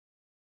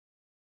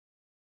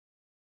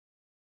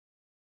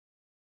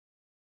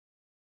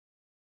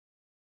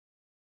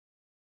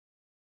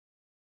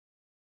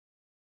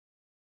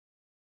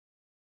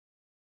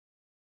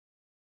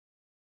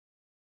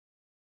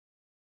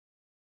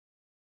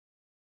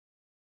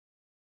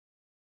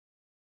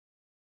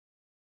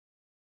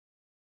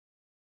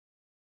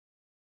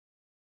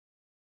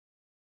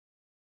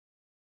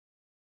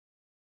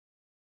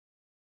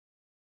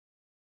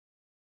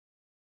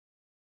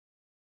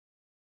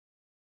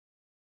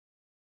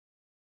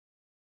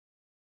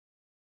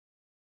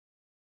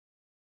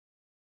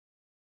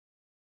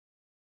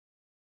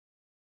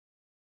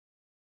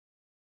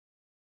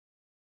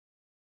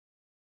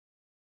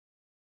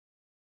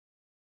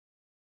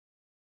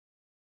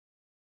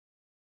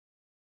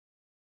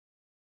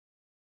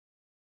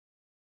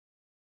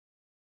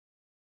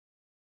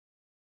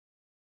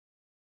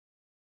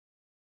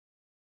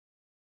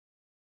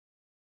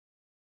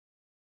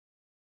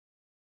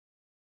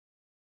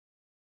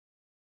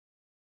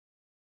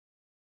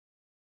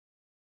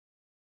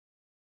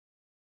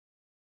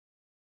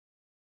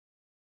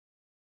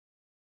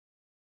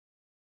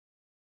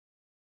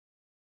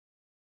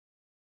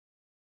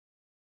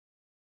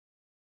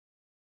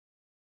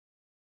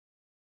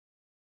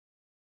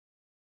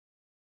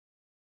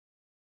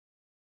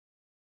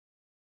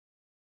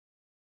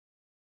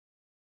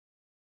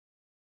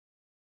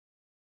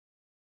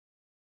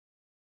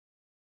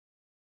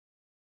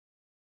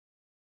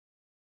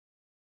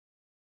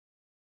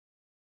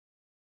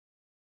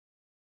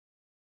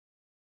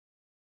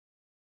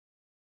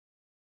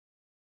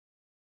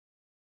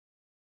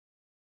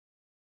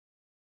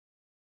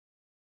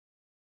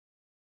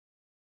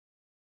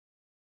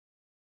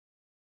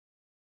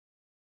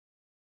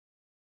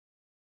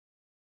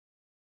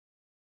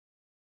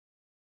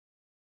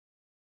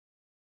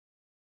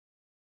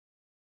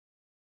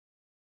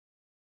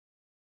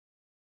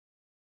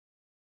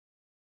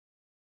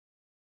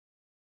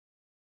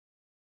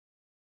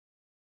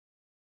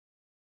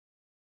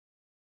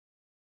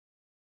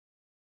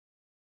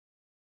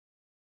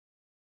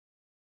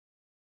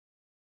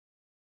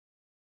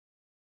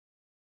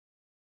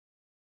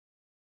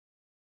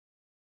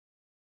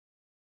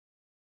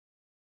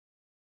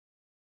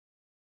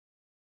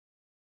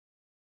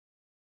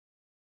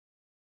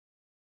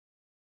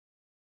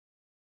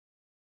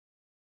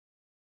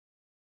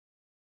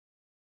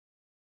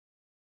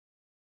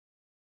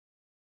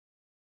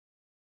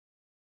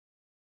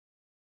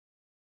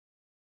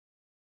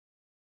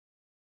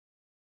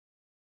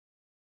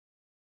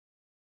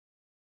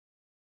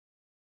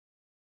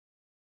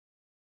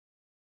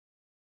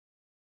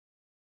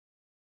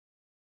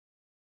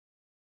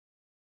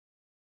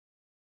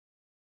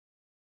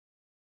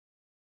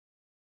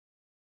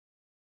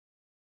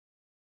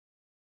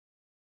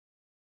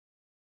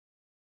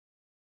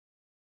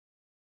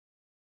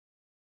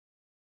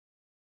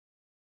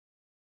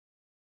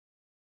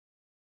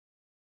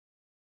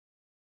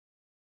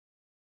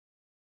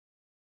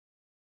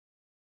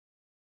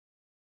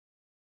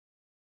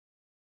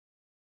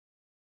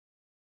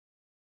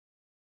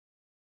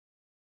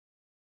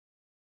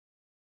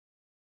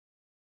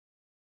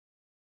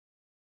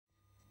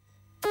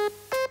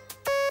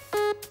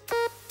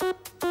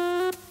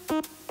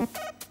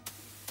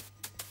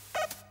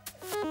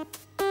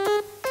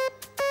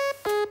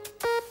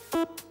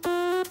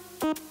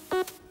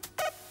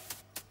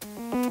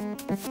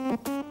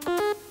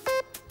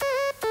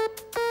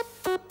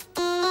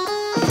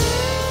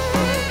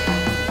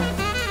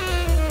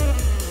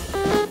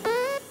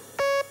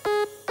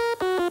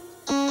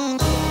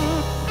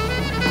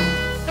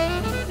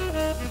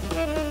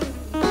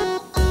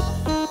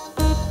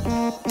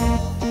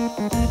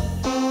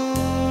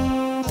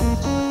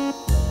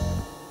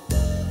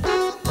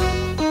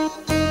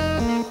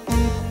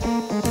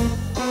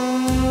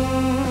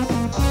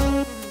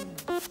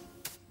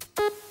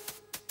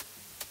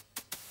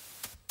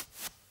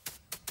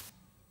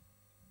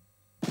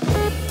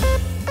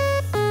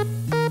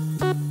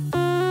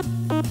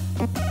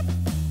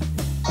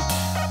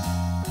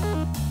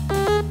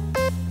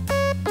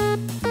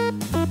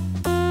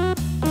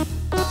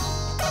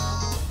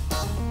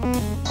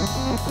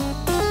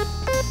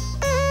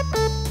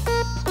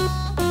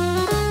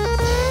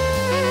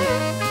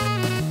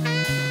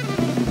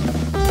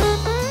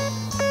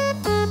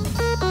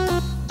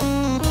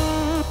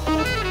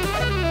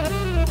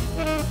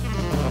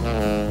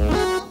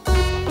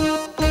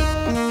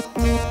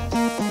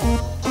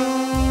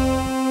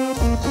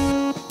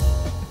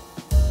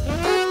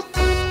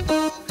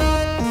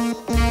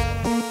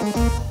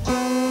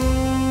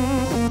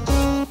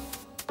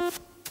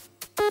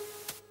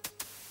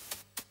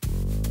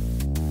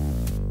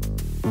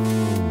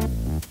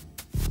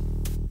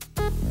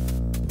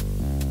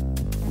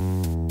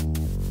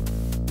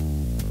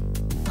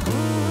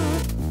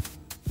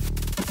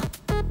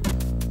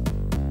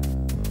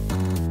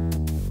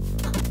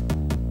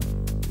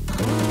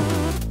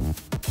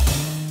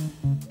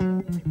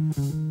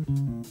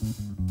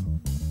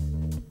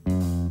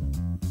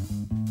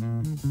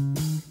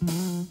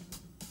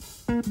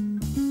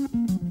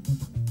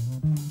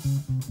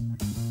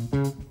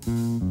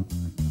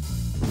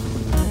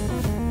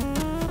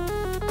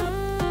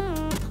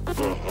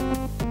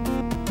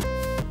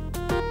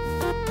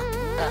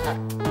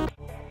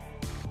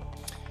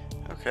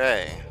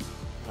Okay,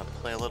 I'm gonna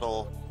play a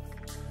little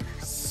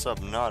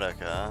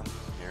Subnautica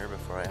here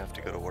before I have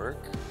to go to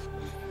work.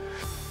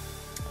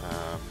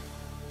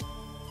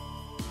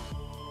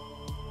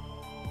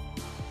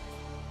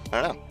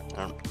 I don't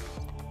know.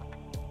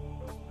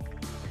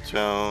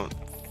 Don't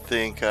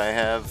think I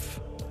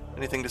have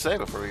anything to say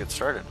before we get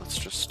started. Let's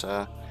just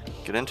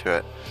get into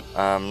it.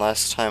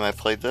 Last time I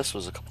played this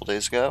was a couple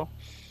days ago,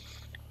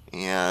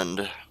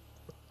 and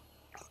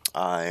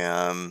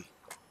I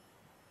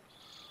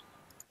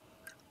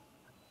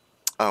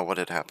oh, what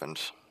had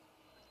happened?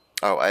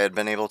 Oh, I had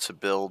been able to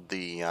build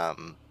the oh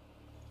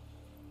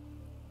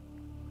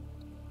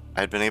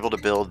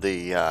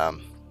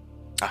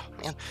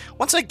man,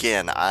 once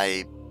again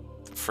I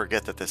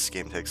forget that this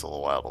game takes a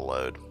little while to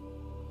load.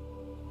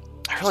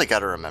 I really got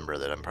to remember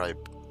that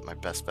my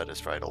best bet is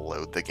try to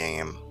load the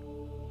game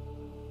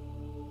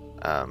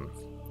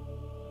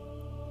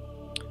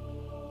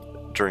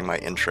during my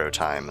intro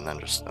time and then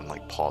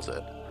like pause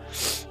it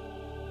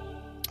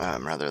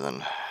rather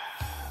than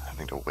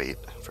having to wait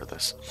for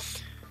this.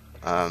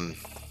 What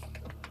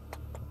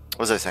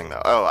was I saying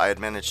though? Oh, I had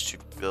managed to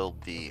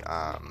build the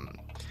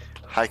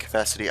high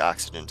capacity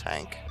oxygen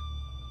tank,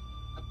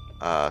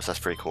 so that's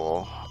pretty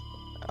cool.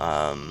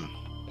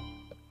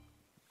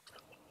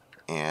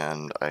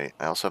 And I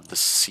also have the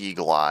Sea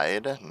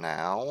Glide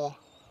now.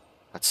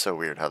 That's so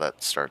weird how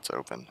that starts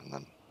open and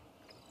then,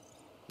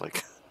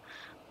 like,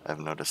 I've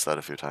noticed that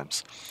a few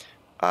times.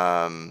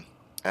 And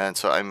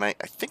so I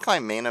think my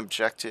main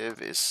objective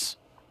is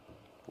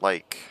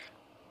like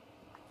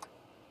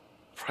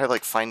probably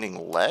like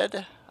finding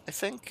lead, I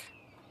think,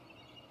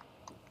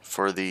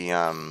 for the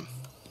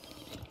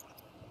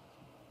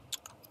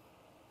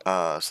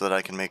so that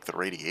I can make the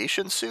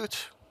radiation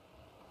suit.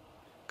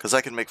 Because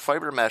I can make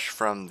fiber mesh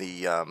from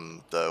the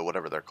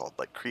whatever they're called,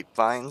 like creep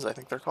vines, I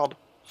think they're called.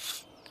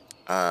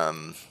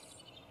 I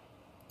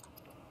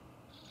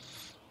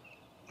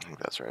think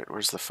that's right.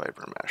 Where's the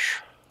fiber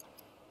mesh?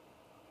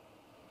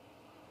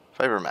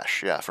 Fiber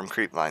mesh, yeah, from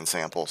creep vine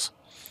samples.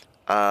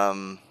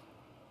 So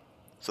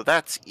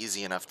that's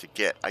easy enough to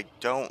get.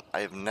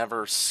 I've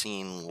never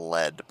seen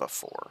lead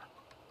before.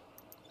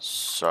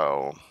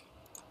 So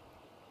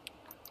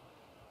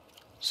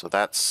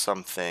that's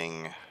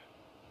something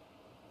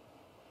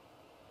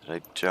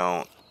that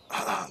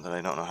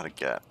I don't know how to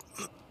get.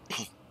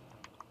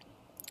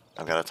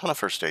 I've got a ton of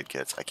first aid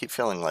kits. I keep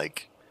feeling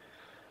like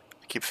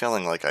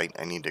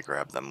I need to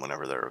grab them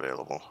whenever they're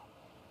available.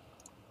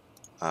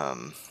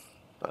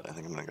 But I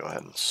think I'm gonna go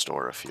ahead and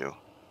store a few.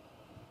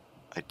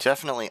 I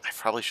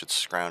probably should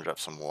scrounge up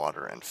some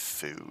water and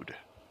food.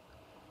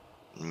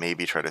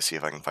 Maybe try to see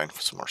if I can find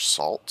some more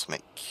salt to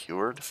make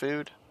cured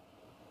food.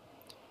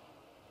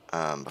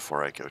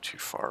 Before I go too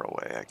far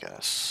away, I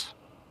guess.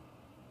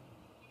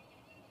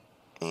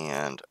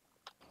 And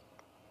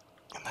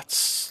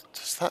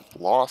does that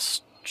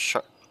lost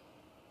charge?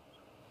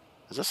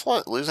 Is this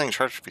losing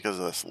charge because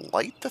of this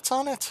light that's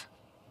on it?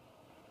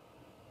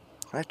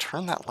 Can I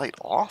turn that light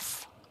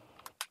off?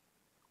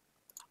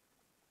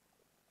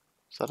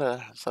 Is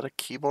that a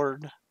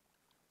keyboard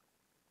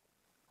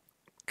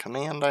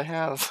command I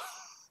have?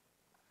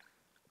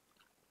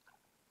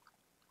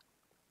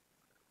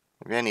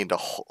 Maybe I need to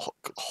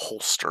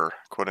holster,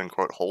 quote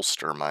unquote,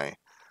 holster my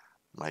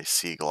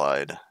Sea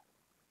Glide.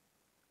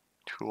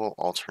 Tool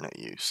alternate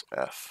use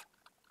F.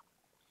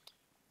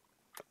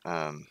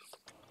 I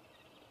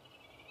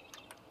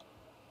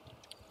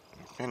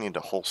need to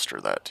holster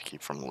that to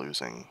keep from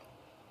losing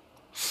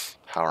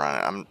power on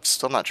it. I'm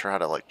still not sure how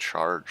to like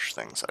charge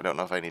things. I don't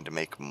know if I need to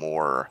make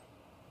more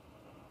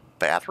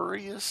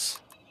batteries.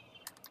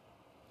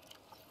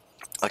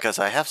 Because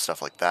I have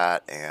stuff like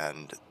that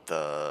and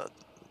the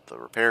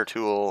repair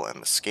tool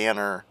and the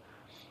scanner.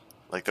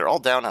 Like they're all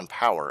down on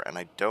power and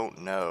I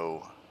don't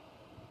know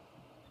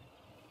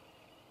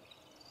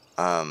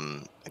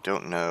I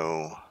don't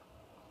know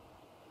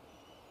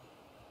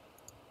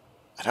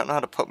how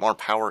to put more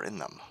power in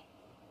them.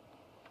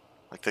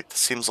 Like it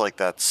seems like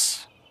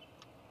that's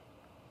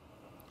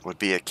would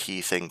be a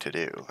key thing to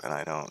do, and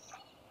I don't.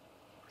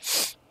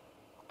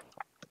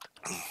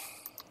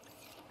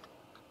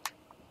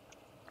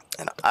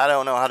 And I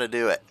don't know how to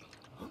do it.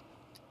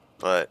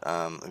 But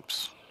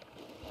oops.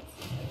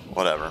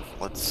 Whatever.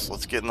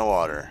 Let's get in the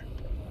water.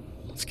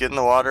 Let's get in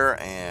the water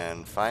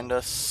and find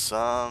us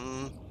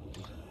something.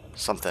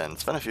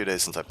 It's been a few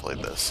days since I played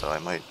this, so I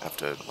might have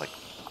to like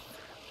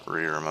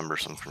remember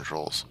some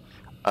controls.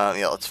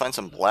 Yeah, let's find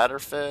some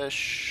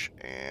bladderfish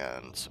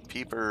and some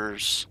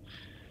peepers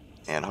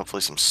and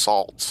hopefully some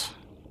salt.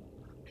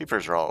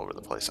 Peepers are all over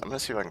the place. I'm gonna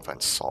see if I can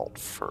find salt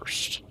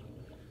first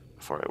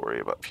before I worry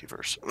about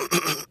peepers.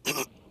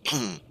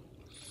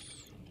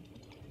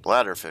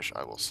 Bladderfish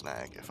I will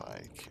snag if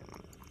I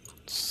can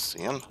see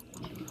them,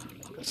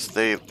 because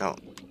they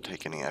don't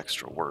take any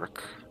extra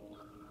work.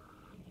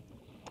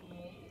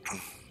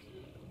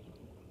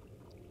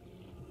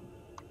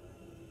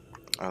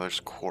 Oh,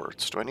 there's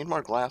quartz. Do I need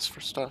more glass for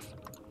stuff?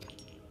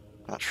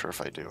 Not sure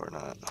if I do or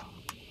not.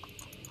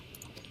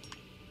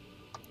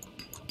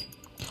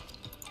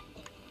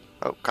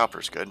 Oh,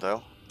 copper's good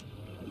though.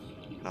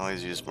 Can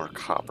always use more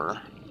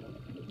copper.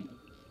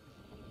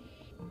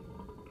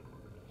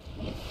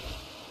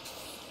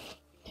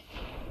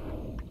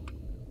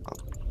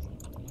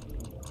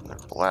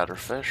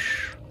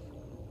 Bladderfish.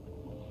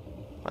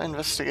 I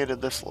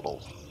investigated this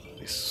all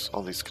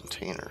these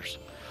containers.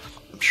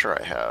 I'm sure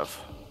I have.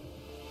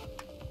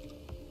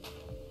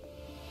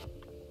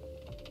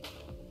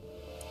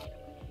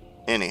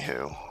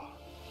 Anywho,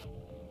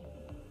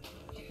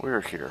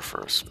 we're here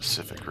for a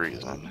specific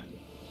reason.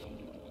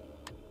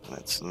 And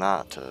it's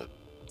not to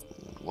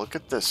look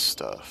at this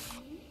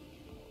stuff.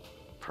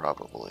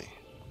 Probably.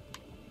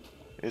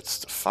 It's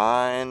to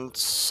find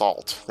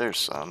salt. There's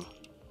some.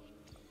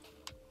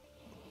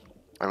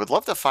 I would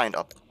love to find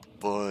a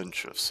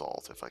bunch of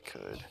salt if I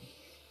could.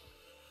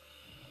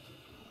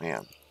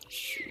 Man. I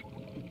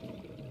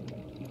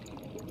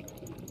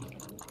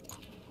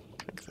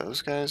think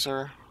those guys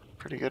are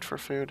pretty good for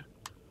food.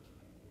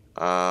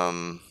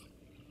 Oh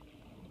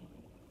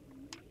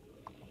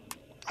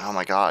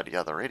my god,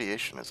 yeah, the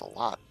radiation is a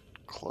lot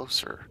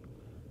closer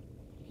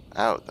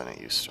out than it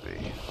used to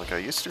be. Like, I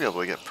used to be able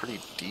to get pretty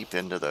deep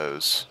into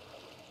those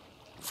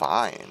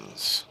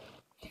vines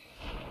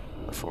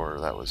before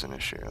that was an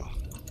issue.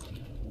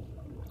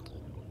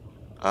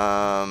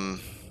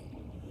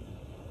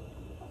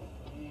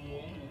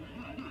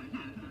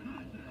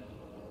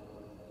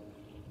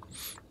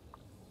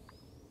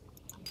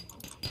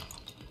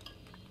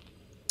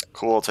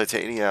 Cool,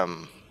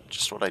 titanium.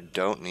 Just what I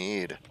don't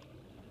need.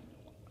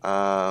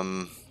 Yeah,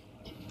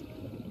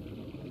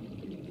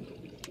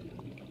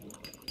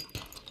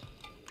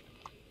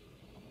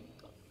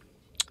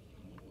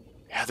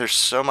 there's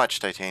so much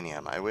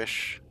titanium. I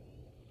wish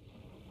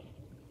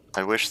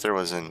there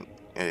was a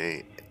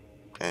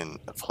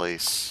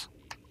place.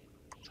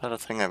 Is that a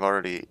thing I've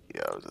already?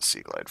 Yeah, it was a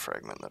Sea Glide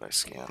fragment that I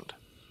scanned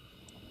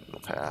in the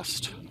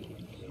past,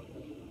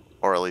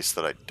 or at least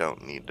that I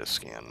don't need to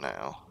scan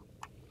now.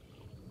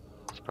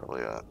 It's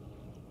probably a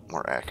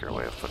more accurate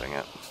way of putting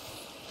it.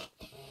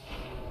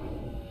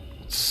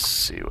 Let's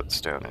see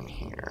what's down in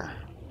here.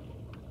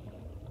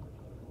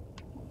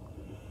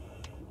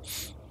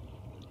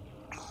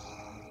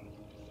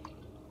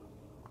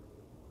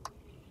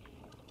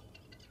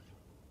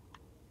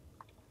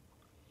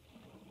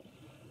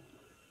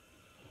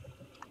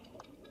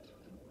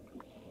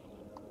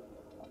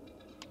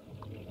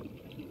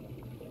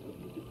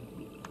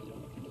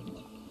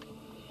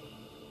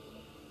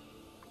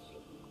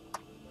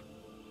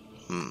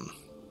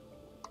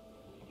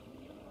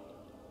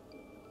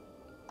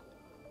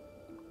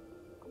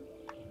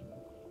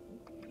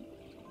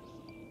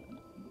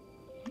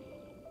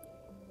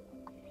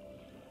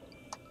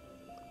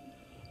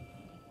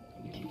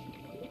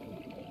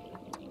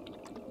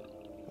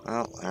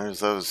 Well,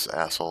 there's those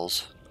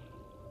assholes.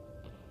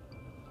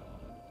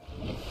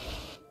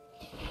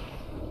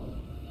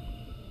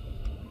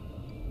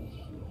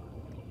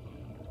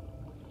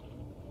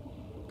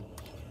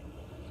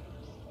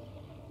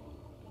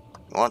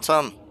 Want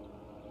some?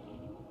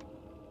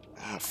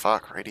 Oh,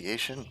 fuck,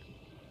 radiation? Am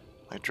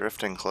I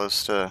drifting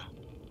close to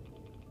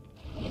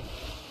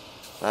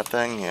that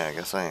thing? Yeah, I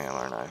guess I am,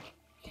 aren't I?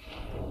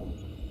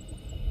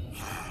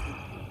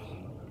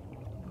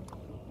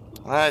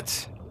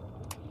 What?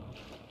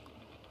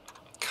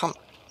 Come.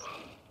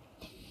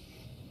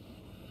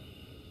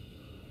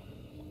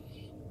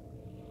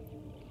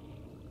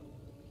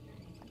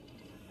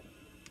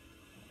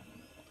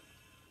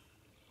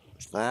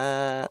 Is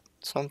that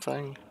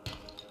something?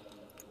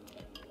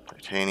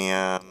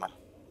 Titanium.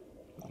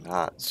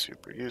 Not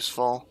super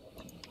useful.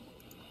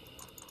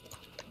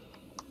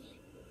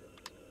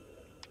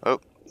 Oh,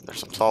 there's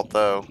some salt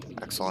though.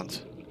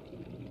 Excellent.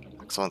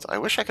 Excellent. I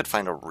wish I could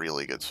find a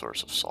really good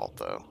source of salt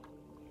though.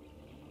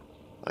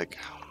 Like,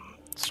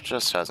 this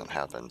just hasn't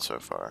happened so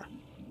far.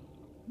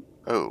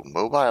 Oh,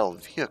 mobile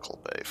vehicle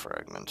bay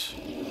fragment.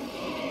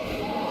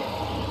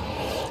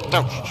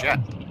 No, shit!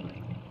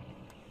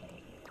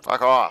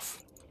 Fuck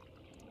off!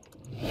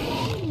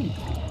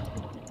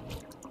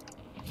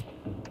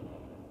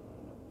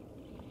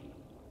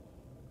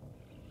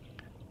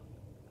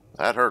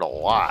 That hurt a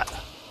lot.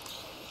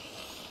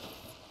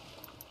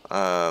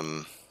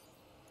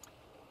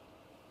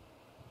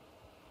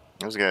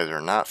 Those guys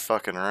are not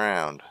fucking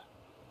around.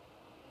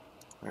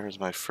 Where's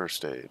my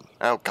first aid?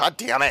 Oh, god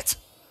damn it!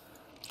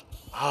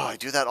 Oh, I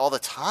do that all the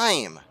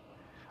time!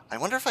 I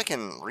wonder if I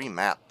can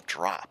remap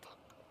drop.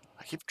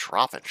 I keep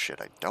dropping shit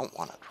I don't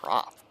want to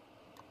drop.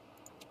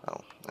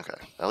 Oh,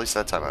 okay. At least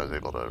that time I was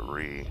able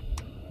to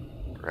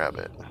grab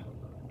it.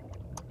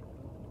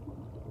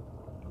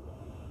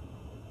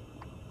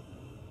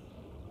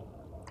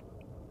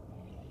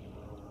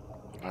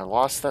 I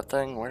lost that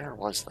thing? Where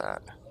was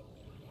that?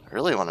 I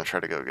really want to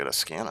try to go get a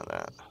scan of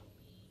that.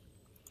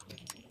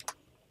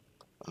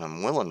 And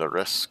I'm willing to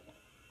risk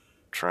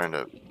trying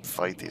to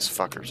fight these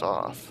fuckers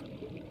off.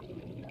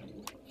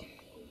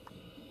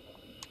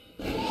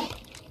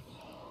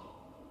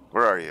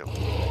 Where are you?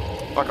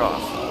 Fuck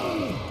off.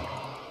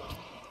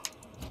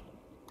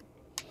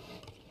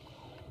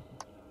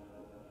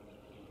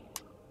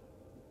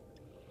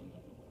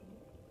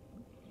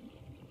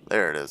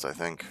 There it is, I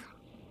think.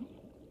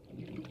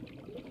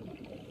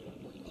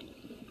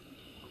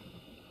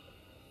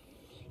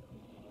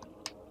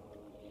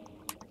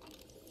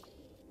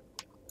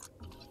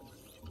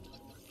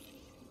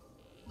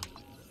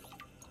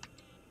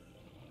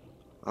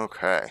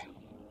 Okay.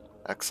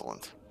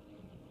 Excellent.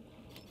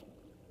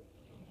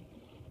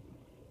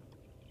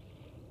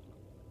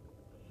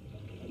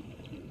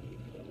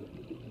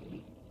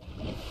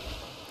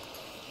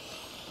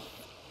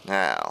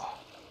 Now,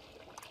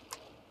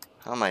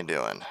 how am I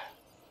doing?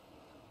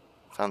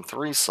 Found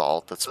 3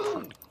 salt. That's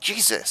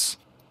Jesus!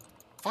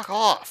 Fuck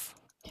off!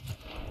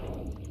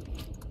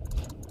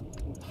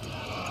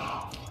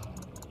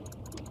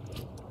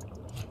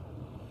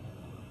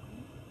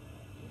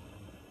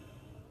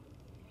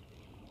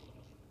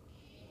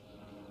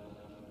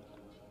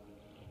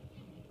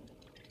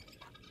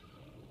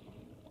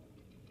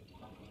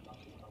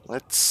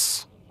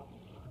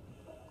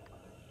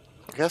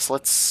 I guess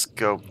let's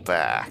go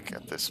back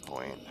at this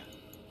point.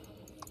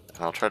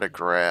 And I'll try to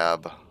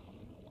grab...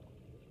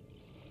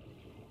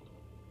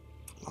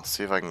 I'll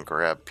see if I can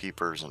grab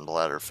peepers and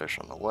bladderfish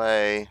on the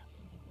way.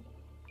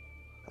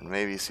 And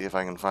maybe see if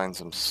I can find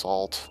some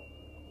salt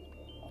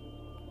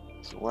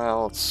as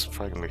well. It's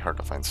probably going to be hard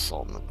to find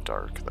salt in the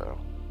dark, though.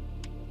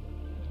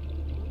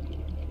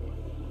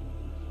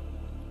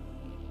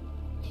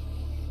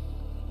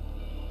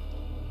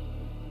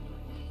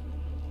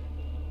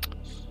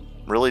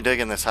 Really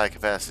digging this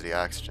high-capacity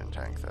oxygen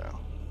tank, though.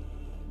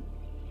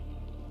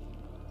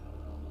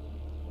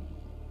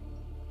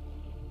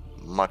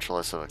 Much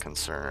less of a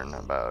concern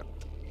about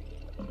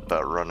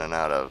running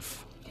out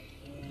of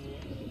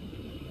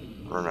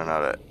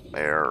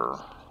air or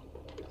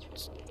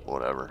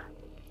whatever.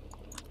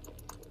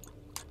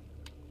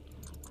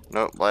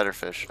 Nope,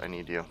 bladderfish, I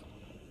need you.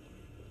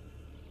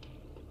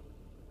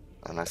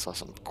 And I saw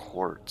some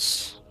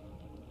quartz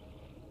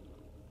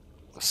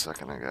a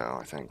second ago,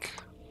 I think.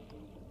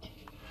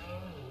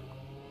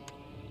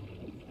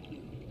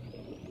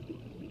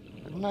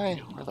 Didn't I?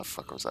 Where the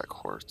fuck was that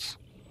quartz?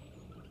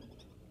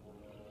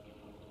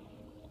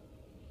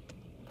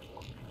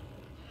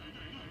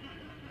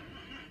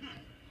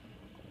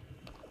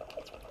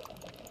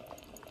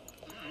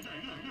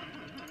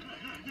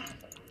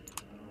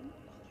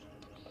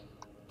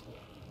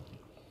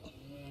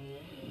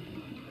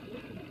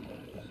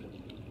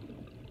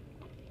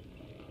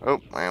 Oh,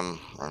 I am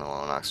running low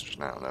on oxygen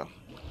now, though.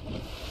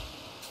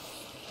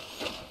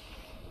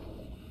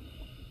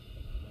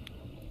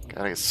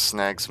 Gotta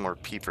snag some more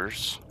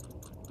peepers.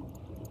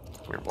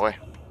 Weird boy.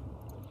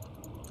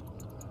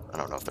 I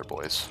don't know if they're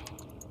boys.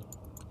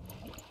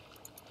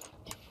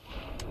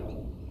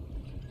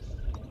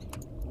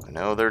 I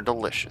know they're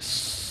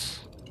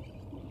delicious.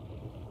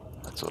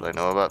 That's what I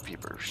know about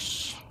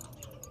peepers.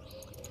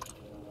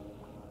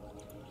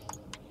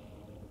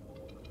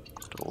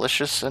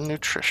 Delicious and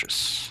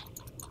nutritious.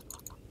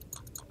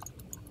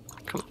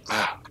 Come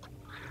on.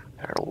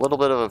 They're a little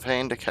bit of a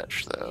pain to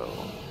catch, though.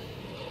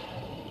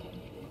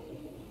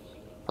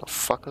 The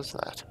fuck was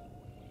that?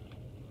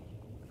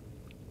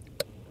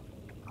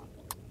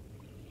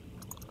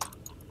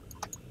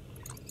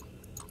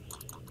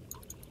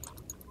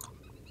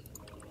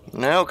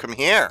 No, come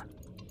here.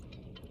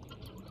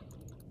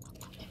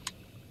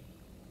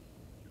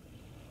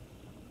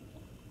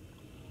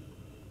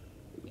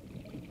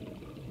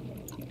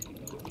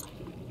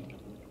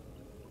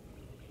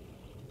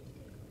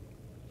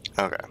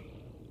 Okay.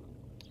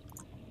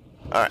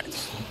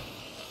 Alright.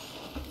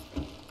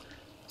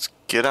 Let's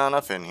get on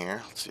up in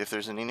here. Let's see if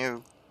there's any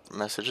new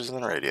messages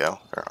in the radio.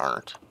 There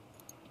aren't.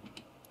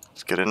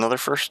 Let's get another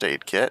first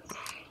aid kit.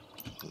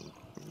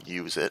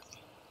 Use it.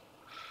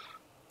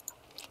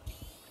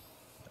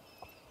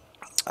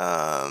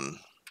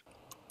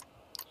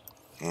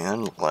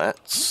 And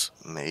let's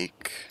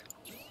make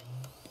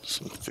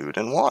some food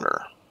and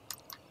water.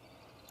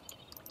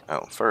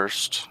 Oh,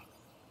 first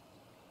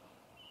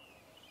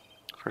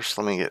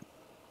let me get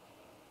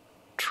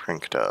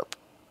drinked up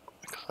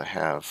because I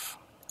have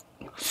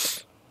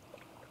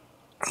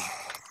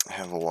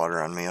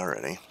water on me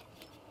already.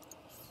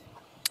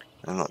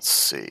 And let's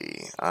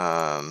see,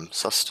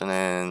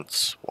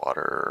 sustenance,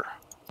 water.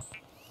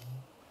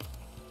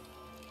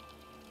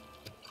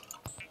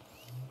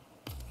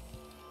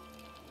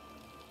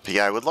 But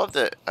yeah, I would love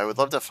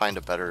to find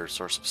a better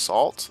source of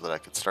salt so that I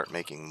could start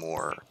making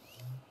more,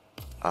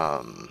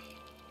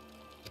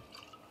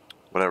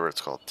 whatever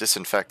it's called,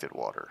 disinfected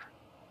water.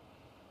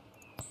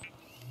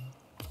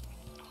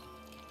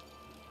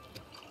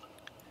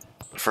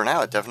 But for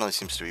now, it definitely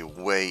seems to be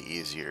way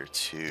easier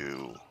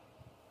to,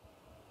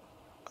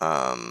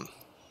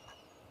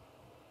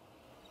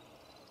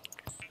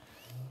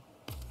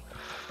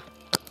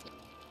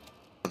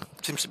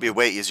 seems to be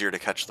way easier to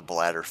catch the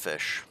bladder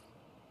fish.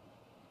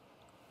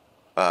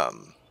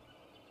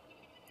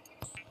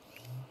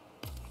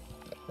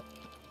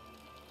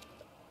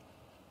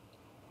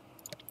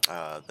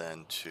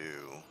 Than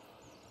to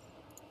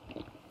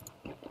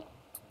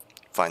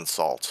find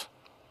salt.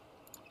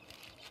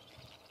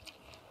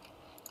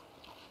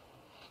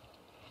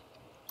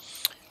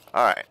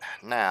 Alright,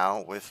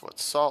 now with what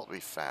salt we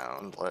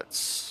found,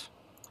 let's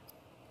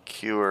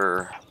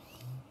cure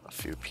a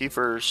few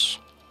peepers.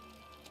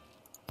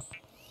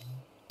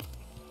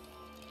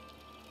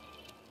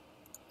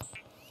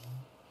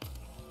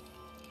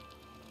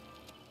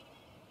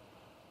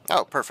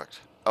 Oh,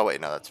 perfect. Oh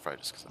wait, no, that's probably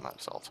just because I'm out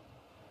of salt.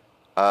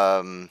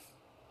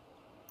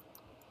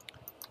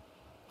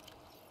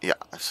 Yeah,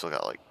 I've still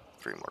got like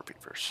 3 more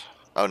peepers.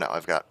 Oh no,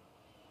 I've got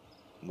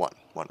one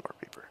more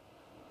peeper.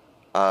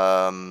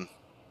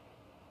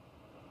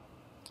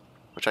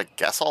 Which I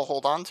guess I'll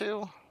hold on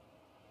to.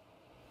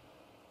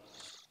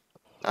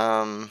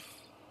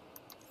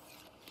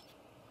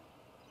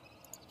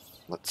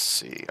 Let's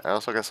see. I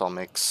also guess I'll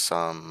make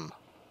some.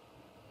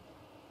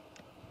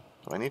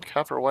 Do I need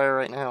copper wire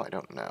right now? I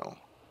don't know.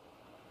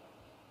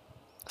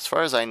 As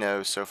far as I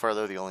know, so far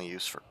though, the only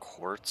use for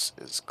quartz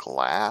is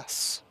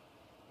glass.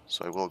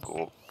 So I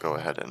will go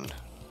ahead and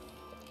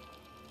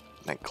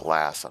make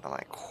glass out of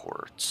my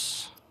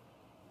quartz.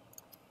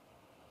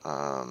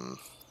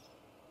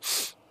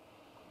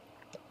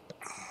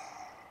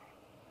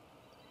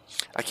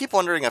 I keep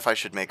wondering if I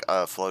should make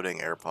a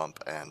floating air pump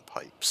and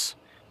pipes,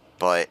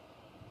 but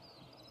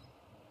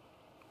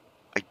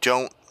I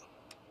don't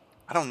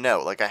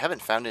know. Like, I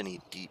haven't found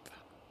any deep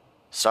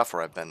stuff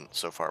where I've been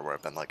so far where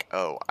I've been like,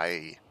 oh,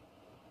 I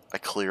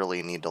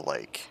clearly need to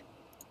like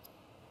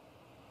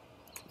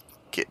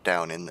get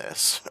down in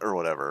this or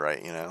whatever,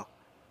 right? You know,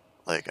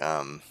 like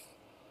yeah,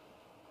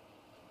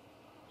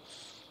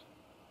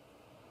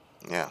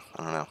 I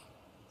don't know.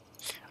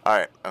 All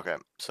right, okay,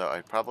 so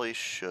I probably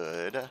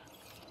should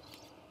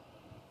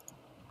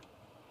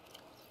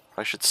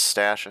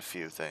stash a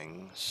few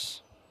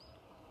things.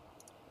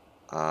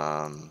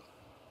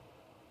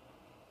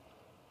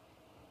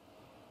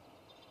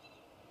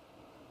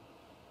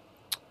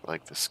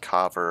 Like this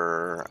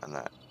copper and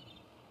that,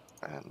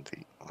 and the,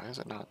 why is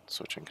it not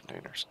switching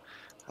containers?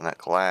 And that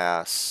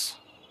glass,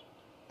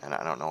 and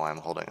I don't know why I'm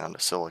holding on to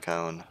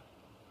silicone.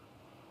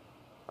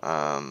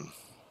 I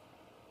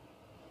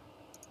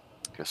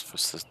guess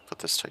put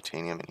this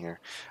titanium in here.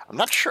 I'm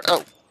not sure,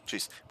 oh,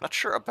 jeez, I'm not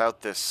sure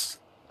about this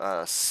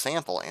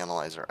sample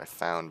analyzer I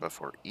found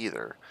before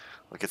either.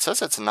 Like, it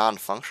says it's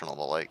non-functional,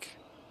 but like,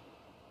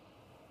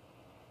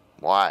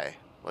 why?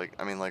 Like,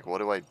 I mean, like, what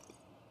do I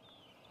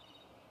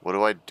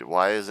do?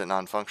 Why is it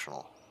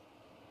non-functional?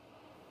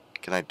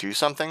 Can I do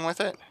something with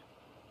it?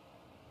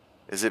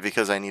 Is it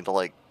because I need to,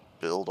 like,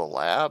 build a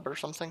lab or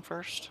something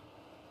first?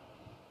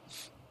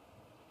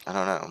 I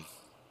don't know.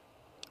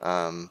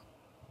 I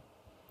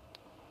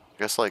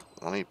guess, like,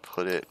 let me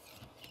put it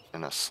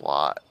in a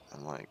slot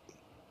and, like,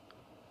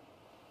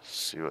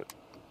 see what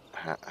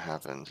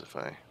happens if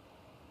I...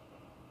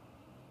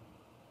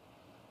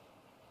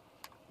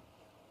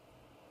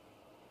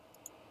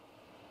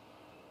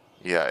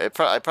 Yeah, I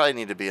probably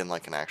need to be in,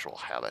 like, an actual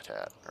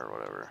habitat or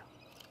whatever.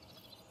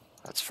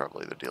 That's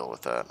probably the deal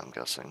with that, I'm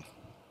guessing.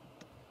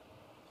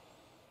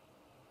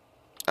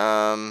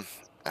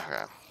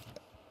 Okay.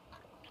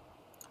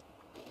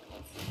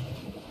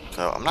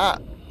 So I'm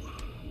not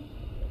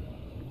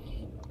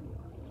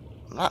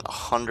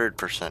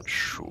 100%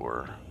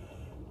 sure.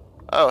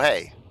 Oh,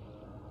 hey.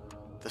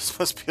 This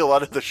must be a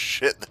lot of the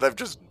shit that I've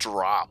just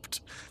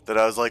dropped. That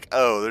I was like,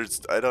 oh,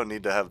 I don't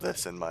need to have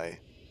this in my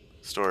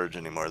storage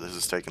anymore. This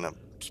is taking up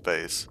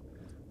space.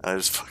 And I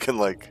just fucking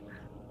like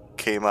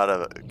came out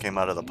of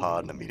the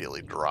pod and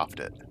immediately dropped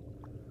it.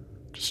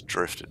 Just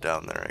drifted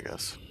down there, I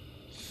guess.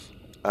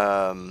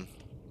 Oh,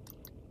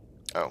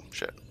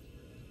 shit.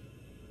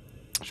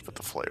 I should put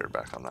the flare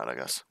back on that, I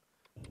guess.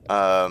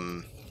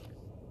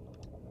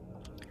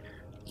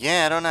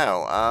 Yeah, I don't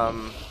know.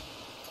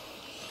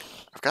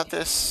 I've got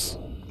this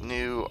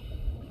new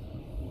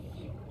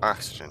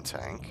oxygen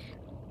tank.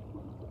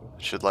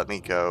 It should let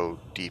me go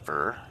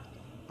deeper,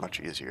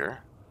 much easier.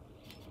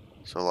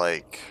 So,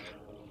 like,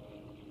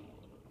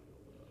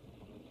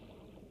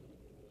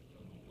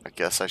 I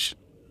guess I should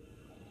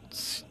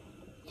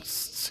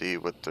see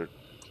what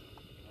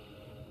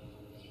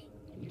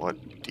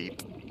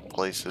deep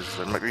places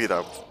there might be,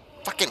 though.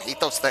 Fucking hate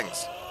those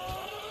things.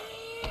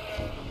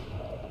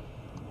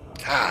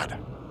 God.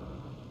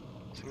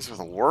 Things are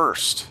the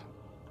worst.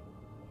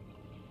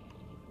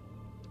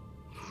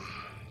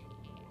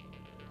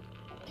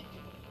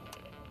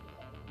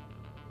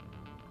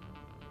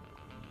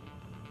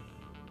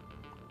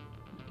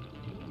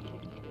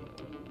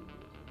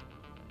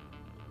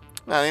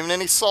 Not even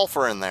any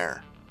sulfur in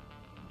there.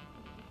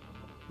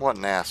 What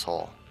an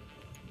asshole.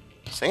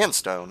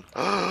 Sandstone?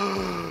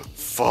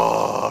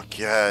 Fuck,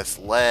 yes,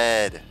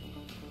 lead.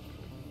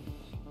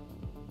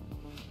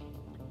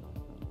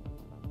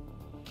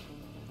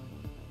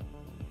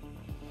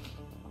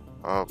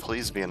 Oh,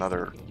 please be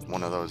another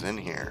one of those in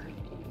here.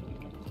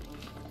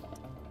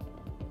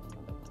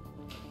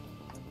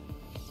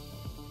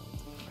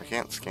 I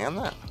can't scan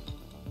that.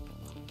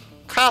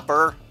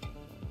 Copper!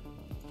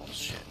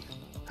 Bullshit.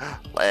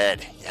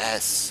 Lead,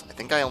 yes. I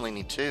think I only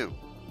need 2.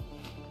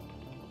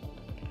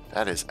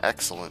 That is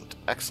excellent,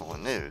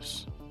 excellent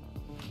news.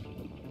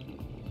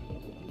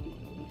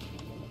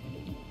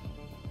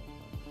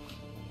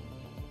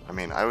 I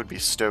mean, I would be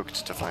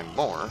stoked to find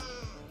more.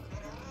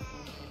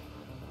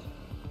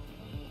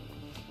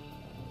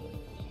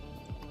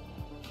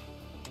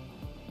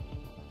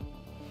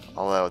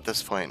 Although at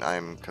this point,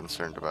 I'm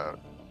concerned about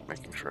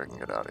making sure I can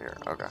get out of here.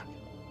 Okay.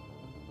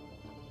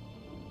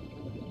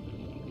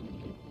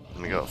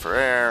 Let me go for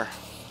air.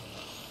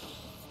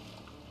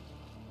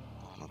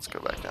 Let's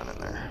go back down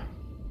in there.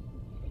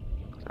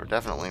 There are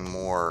definitely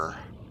more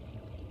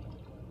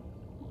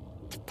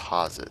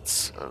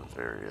deposits of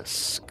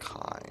various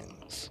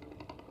kinds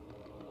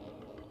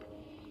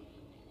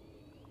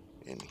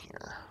in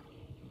here.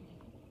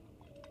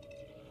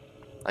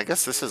 I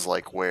guess this is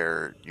like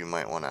where you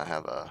might want to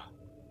have a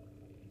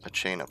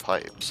chain of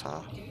pipes,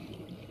 huh?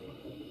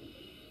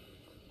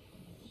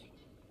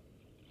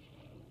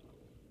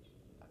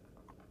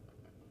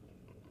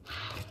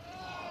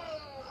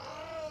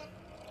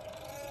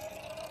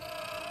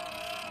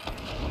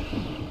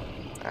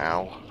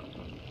 Ow.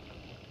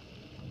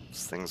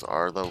 These things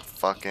are the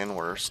fucking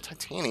worst.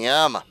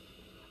 Titanium!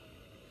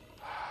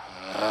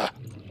 I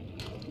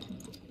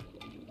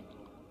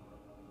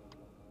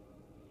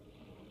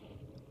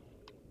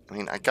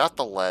mean, I got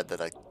the lead that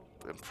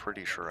I'm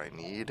pretty sure I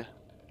need.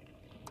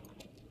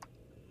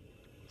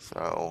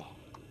 So...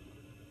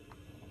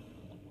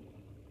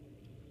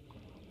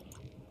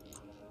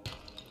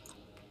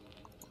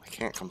 I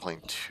can't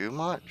complain too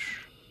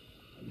much.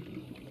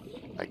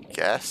 I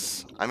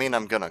guess. I mean,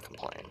 I'm gonna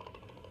complain.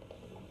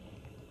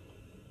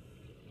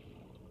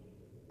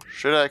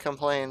 Should I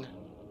complain?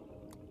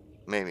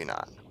 Maybe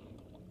not.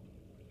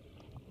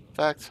 In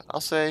fact,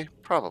 I'll say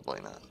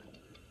probably not.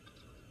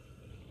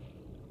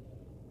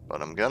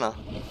 But I'm gonna.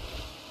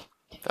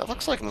 That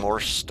looks like more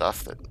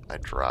stuff that I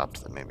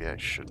dropped that maybe I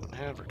shouldn't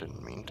have or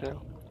didn't mean to.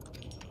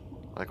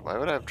 Like, why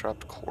would I have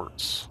dropped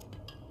quartz?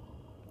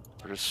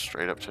 Or just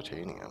straight up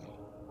titanium?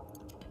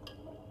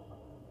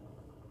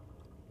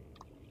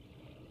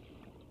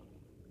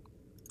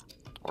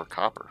 Or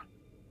copper.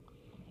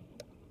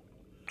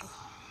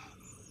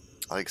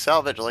 Like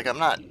salvage, like I'm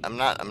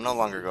no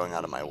longer going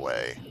out of my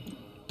way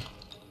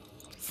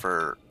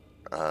for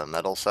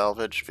metal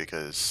salvage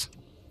because,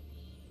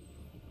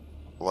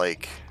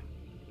 like,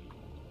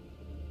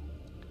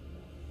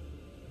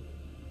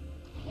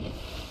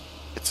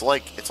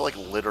 it's like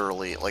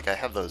literally, like I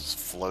have those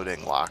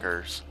floating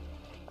lockers,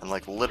 and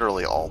like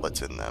literally all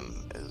that's in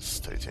them is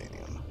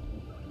titanium.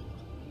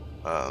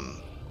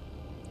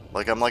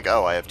 Like I'm like,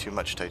 oh, I have too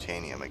much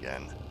titanium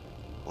again.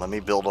 Let me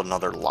build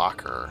another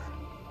locker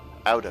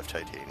out of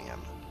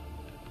titanium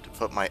to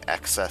put my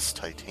excess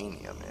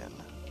titanium in.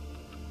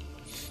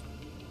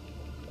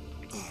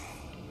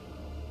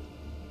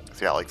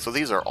 So yeah, like, so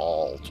these are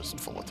all just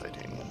full of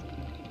titanium.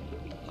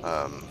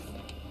 I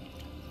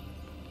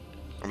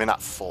mean,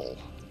 not full,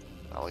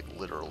 not like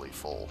literally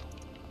full,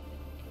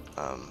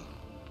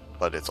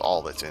 but it's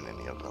all that's in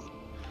any of them.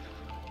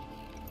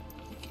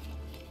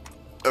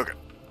 Okay,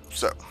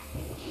 so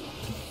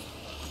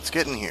let's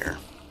get in here.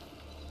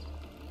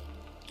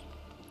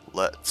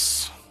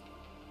 Let's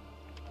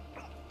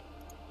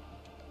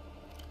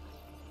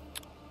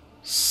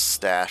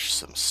stash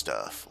some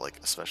stuff, like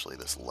especially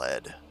this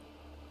lead.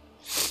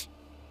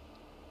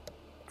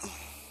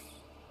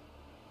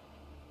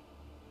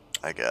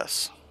 I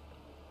guess.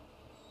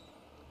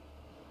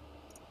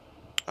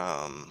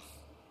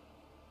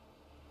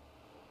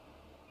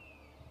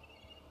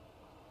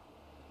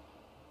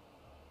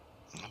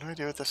 What do I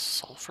do with this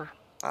sulfur?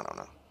 I don't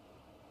know.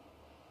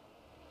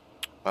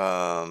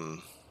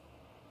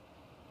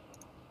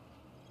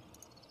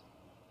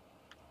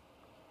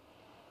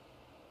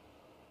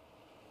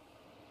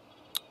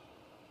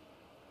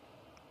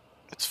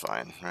 It's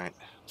fine, right?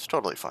 It's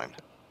totally fine.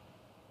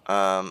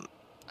 I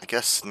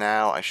guess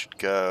now I should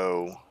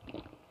go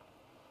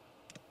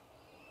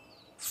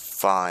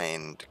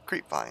find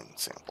grapevine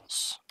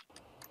samples.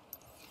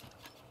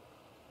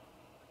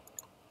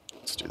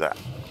 Let's do that.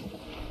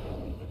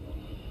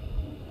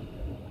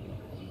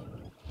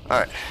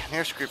 Alright,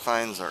 nearest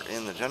grapevines are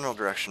in the general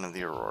direction of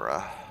the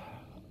Aurora.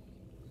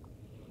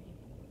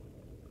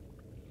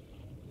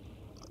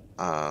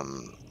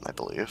 I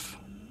believe.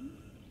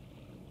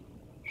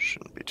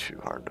 Shouldn't be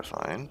too hard to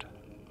find.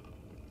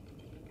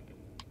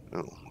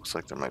 Ooh, looks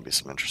like there might be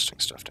some interesting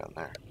stuff down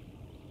there.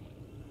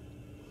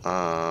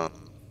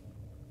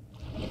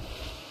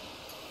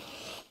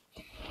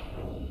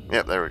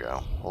 Yep, there we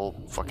go.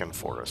 Whole fucking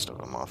forest of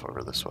them off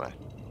over this way.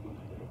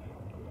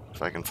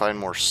 If I can find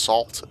more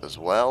salt as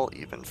well,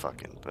 even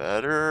fucking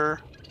better.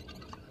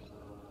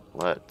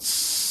 Let's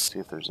see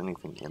if there's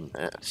anything in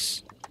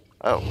this.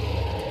 Oh.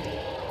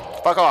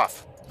 Fuck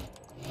off!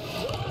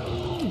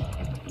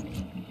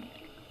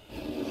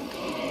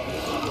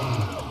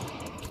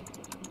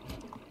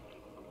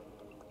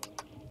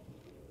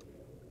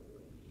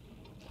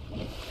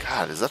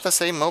 God, is that the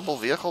same mobile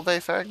vehicle bay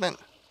fragment?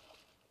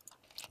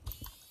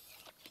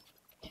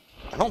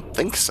 I don't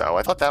think so.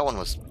 I thought that one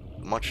was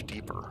much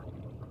deeper.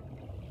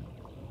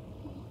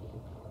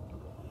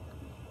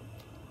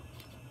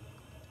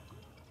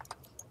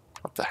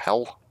 What the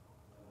hell?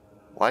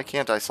 Why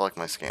can't I select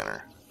my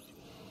scanner?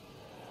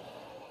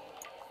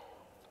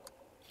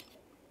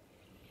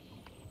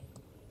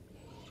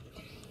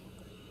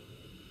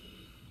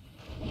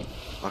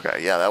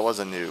 Okay, yeah, that was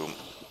a new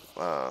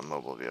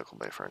mobile vehicle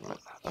bay fragment.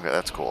 Okay,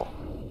 that's cool.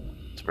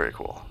 It's very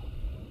cool.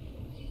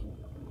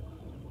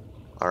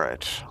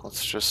 Alright,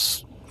 let's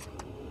just...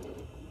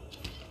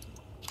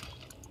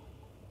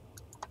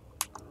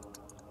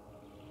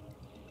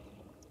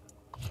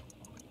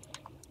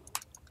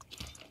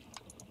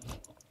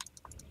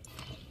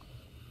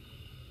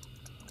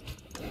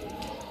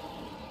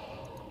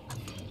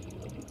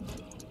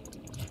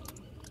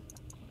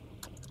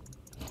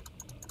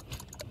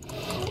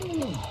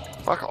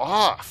 Fuck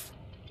off!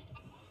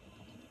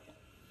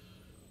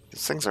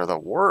 These things are the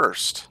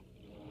worst.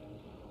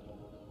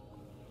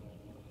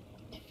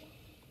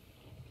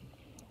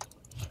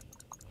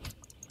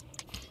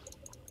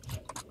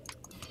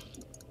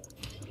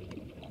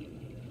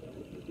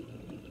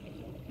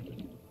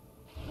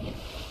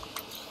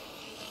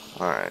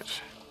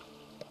 Alright.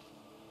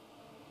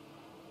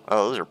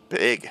 Oh, those are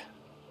big.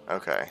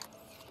 Okay.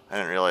 I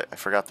didn't realize... I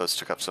forgot those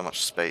took up so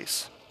much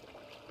space.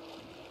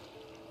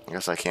 I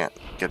guess I can't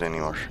get any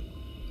more.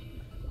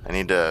 I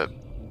need to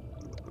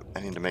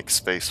make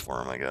space for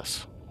them, I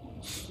guess.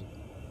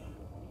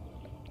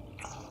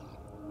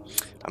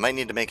 I might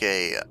need to make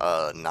a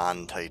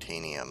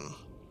non-titanium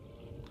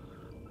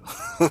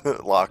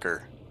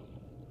locker.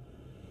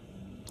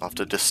 I'll have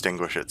to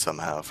distinguish it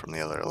somehow from the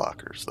other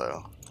lockers,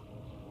 though.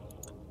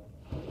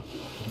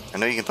 I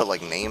know you can put,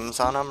 like, names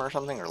on them or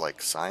something, or,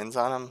 like, signs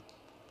on them.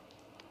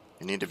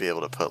 You need to be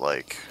able to put,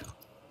 like...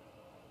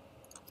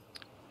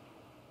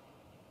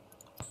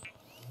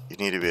 You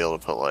need to be able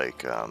to put,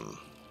 like,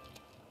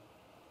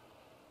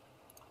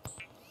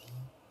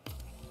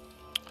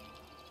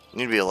 You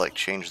need to be able to, like,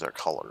 change their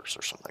colors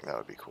or something. That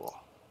would be cool.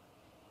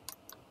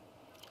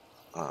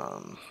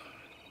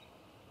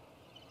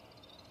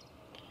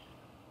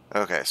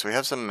 Okay, so we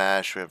have some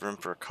mesh. We have room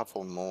for a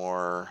couple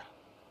more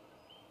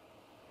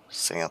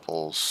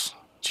samples.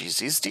 Jeez,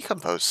 these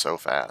decompose so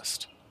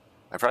fast.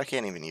 I probably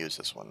can't even use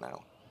this one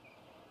now.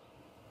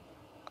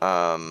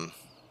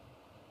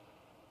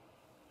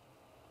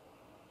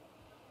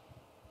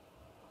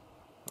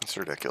 It's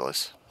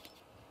ridiculous.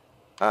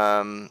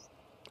 Alright.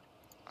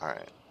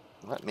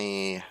 Let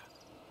me...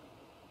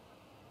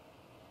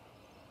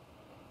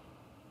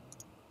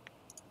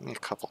 Give me a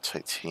couple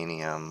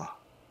titanium.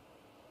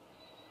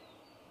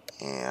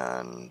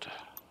 And...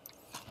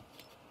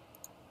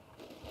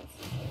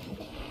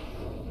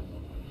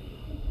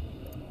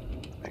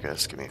 I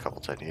guess give me a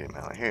couple titanium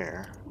out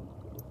here.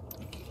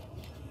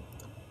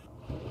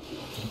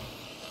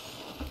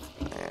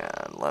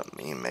 And let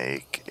me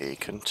make a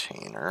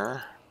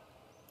container.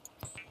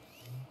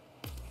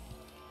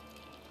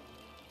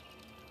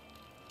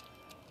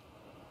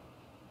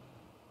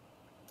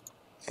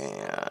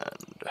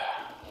 And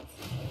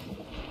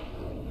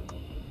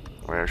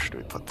where should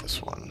we put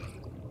this one?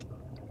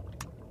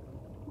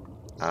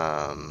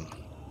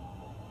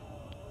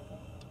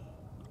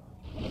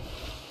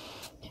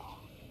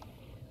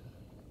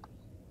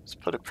 Let's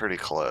put it pretty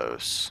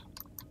close.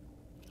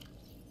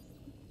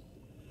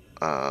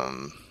 Let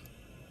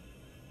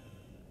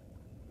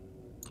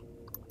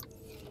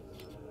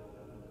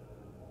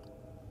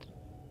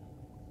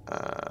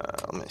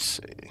me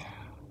see.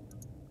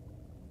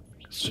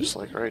 It's just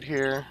like right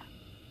here.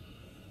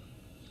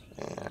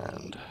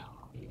 And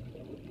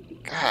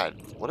God,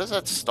 What is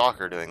that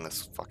stalker doing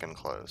this fucking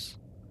close?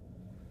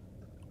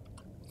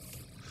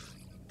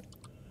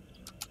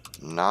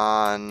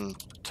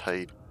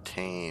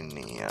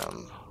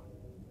 Non-titanium.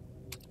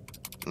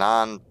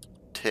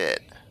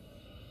 Non-tit.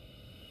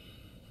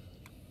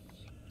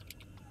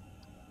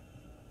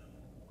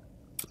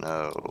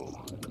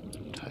 No.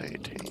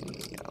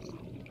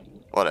 Titanium.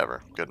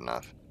 Whatever. Good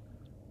enough.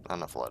 Not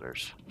enough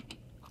letters.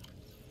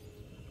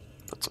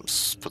 Put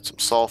some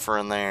sulfur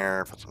in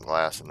there. Put some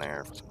glass in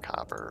there. Put some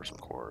copper. Some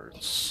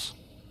quartz.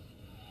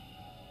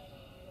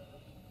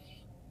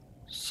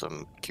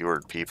 Some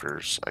cured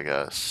peepers, I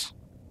guess.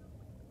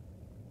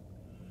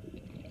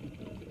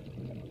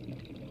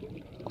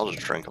 I'll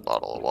just drink a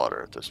bottle of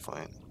water at this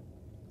point.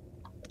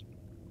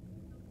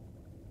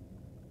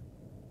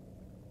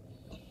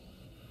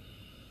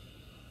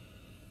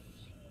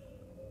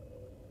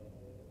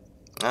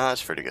 Ah,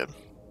 that's pretty good.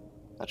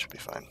 That should be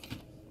fine.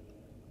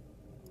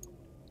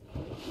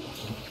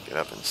 Get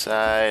up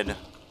inside.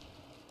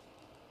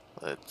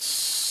 Let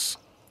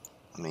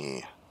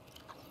me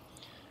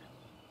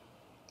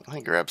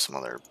grab some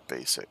other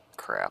basic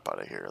crap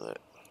out of here that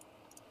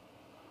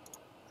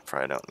I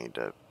probably don't need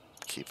to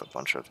keep a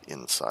bunch of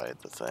inside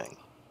the thing.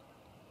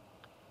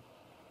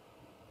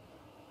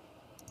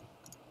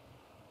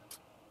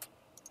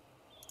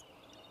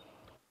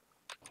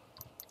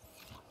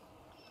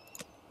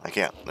 I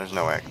can't. There's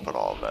no way I can put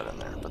all of that in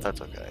there, but that's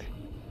okay.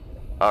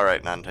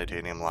 Alright,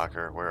 non-titanium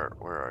locker. Where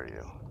are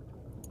you?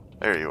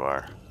 There you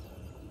are.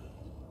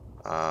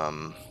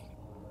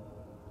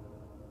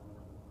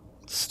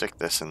 Stick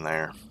this in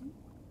there.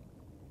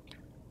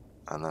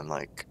 And then,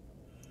 like,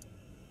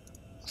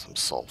 some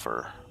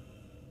sulfur.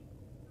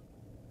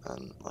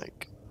 And,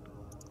 like,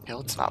 yeah,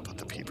 let's not put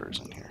the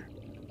peepers in here.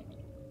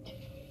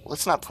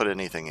 Let's not put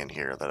anything in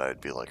here that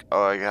I'd be like,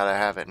 oh, I gotta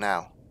have it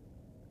now.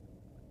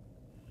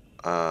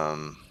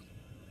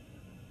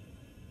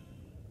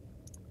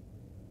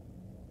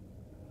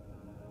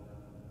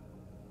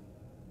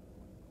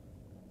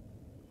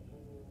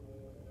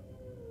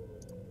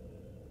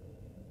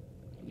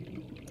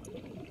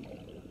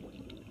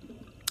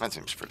 That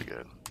seems pretty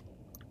good.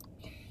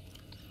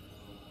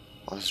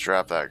 Let's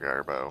drop that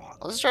garbo.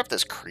 Let's drop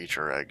this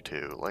creature egg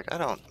too. Like I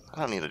don't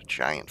need a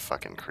giant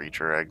fucking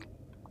creature egg.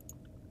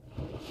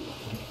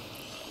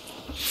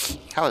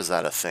 How is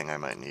that a thing I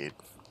might need?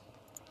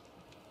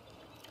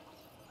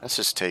 That's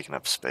just taking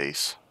up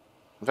space.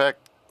 In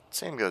fact,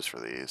 same goes for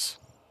these.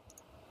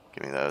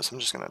 Give me those. I'm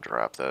just gonna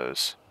drop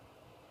those.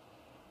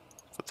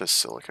 Put this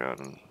silicone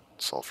and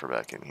sulfur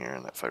back in here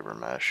and that fiber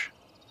mesh.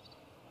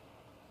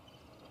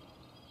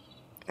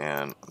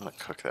 And I'm going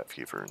to cook that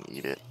peeper and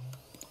eat it.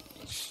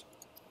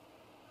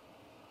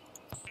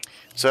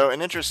 So an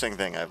interesting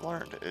thing I've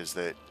learned is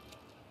that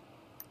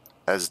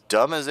as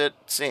dumb as it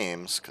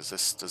seems, because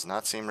this does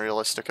not seem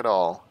realistic at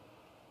all,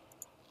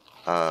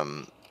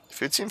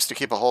 food seems to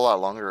keep a whole lot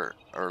longer,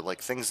 or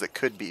like things that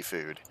could be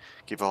food,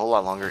 keep a whole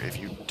lot longer if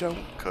you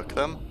don't cook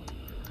them.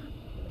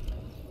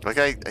 Like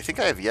I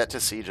think I have yet to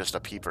see just a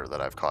peeper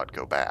that I've caught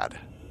go bad.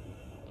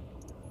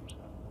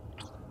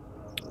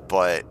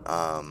 But,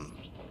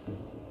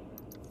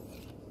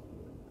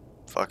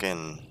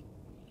 fucking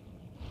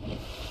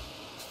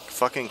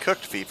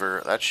cooked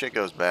peeper, that shit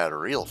goes bad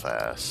real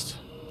fast.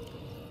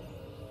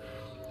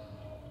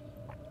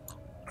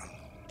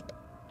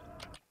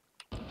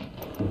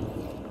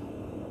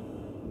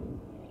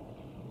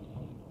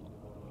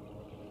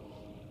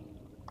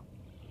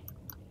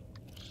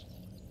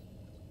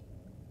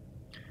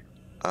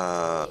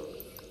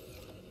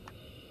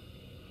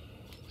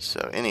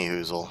 So any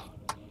hoozle.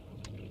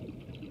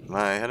 Am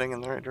I heading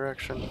in the right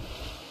direction?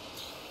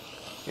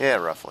 Yeah,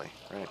 roughly,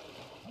 right?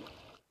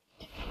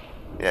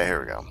 Yeah, here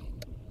we go.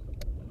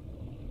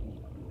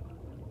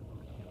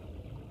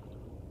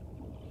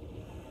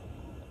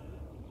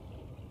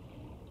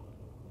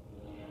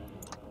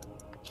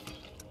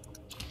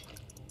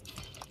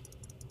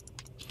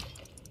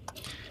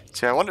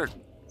 See, I wonder...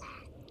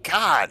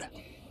 God!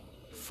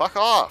 Fuck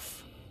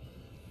off!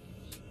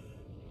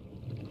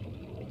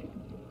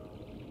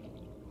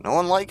 No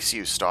one likes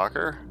you,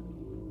 stalker.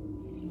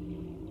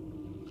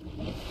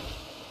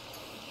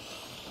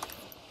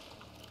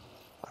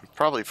 I'm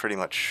probably pretty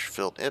much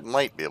filled... It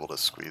might be able to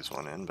squeeze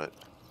one in, but...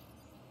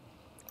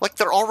 Like,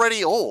 they're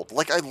already old.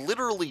 Like, I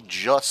literally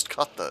just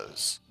cut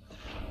those.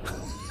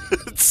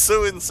 It's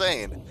so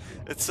insane.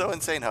 It's so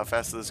insane how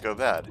fast those go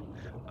bad.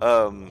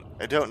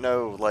 I don't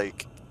know,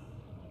 like...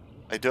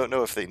 I don't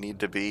know if they need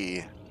to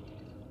be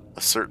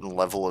a certain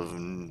level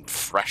of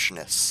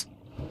freshness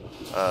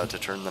to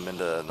turn them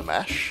into the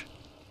mesh.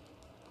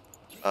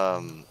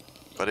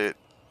 But it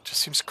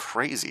just seems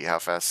crazy how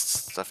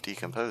fast stuff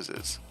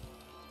decomposes.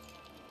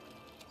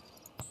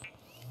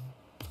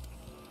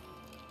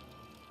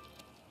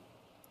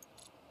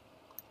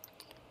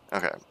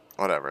 Okay,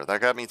 whatever.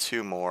 That got me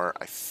 2 more.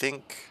 I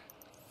think...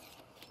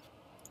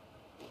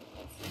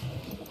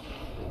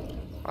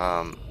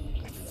 I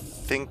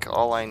think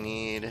all I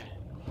need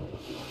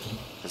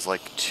is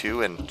like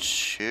 2 and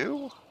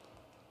 2?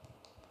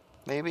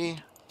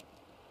 Maybe?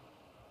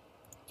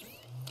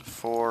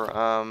 For,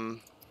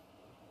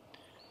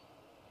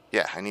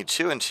 yeah, I need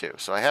 2 and 2.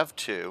 So I have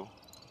 2.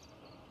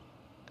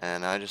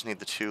 And I just need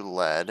the 2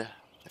 lead.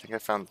 I think I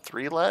found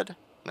 3 lead?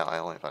 No, I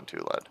only found 2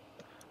 lead.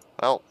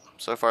 Well,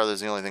 so far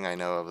there's the only thing I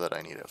know of that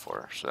I need it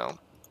for, so.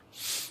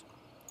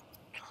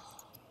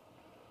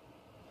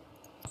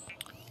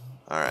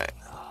 Alright.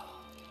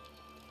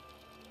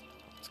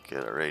 Let's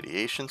get a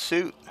radiation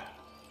suit.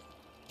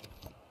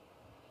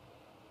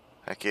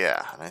 Heck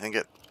yeah, and I think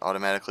it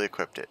automatically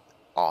equipped it.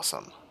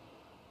 Awesome.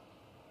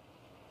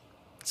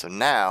 So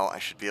now I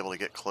should be able to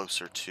get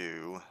closer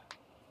to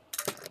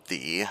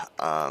the,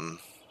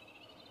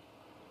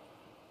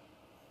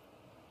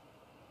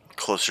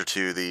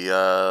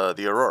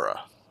 the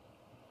Aurora.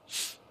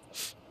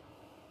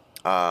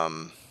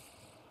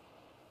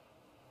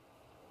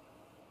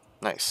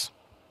 Nice.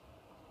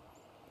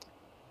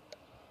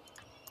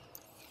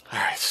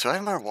 Alright, so I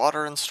have more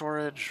water in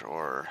storage,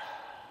 or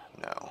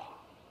no?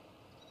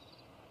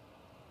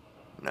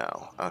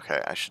 No.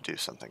 Okay, I should do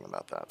something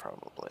about that,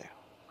 probably.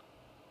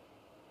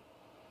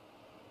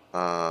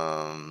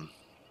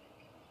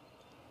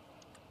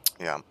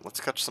 Yeah, let's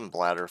catch some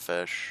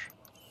bladderfish.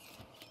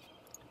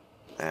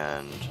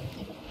 And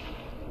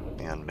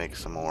make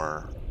some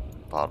more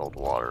bottled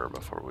water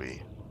before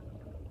we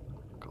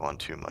go on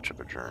too much of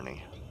a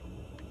journey.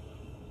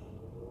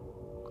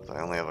 Because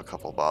I only have a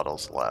couple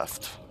bottles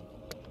left.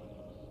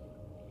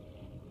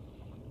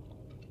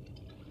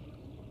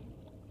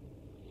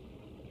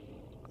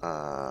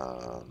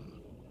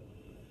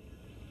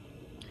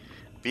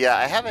 But yeah,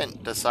 I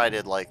haven't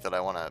decided like that I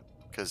want to,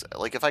 because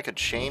like if I could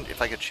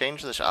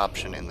change this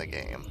option in the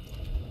game,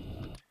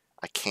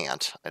 I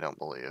can't. I don't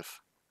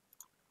believe.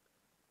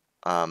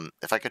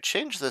 If I could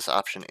change this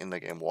option in the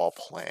game while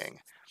playing,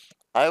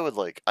 I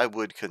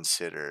would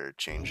consider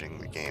changing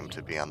the game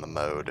to be on the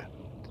mode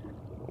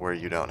where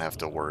you don't have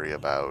to worry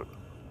about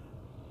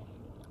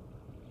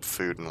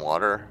food and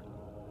water,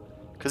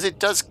 because it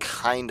does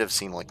kind of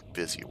seem like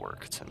busy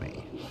work to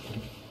me.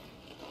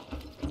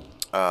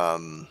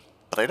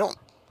 But I don't,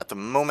 at the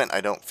moment,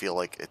 I don't feel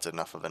like it's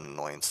enough of an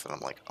annoyance that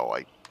I'm like, oh,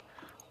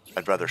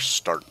 I'd rather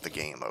start the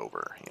game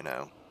over, you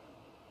know?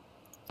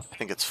 I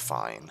think it's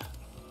fine.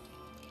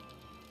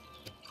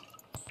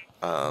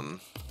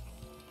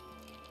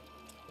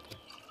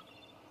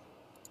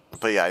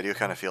 But yeah, I do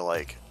kind of feel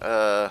like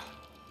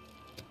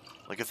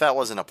if that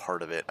wasn't a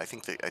part of it, I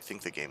think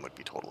the game would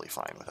be totally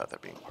fine without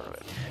that being part of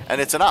it.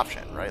 And it's an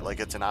option, right? Like,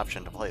 it's an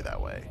option to play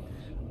that way.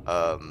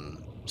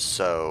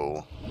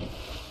 So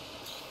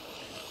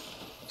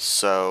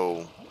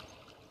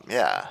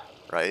yeah,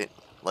 right?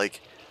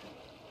 Like,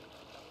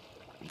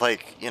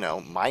 you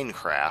know,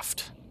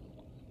 Minecraft,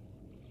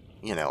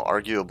 you know,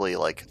 arguably,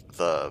 like,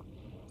 the,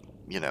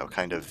 you know,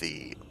 kind of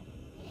the,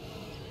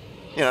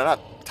 you know, not,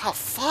 oh,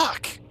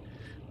 fuck!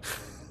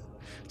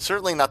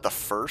 Certainly not the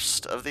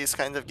first of these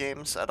kinds of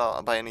games at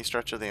all, by any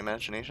stretch of the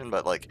imagination,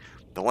 but, like,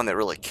 the one that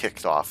really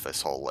kicked off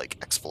this whole, like,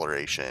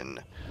 exploration,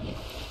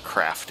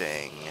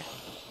 crafting,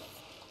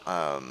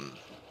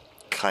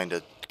 kind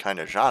of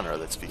genre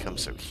that's become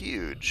so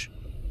huge,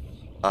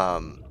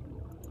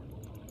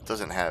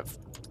 doesn't have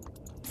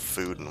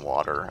food and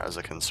water as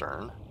a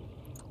concern.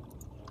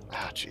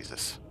 Ah,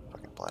 Jesus.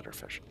 Fucking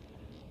bladderfish.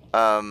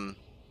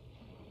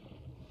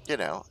 You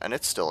know, and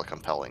it's still a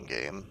compelling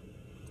game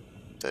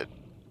that,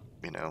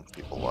 you know,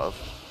 people love.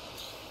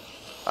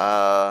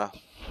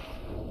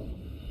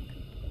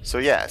 So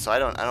yeah, so I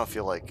don't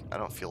feel like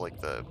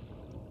the,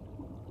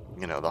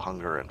 you know, the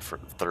hunger and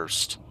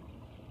thirst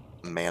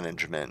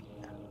management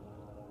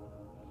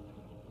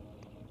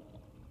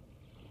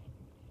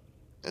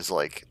is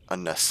like a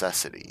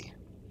necessity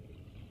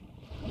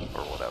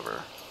or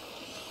whatever.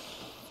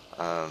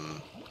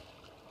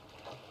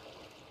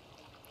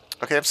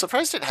 Okay, I'm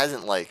surprised it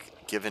hasn't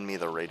like given me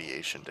the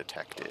radiation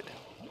detected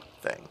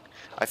thing.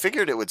 I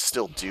figured it would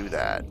still do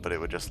that, but it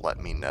would just let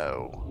me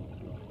know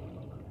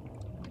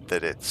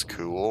that it's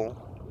cool.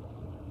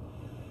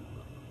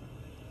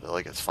 That,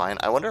 like, it's fine.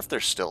 I wonder if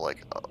there's still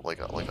like a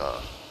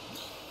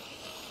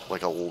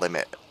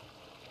limit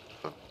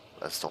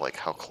as to like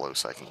how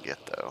close I can get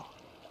though.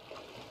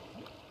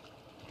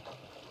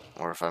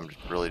 Or if I'm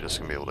really just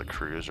gonna be able to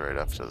cruise right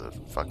up to the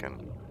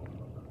fucking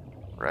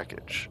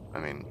wreckage. I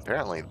mean,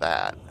 apparently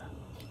that.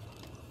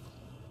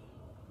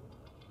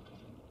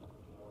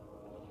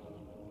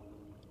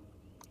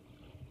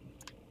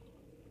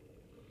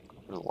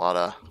 There's a lot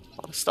of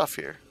stuff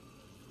here.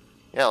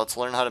 Yeah, let's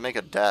learn how to make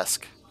a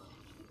desk.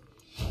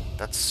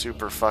 That's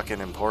super fucking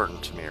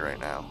important to me right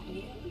now.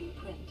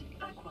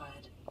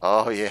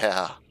 Oh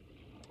yeah.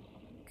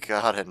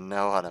 Gotta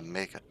know how to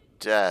make a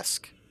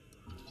desk.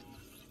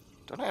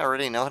 Don't I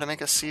already know how to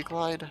make a sea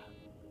glide?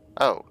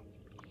 Oh.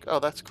 Oh,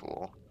 that's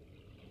cool.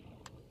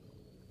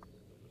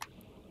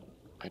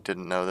 I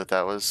didn't know that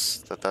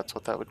that's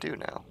what that would do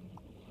now.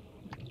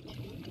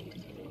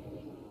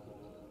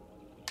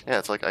 Yeah,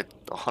 it's like I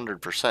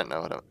 100%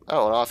 know how to...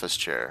 Oh, an office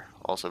chair.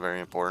 Also very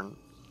important.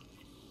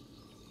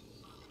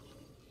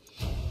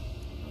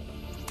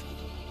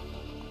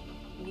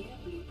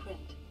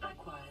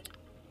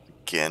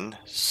 Again,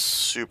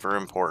 super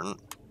important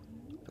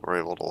that we're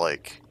able to,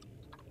 like,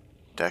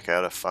 deck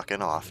out a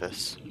fucking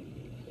office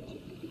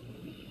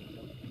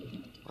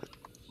with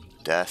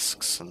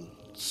desks and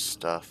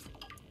stuff.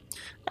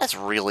 That's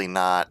really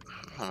not...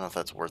 I don't know if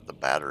that's worth the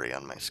battery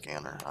on my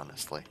scanner,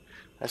 honestly.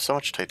 I have so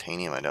much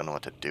titanium, I don't know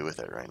what to do with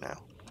it right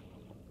now.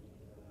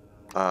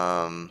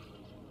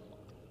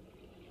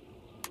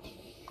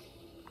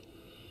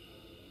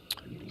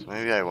 So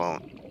maybe I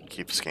won't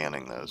keep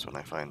scanning those when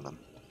I find them.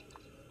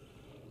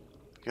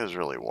 Because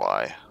really,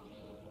 why?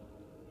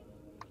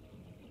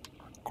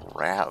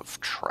 Grav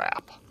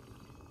trap.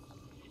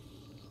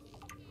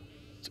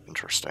 It's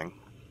interesting.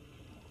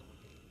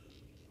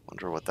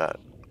 Wonder what that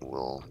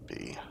will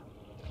be.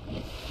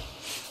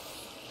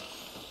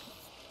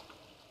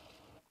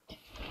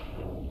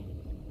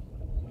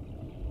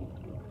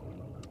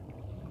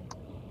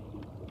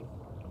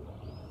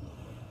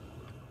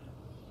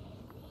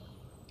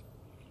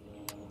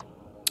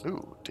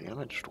 Ooh,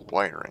 damaged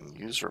wiring.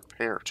 Use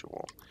repair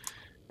tool.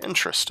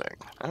 Interesting.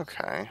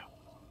 Okay.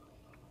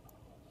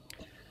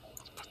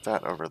 Let's put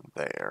that over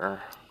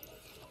there.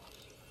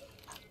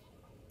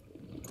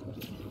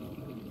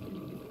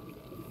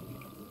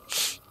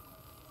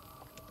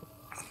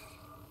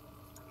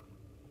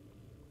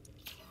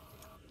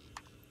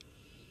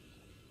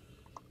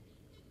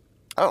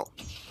 Oh.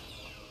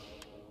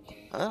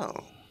 Oh.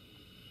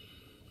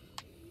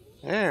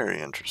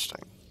 Very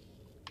interesting.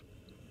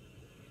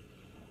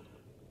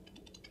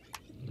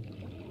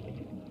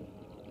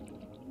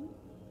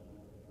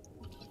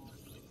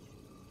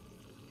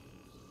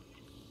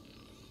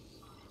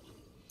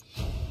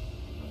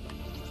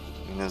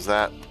 And is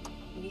that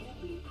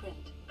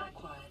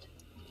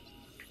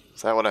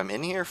what I'm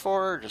in here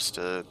for? Just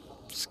to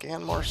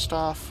scan more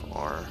stuff,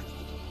 or?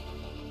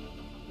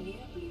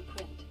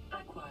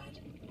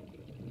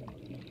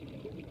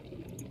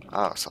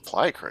 Oh,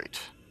 supply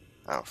crate.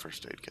 Oh,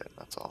 first aid kit,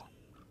 that's all.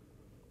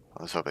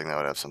 I was hoping that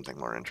would have something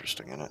more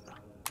interesting in it.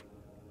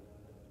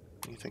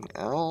 Anything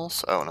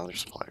else? Oh, another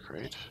supply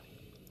crate.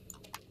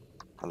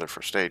 Another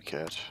first aid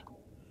kit.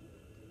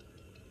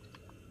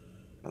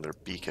 Another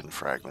beacon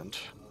fragment.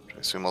 Which I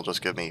assume will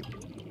just give me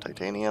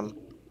titanium.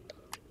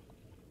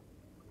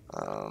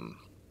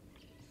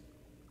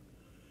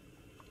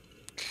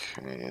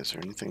 Okay, is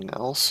there anything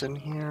else in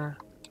here?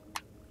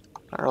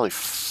 Not really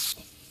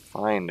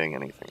finding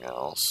anything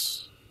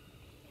else.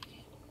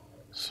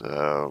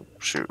 So,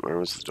 shoot, where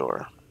was the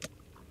door?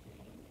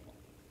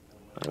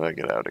 How do I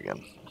get out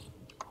again?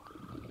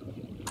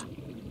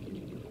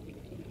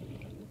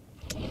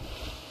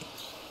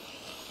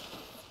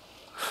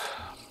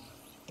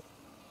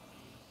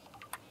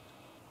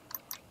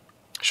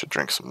 I should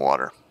drink some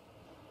water.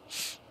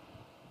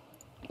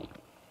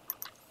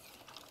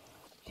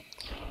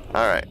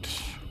 Alright,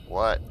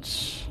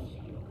 what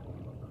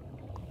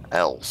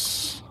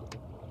else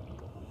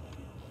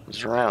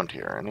is around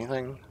here?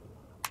 Anything?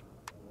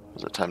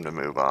 Is it time to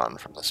move on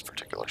from this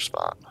particular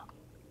spot?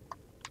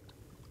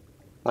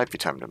 Might be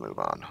time to move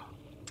on.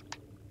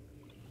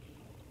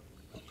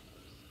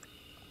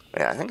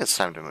 Yeah, I think it's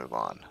time to move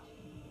on.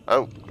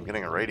 Oh, I'm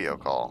getting a radio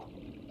call.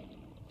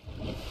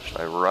 Should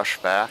I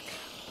rush back?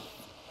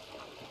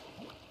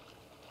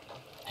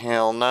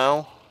 Hell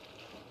no.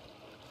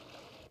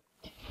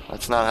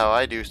 That's not how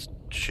I do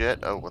shit.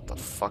 Oh, what the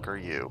fuck are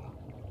you?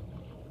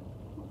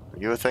 Are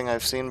you a thing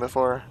I've seen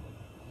before?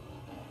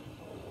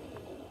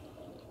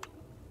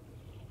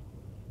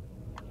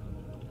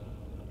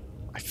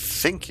 I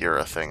think you're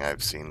a thing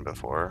I've seen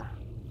before.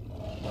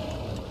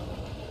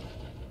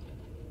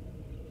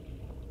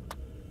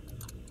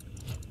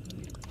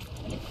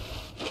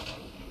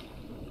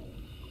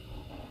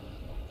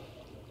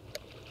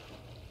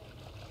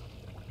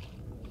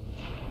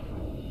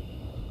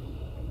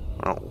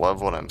 I don't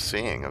love what I'm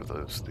seeing of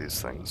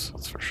these things,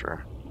 that's for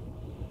sure.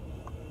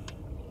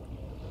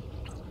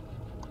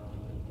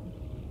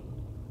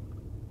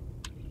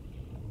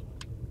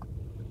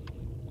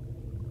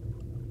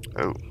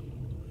 Oh.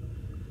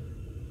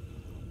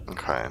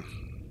 Okay.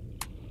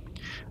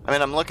 I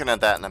mean, I'm looking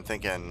at that and I'm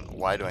thinking,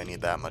 why do I need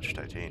that much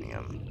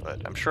titanium?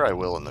 But I'm sure I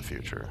will in the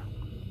future.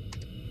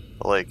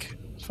 But, like,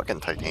 there's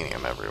fucking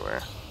titanium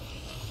everywhere.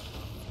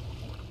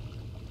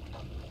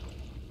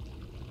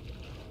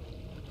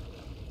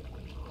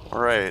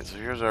 Alright, so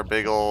here's our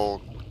big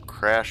old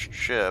crashed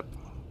ship.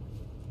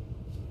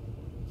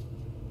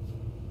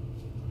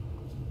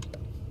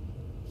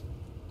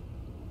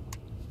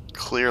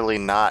 Clearly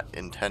not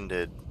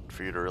intended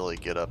for you to really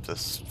get up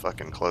this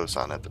fucking close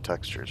on it. The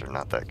textures are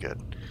not that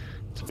good,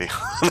 to be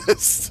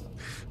honest.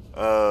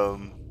 I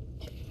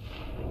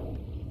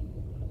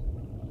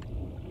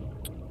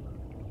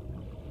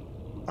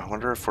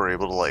wonder if we're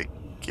able to, like,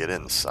 get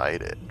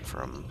inside it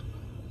from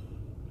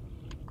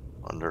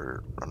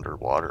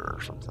underwater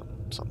or something,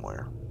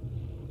 somewhere.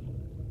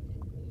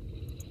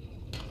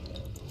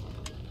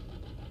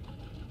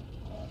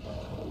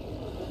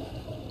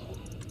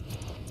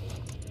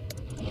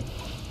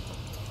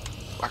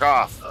 Fuck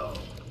off!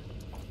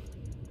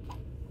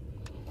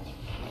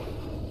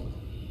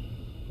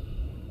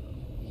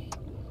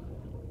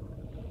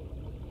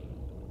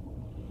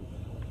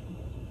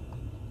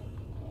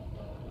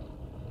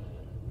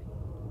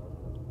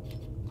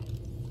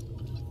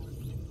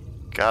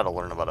 Gotta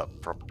learn about a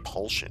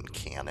propulsion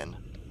cannon.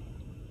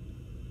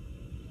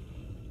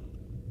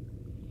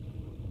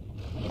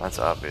 That's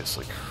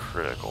obviously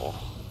critical.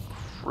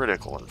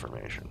 Critical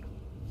information.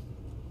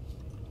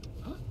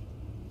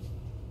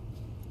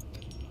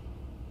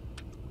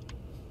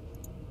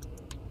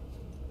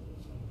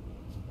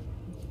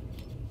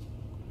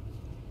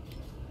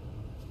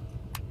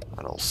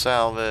 Metal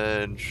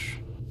salvage.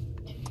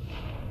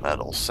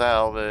 Metal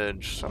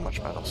salvage. So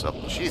much metal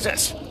salvage.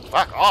 Jesus!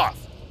 Fuck off!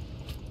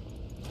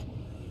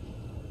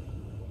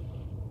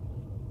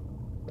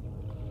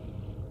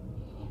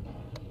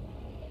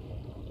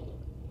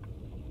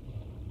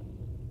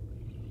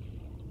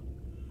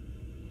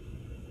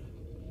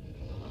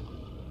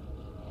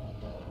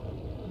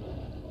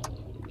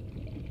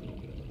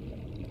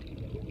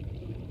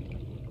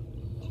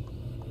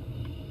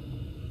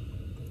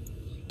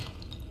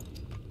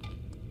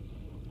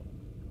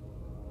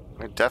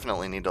 I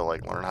definitely need to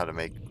like learn how to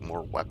make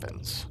more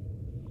weapons.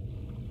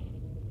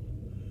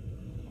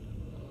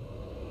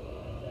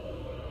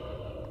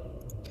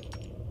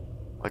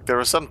 Like there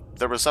was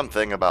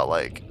something about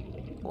like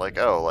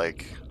oh,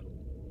 like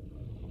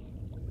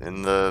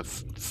in the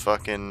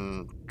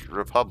fucking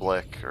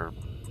Republic or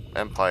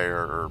Empire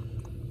or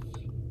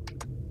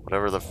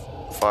whatever the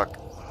fuck.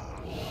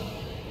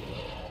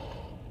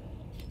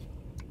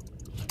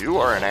 You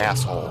are an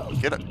asshole.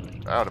 Get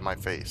out of my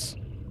face.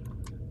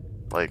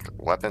 Like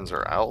weapons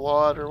are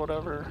outlawed or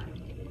whatever.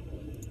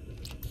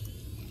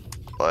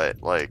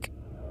 But like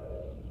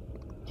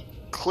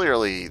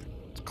clearly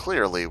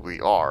we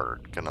are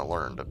gonna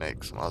learn to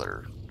make some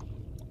other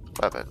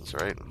weapons,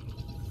 right?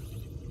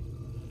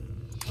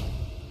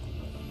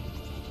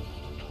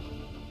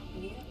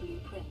 New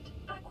blueprint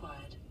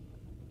acquired.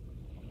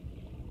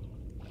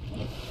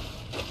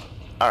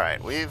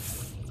 Alright,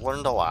 we've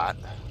learned a lot.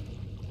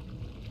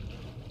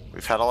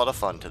 We've had a lot of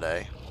fun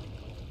today.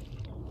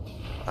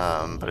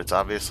 But it's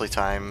obviously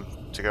time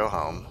to go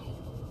home.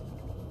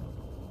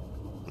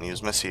 And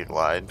use my sea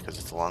glide, because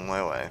it's a long way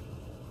away.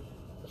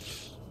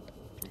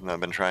 And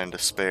I've been trying to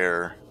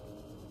spare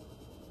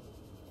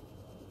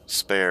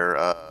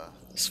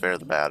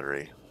the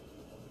battery.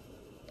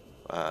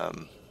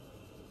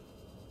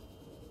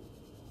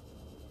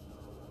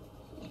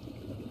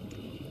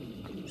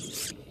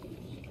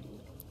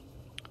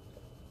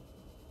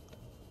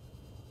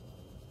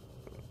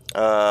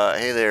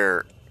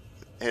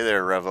 Hey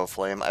there, Revo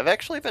Flame. I've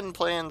actually been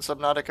playing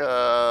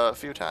Subnautica a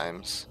few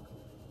times.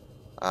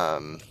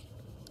 But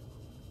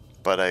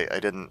I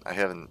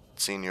haven't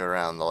seen you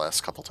around the last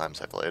couple times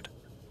I played.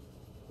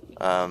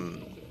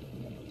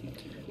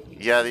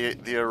 Yeah,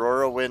 the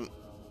Aurora went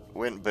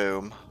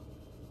boom.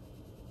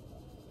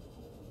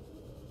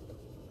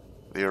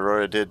 The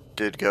Aurora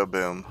did go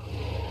boom.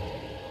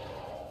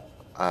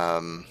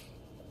 I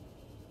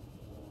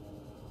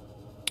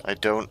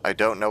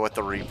don't know what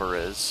the Reaper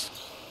is,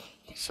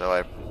 so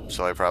I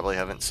probably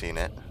haven't seen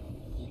it.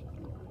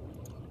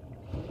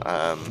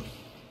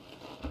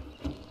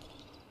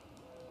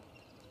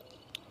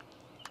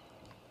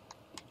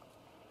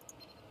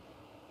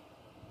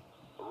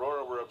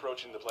 Aurora, we're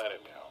approaching the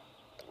planet now.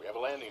 We have a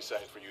landing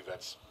site for you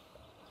that's,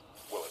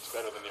 well, it's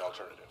better than the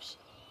alternatives.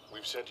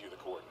 We've sent you the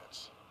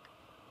coordinates.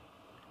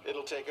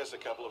 It'll take us a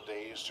couple of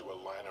days to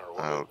align our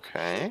orbit.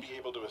 Okay. We'll be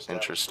able to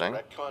establish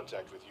direct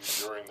contact with you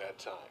during that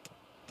time.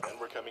 And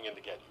we're coming in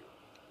to get you.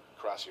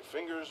 Cross your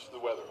fingers, the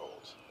weather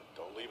holds.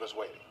 Don't leave us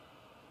waiting.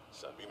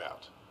 Sunbeam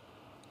out.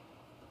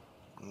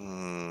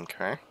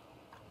 Okay.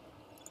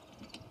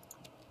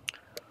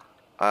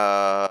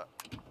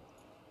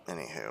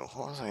 Anywho,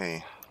 what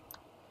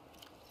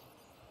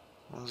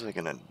was I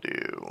gonna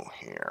do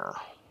here?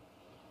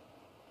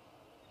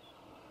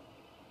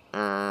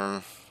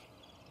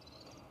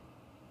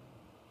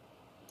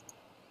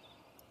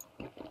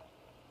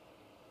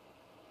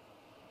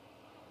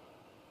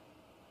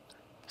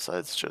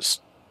 Besides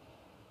just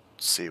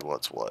see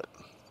what's what.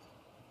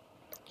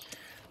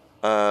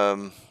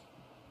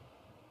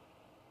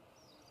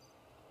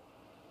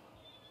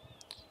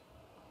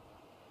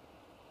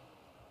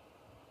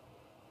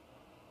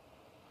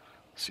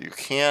 So you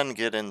can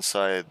get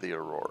inside the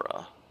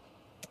Aurora.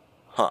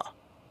 Huh.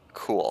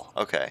 Cool.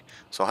 Okay.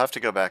 So I'll have to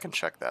go back and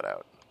check that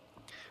out.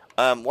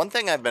 One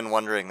thing I've been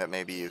wondering that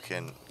maybe you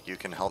can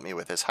help me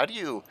with is how do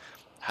you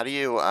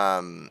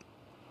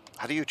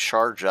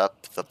charge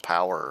up the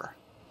power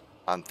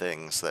on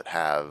things that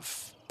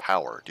have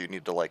power? Do you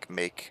need to like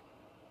make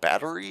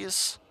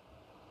batteries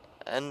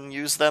and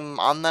use them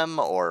on them,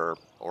 or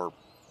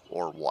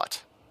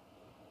what?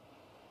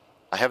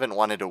 I haven't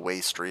wanted to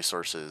waste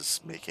resources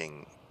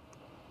making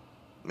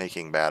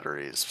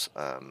batteries,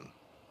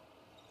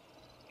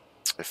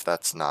 if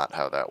that's not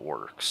how that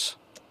works.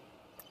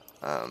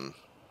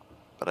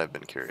 But I've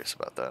been curious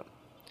about that.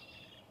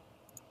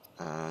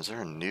 Is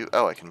there a new...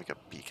 Oh, I can make a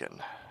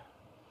beacon.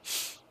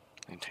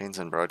 Maintains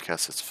and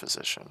broadcasts its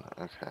position.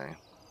 Okay.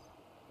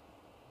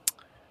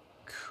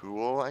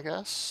 Cool, I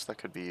guess. That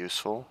could be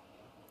useful.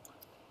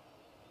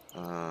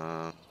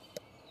 I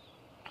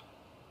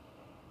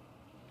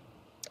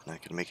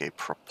can make a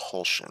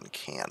propulsion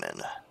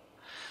cannon.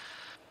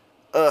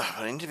 But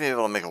I need to be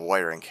able to make a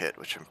wiring kit,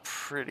 which I'm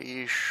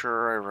pretty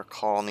sure I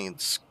recall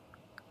needs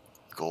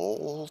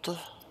gold.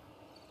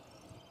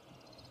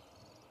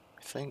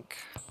 I think.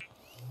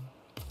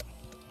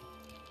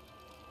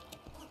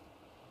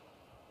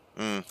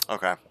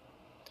 Okay.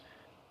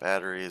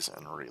 Batteries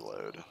and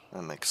reload.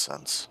 That makes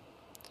sense.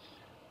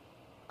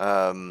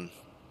 Are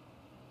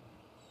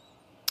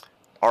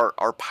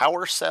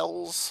power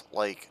cells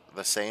like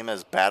the same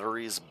as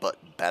batteries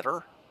but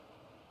better?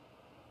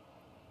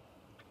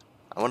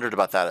 I wondered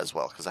about that as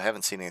well, because I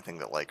haven't seen anything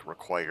that like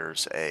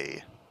requires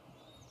a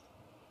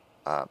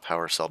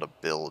power cell to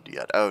build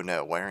yet. Oh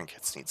no, wiring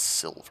kits need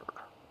silver.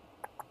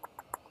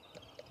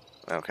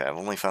 Okay, I've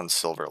only found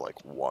silver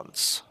like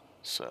once,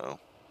 so.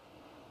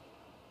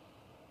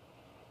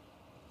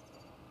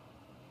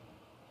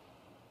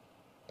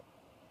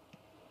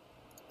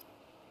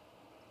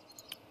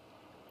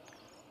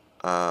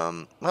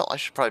 Well, I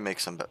should probably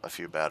make a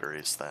few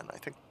batteries then. I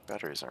think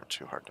batteries aren't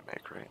too hard to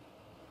make, right?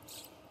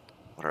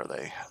 What are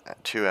they?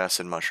 2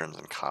 acid mushrooms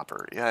and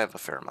copper. Yeah, I have a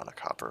fair amount of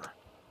copper.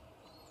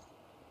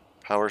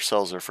 Power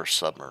cells are for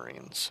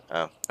submarines.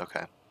 Oh,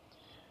 okay.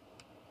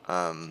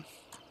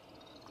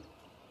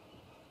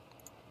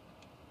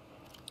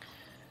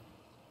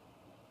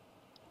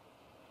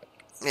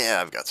 Yeah,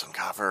 I've got some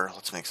copper.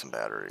 Let's make some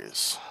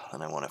batteries.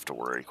 Then I won't have to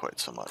worry quite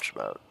so much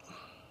about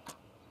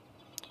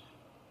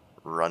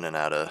running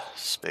out of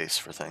space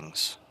for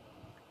things.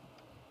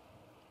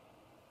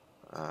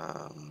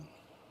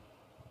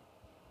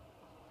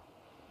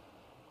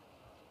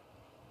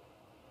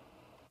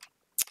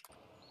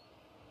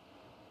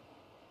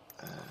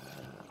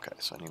 Okay,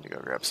 so I need to go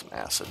grab some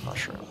acid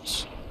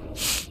mushrooms.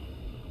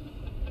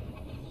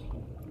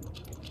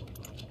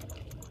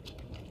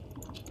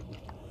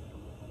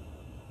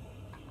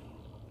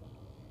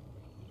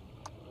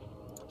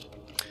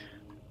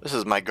 This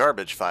is my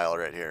garbage file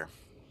right here.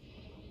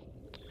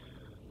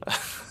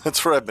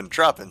 That's where I've been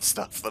dropping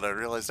stuff that I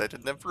realized I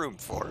didn't have room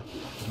for,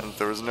 and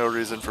there was no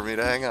reason for me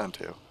to hang on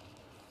to.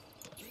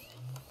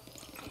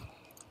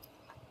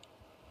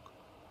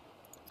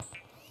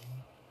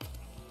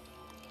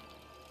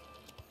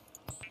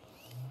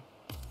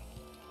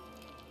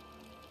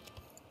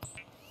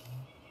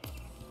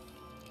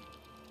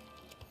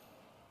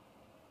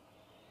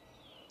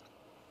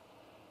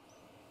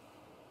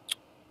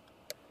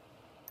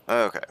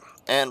 Okay,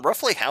 and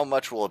roughly how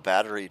much will a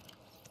battery,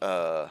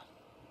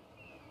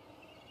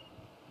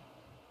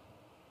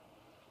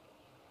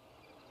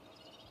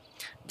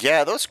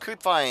 Yeah, those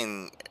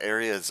creepvine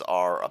areas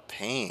are a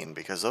pain,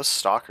 because those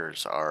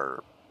stalkers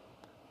are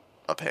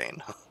a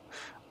pain.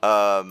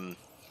 But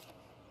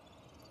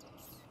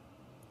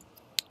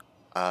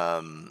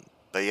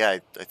yeah,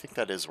 I think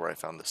that is where I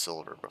found the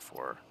silver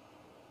before.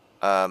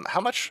 How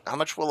much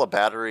will a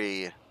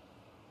battery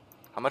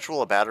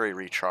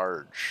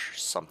recharge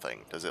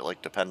something? Does it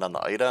like depend on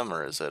the item,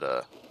 or is it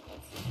a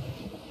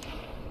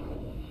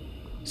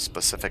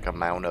specific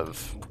amount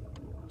of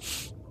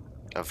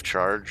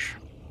charge?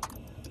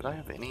 Did I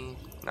have any?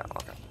 No,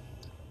 okay.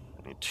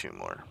 I need 2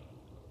 more.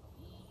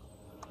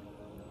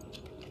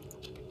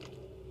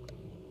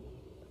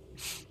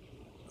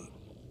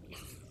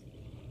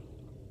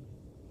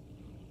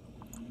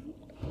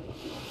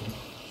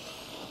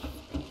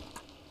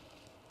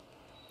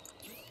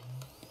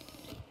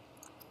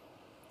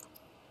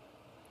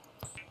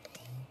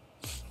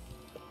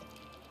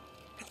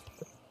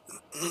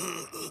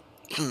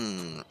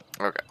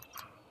 Okay.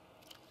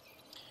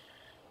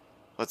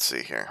 Let's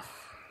see here.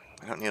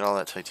 I don't need all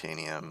that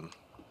titanium.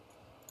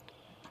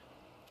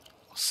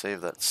 I'll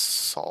save that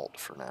salt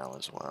for now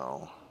as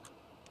well.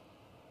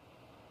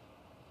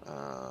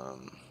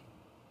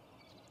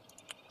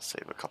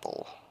 Save a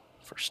couple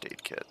first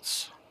aid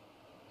kits.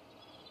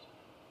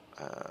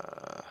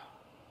 I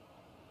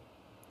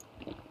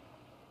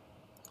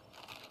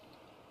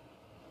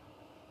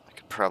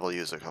could probably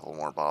use a couple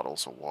more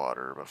bottles of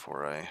water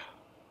before I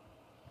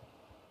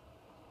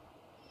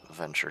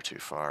venture too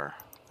far.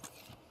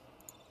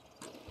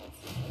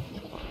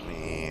 Let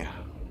me...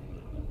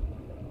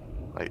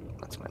 Wait,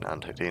 that's my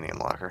non-titanium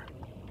locker.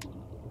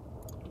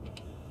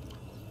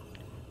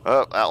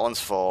 Oh, that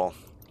one's full.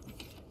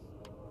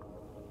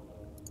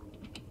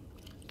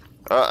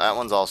 Oh, that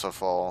one's also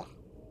full.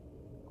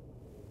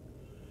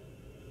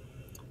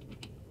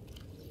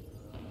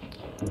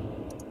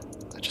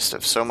 I just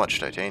have so much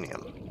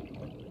titanium.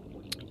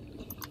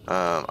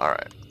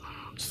 Alright.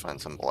 Let's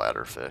find some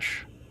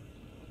bladderfish.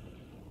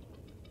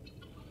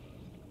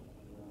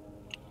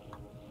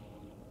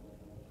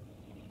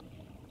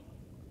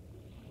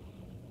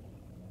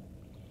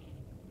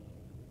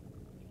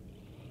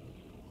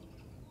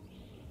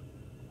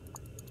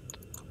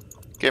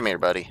 Come here,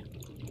 buddy.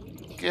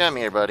 Come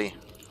here, buddy.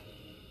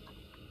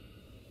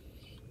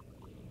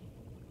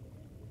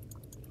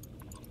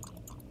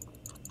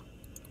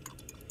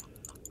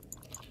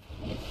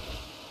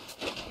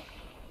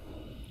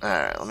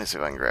 Alright, let me see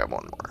if I can grab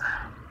one more.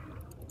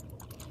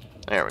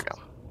 There we go.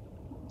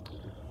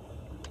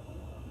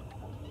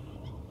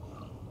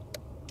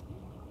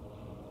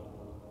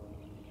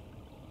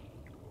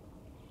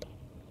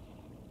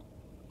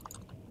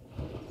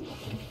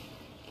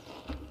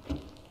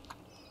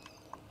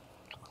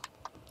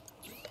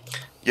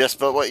 Yes,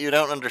 but what you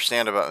don't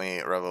understand about me,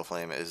 Rebel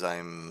Flame, is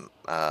I'm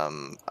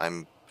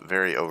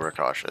very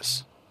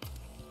overcautious.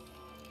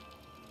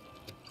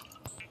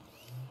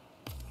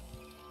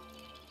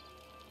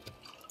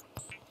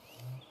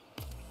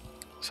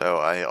 So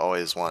I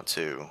always want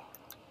to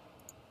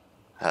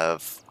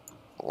have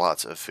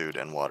lots of food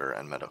and water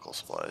and medical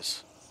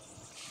supplies.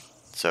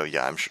 So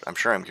yeah, I'm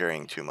sure I'm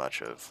carrying too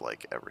much of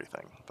like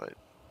everything, but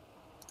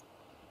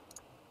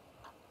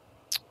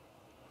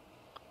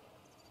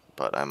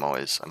I'm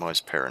always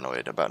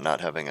paranoid about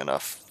not having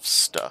enough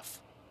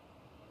stuff.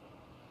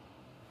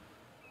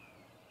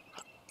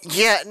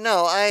 Yeah,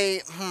 no,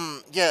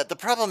 yeah, the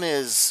problem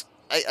is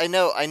I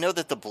know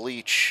that the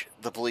bleach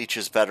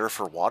is better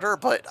for water,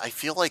 but I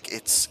feel like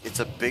it's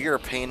a bigger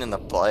pain in the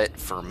butt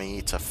for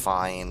me to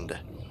find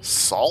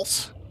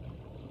salt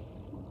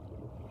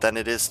than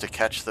it is to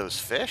catch those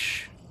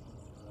fish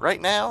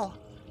right now.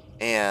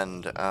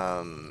 And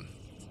the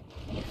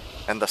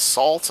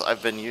salt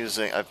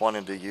I've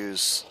wanted to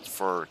use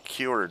for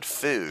cured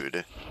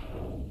food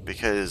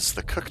because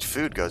the cooked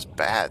food goes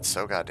bad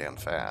so goddamn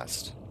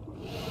fast.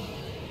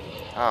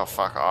 Oh,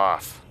 fuck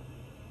off.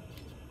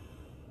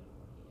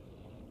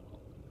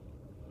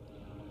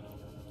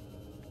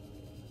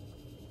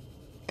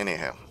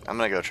 Anyhow, I'm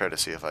gonna go try to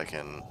see if I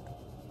can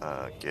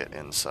get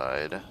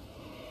inside.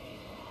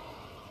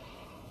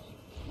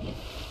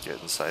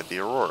 Get inside the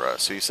Aurora.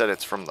 So you said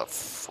it's from the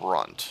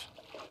front.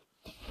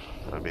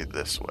 That would be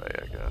this way,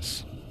 I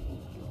guess.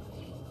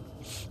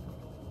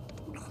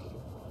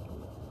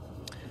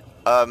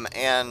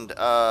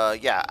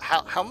 Yeah,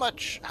 how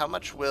much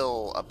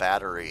will a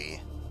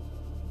battery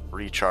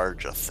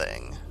recharge a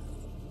thing?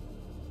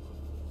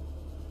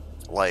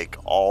 Like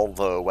all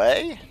the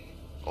way?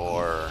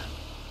 Or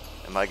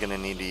am I gonna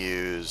need to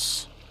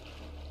use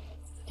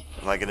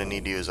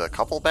a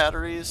couple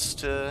batteries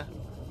to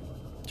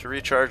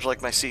recharge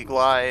like my Sea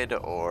Glide,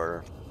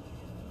 or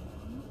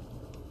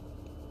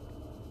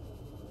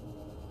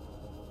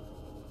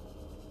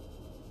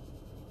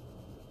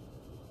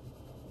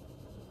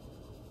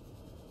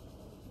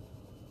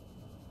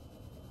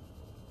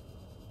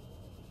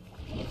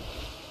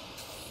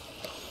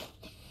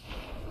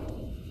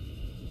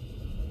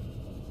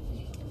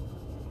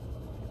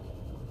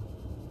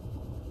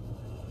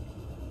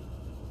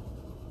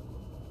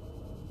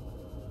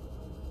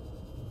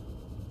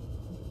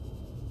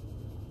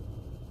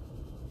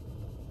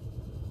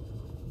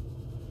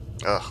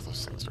ugh,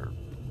 those things are a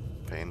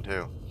pain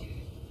too.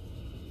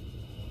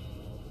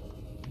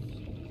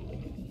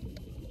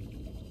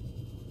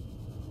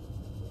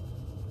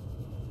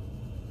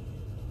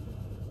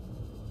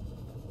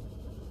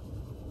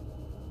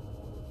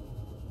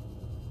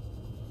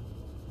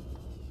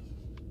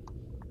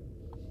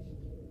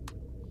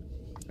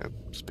 Oh,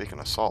 speaking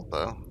of salt,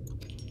 though,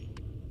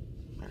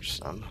 there's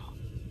some.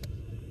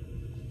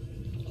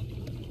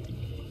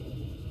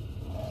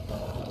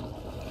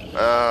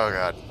 Oh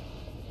god.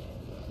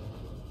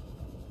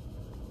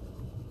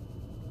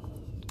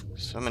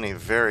 So many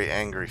very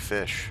angry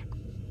fish.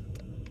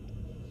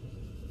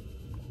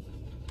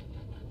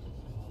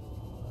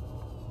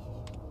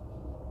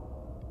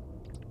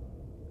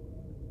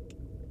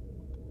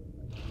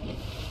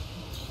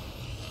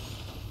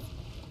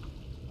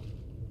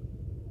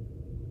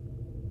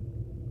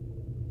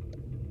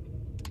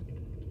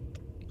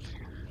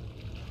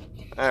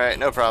 Alright,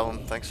 no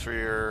problem. Thanks for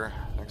your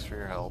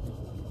help.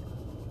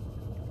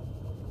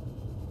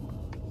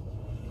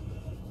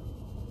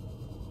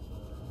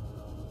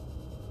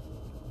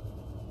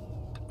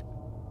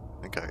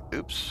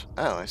 Oops.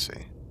 Oh, I see.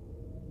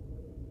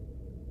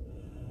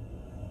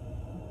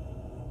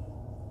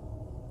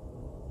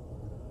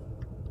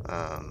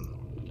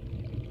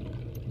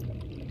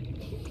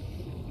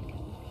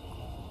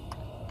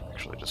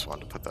 Actually just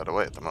wanted to put that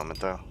away at the moment,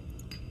 though.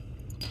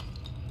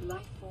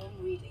 Life form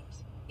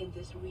readings in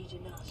this region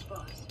are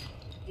sparse.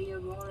 The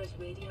Aurora's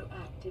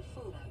radioactive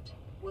fallout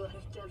will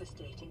have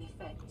devastating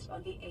effects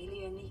on the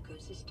alien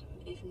ecosystem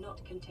if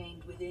not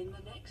contained within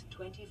the next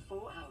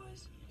 24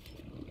 hours.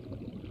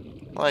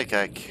 Like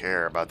I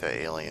care about the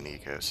alien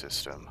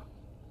ecosystem.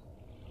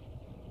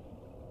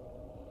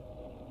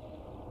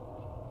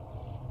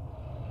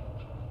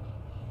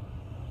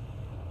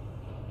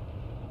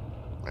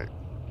 Wait,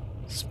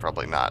 this is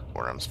probably not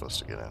where I'm supposed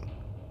to get in.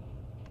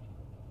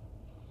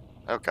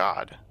 Oh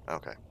god.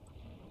 Okay.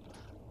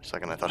 For a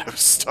second I thought I was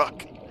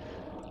stuck.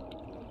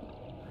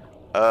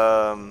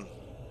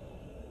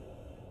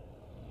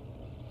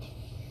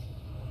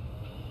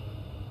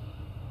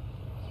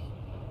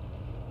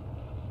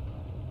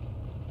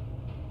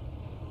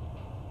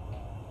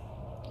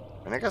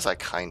 I guess I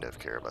kind of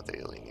care about the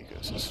alien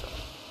ecosystem.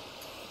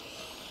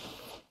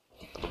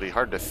 It'll be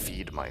hard to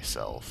feed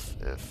myself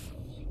if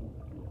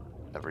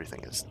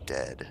everything is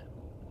dead.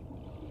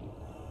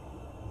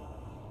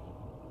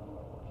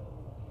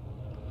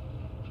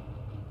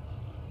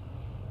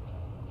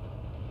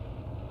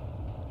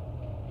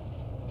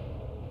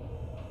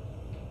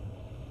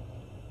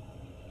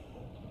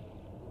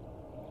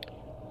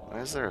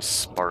 Why is there a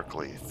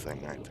sparkly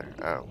thing right there?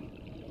 Oh.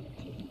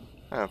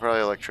 Oh,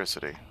 probably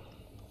electricity.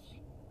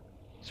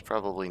 It's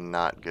probably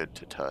not good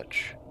to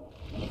touch.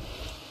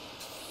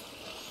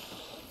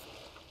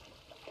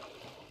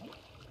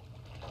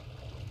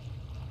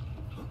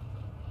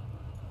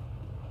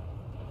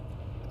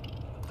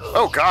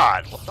 Oh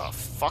god! What the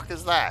fuck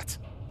is that?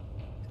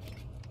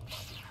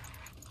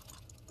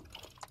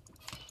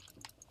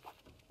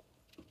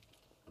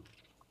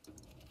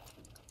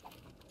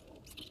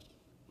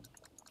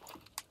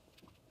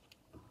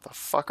 The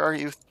fuck are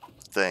you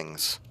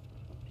things?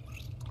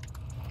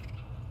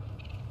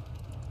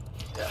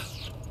 Yeah.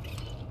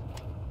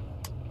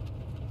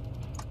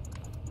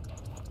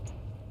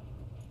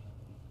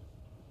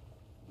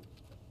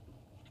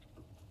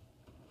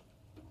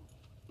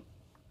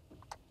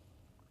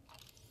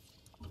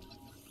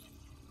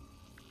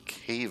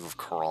 Cave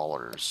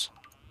crawlers.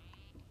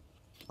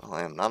 Well,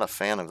 I am not a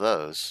fan of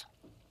those.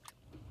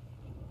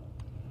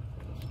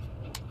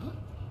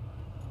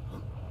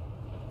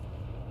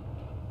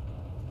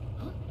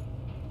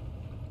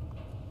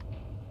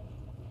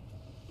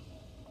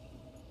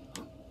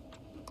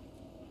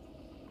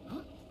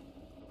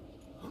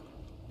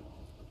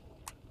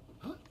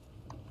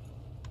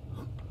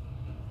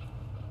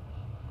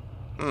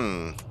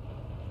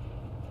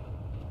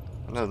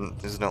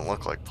 These don't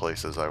look like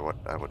places I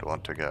would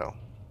want to go.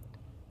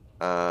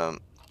 Oh.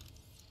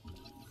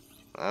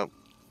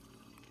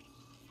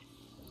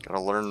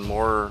 Gotta learn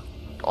more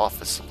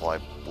office supply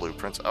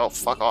blueprints. Oh,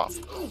 fuck off.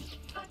 Acquired.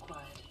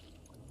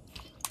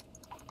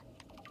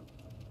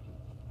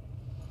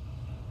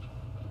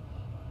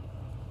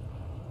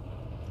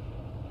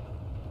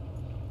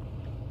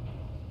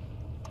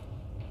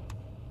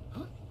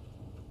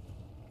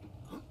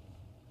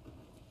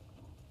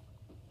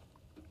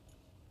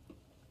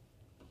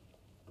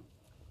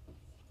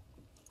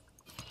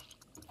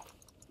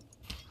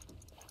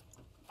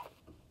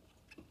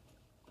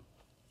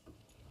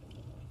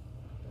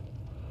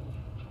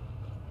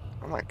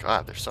 Oh my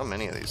god, there's so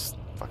many of these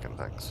fucking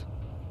things.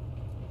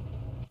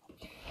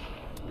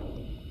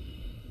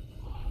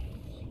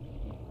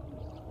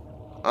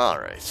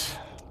 Alright.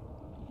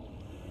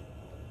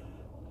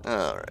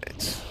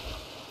 Alright.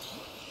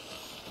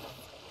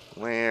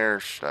 Where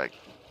should I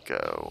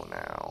go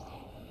now?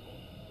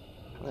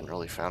 I haven't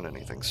really found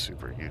anything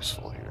super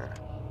useful here.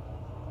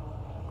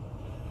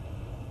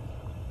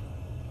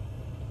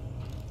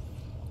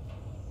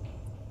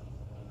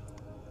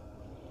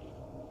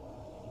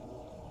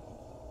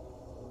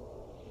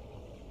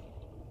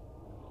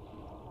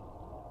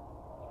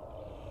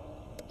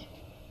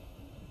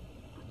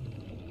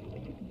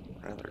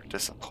 Rather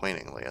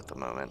disappointingly at the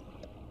moment.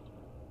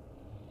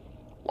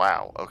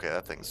 Wow, okay,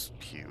 that thing's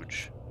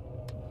huge.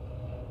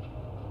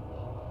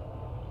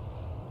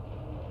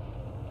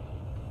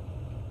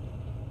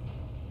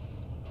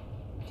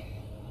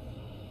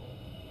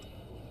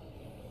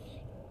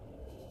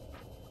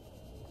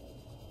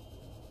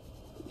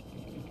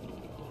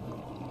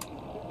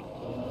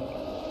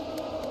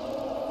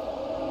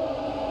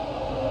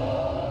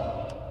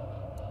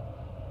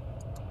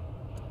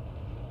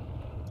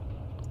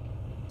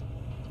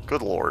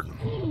 Good lord.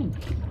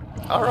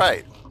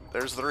 Alright,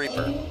 there's the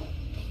Reaper.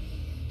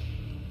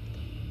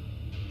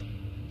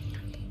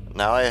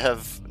 Now I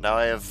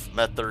have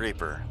met the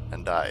Reaper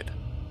and died.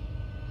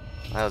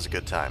 That was a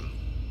good time.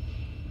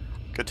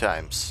 Good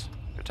times.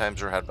 Good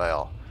times were had by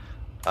all.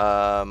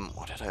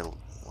 What did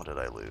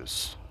I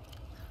lose?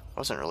 I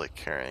wasn't really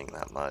carrying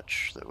that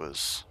much. It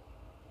was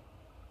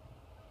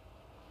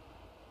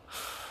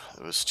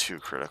too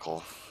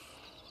critical.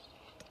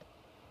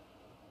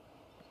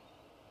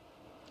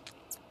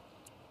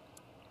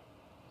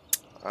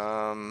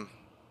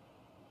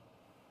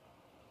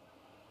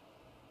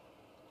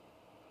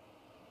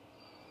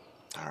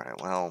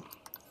 Alright, well.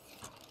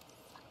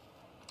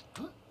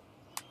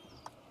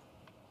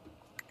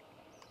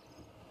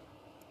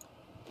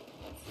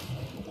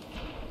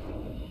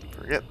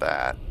 Forget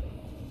that.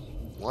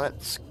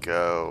 Let's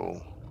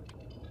go.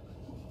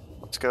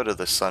 Let's go to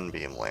the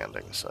Sunbeam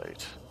landing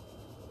site.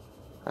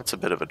 That's a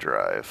bit of a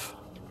drive.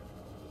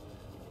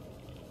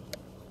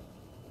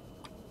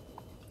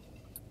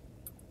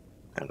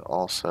 And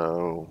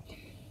also...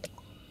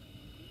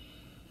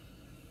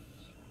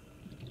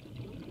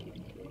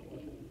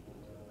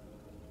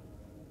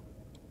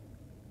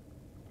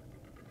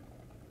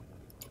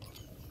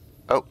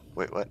 Oh,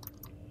 wait, what?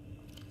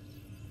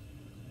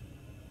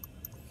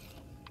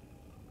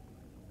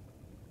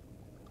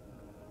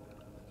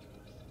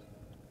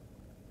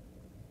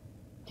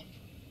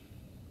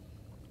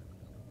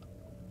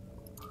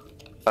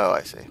 Oh,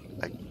 I see.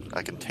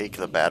 I can take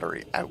the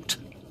battery out.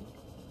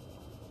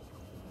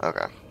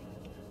 Okay.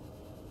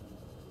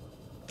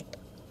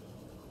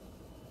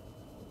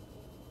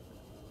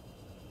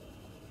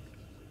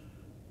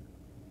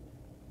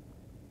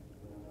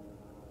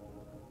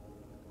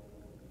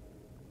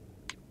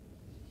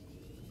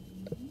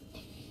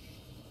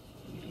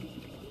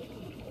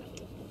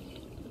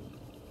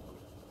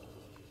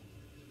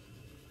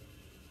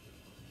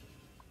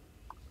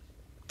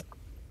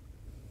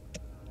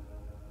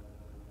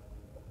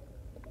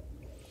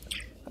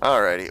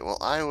 Alrighty, well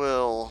I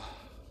will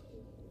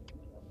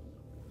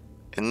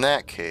In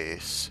that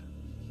case,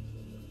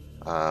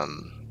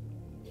 I'll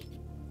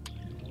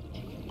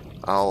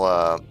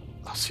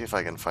see if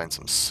I can find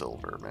some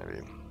silver,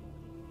 maybe.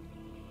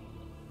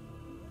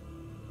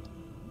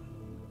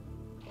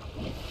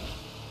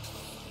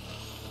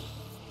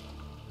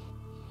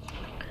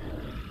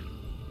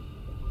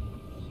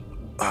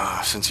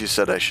 Since you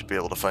said I should be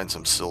able to find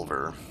some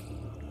silver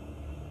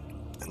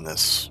in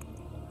this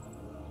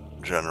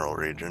general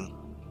region,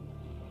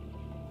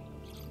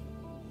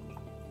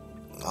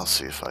 I'll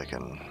see if I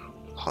can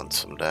hunt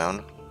some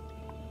down.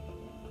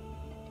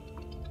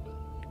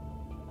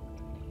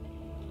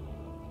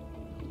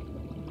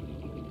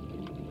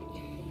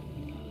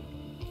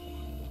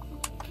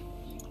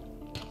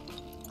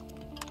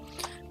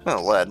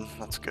 Oh, lead.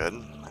 That's good.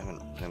 I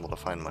haven't been able to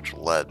find much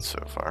lead so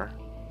far.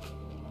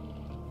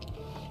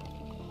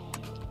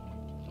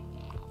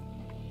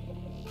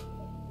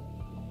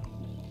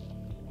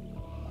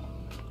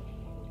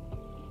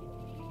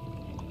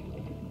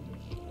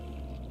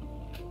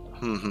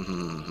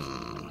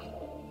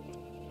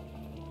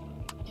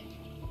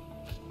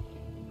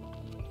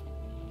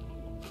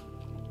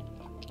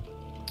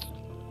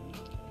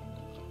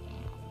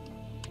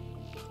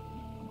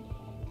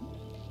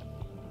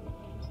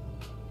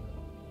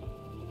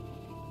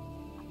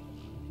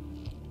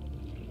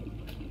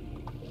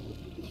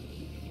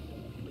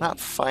 Not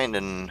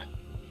finding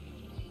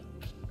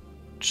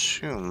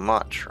too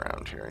much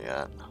around here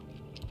yet.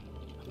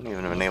 I haven't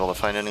even been able to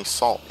find any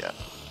salt yet.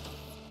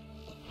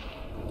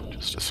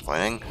 Just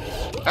disappointing.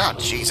 Oh,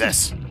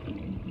 Jesus!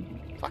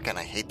 Fucking,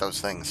 I hate those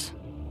things.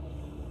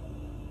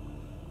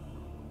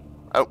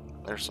 Oh,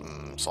 there's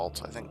some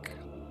salt, I think.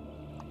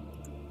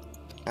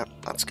 Yep,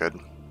 that's good.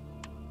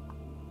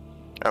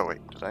 Oh,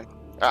 wait, did I?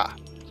 Ah,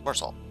 more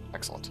salt.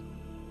 Excellent.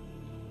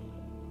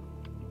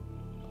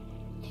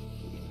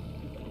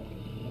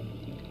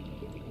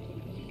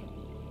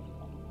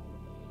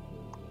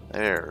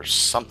 There's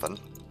something.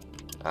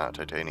 Ah,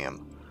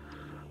 titanium.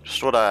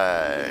 Just what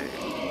I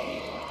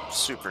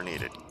super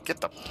needed. Get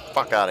the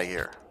fuck out of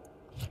here.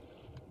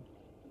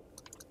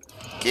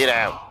 Get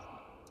out.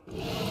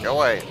 Go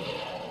away.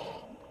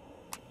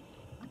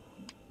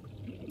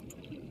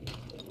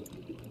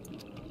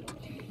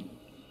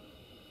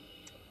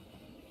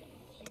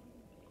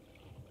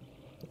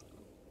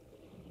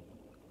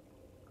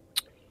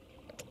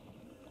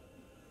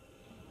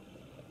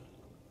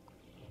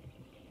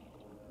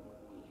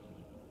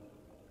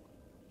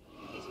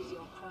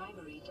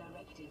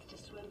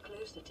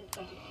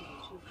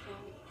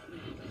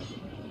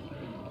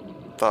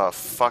 The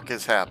fuck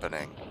is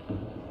happening?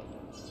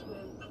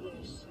 Swim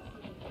closer.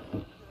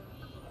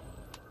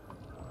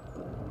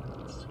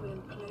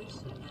 Swim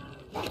closer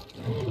now.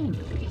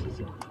 It is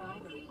your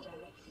primary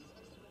directive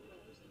to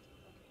swim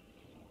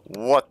closer.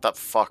 What the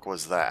fuck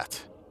was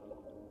that?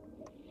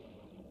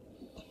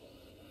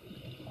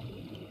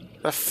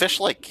 The fish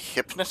like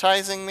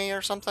hypnotizing me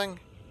or something?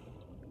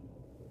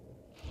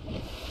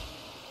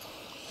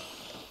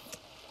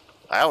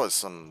 That was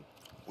some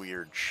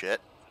weird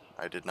shit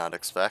I did not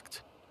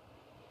expect.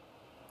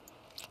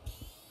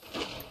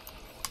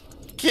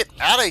 Get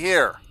out of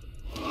here!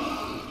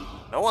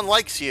 No one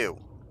likes you.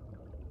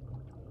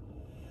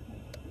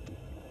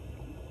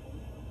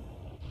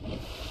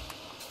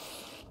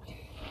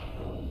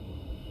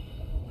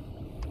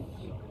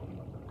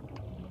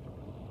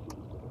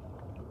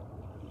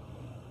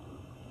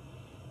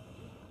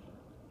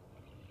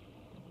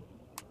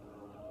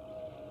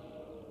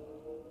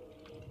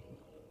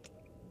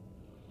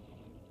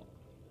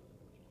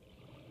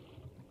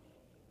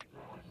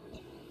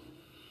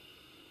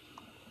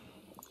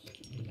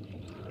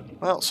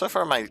 Well, so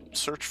far my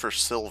search for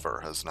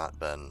silver has not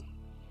been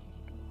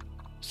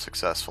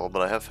successful,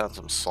 but I have found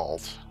some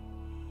salt.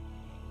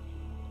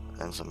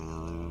 And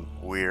some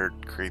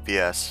weird,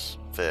 creepy-ass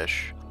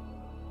fish.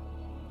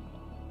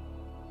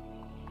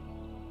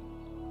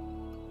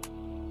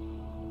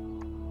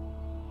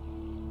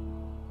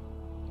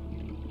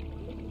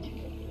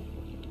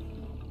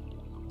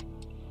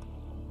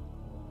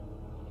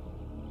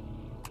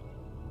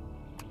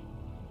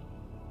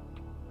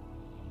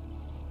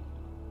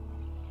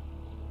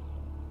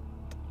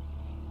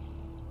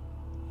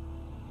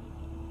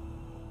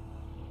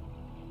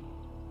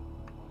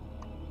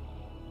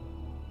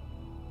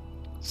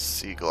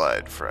 Sea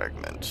glide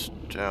fragment.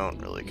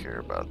 Don't really care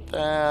about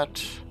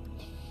that.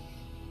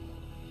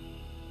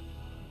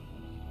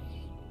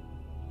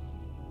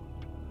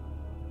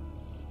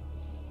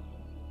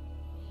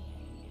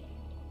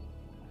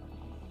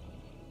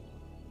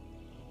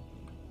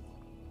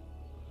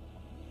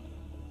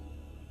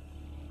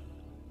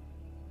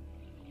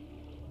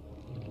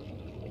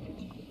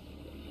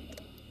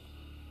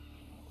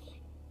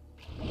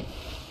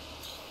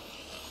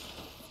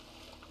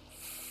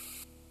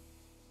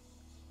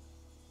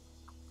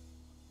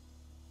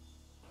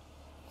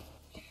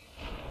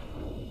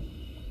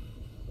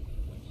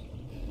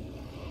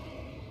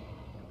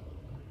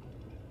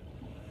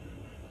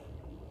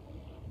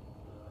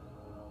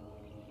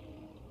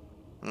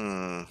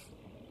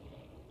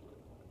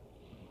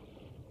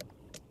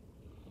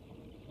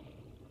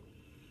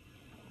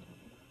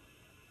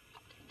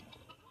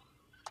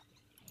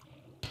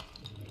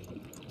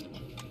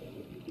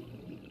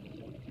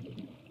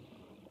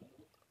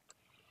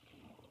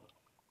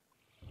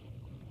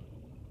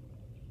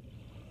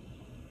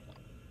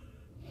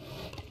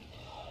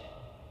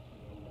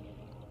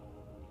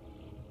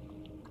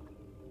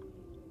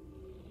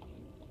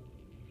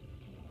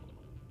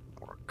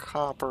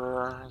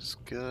 Copper is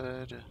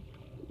good.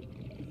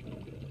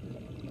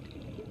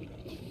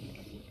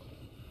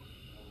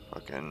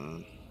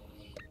 Fucking...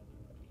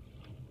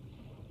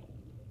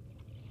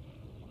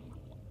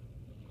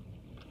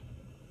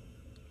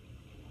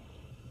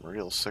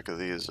 Real sick of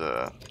these,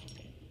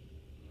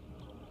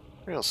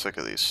 real sick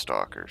of these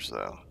stalkers,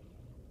 though.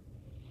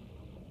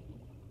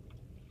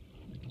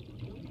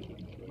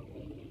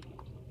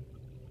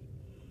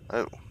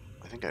 Oh,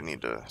 I think I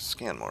need to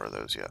scan more of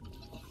those yet.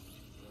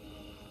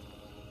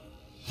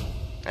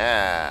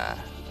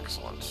 Ah,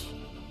 excellent.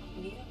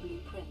 New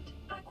blueprint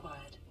acquired.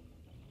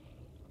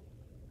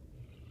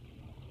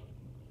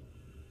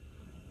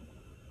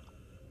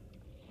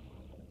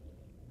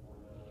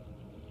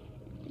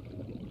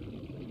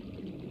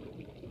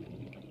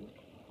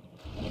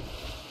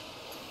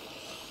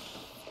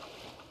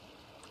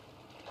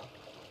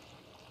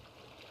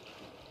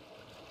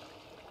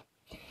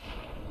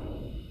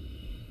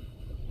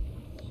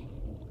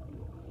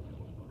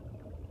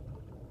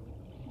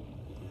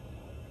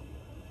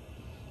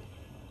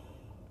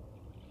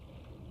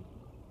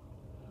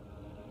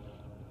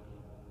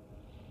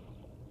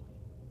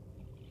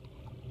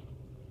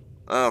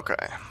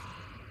 Okay.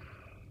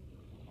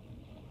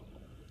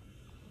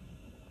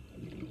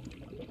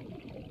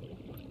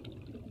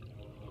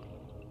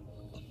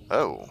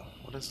 Oh,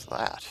 what is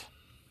that?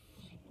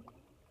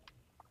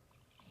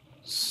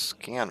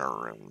 Scanner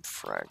room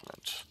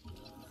fragment.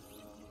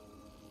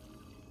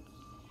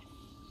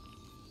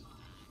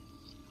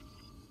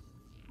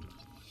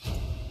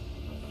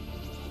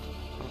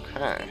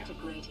 Okay.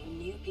 Integrating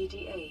new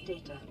PDA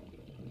data.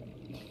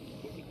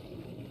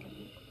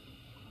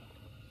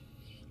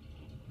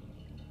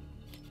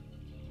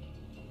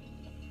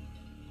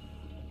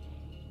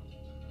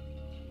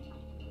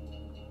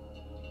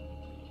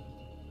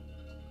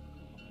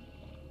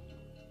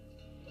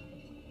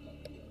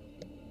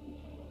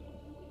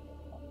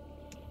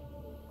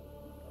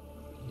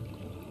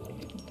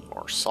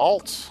 More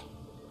salt.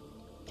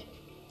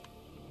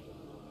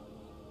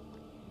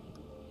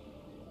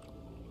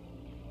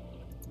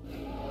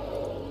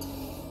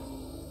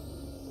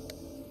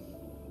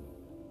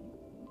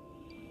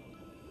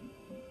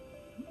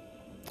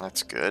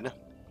 That's good.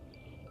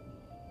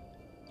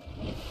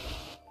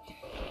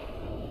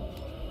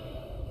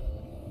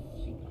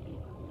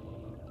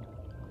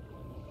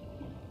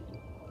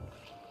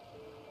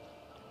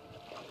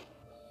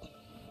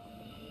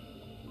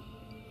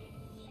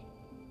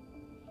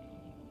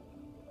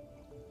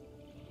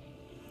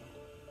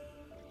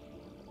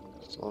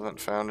 Still haven't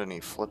found any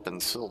flippin'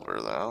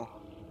 silver, though.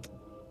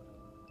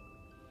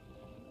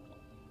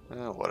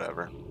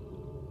 Whatever.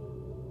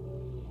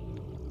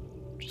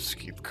 Just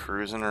keep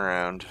cruising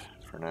around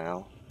for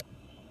now.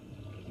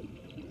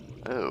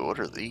 Oh, what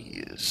are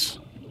these?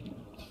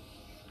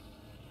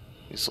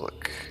 These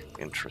look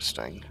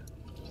interesting.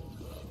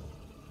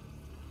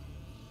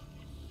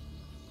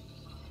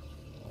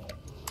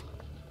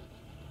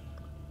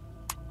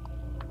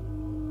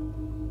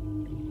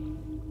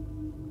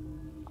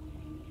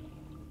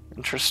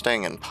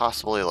 Interesting and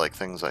possibly like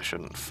things I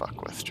shouldn't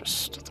fuck with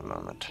just at the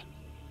moment.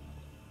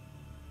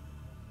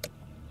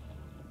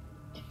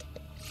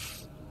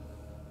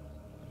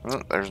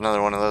 Oh, there's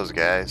another one of those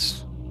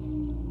guys.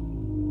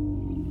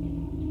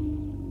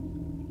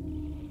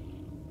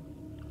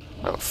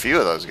 Oh, a few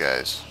of those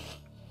guys.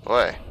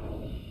 Boy.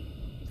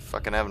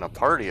 Fucking having a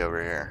party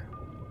over here.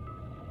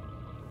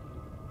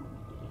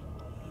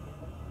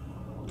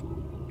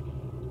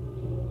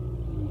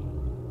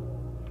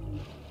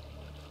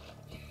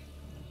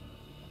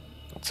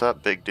 What's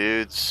up, big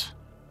dudes?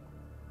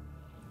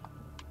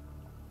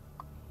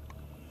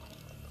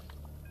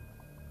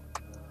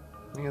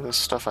 Any of this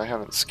stuff I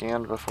haven't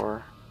scanned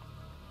before?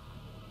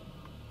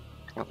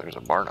 Oh, there's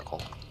a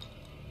barnacle.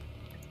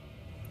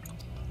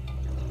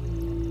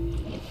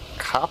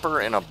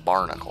 Copper in a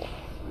barnacle.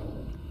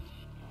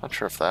 Not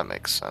sure if that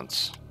makes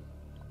sense.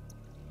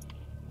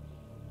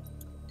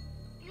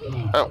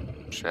 Oh,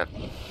 shit.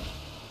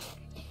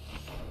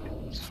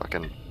 These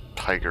fucking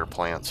tiger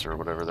plants or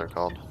whatever they're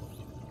called.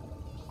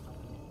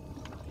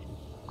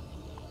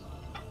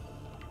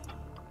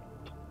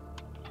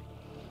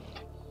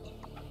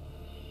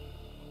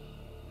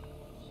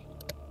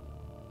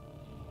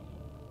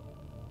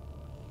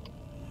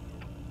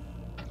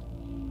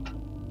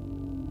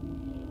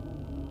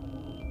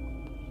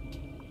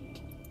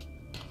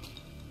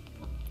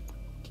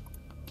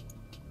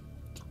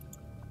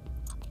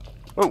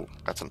 Oh,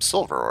 got some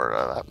silver ore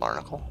out of that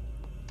barnacle.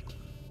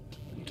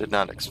 Did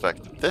not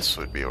expect that this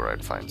would be where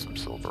I'd find some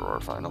silver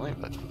ore finally,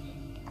 but...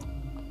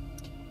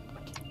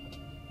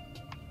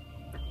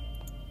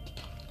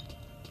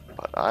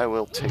 I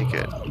will take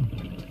it.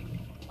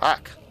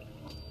 Fuck!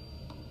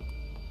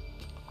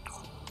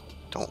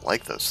 Don't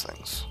like those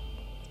things.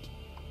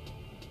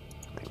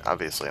 I mean,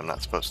 obviously I'm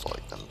not supposed to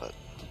like them, but...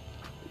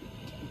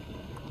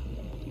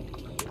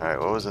 Alright,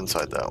 what was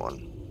inside that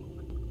one?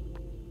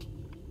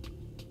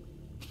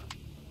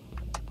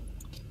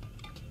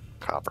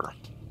 Copper.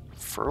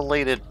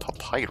 Furlated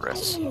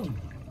papyrus.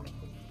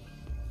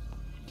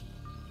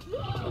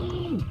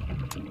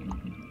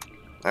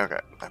 Okay,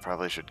 I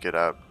probably should get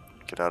out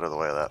of the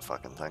way of that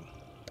fucking thing.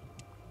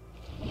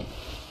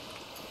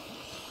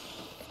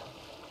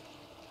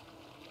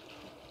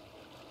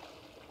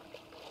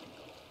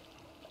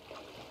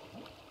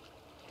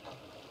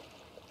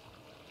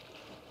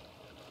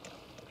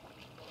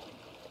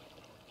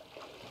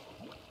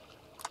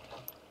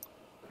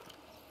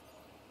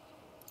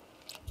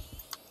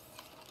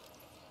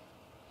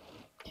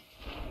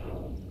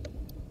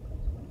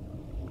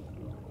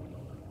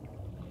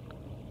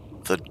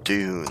 The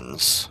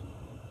dunes.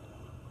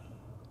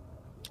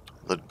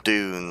 The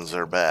dunes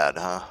are bad,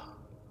 huh?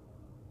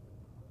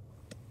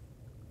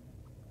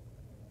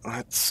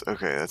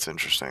 That's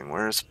interesting.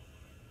 Where's...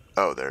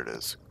 Oh, there it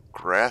is.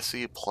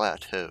 Grassy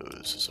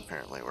Plateaus is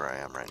apparently where I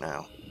am right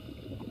now.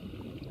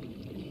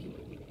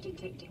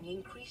 Detecting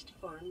increased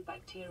foreign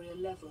bacteria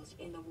levels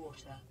in the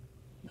water.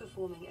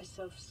 Performing a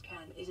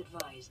self-scan is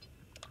advised.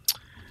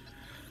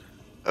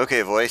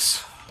 Okay,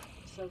 voice.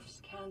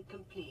 Self-scan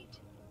complete.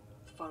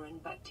 Foreign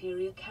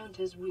bacteria count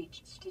has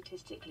reached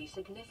statistically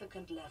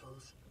significant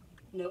levels.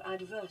 No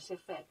adverse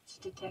effects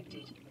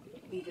detected.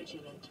 Be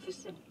vigilant for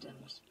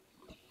symptoms.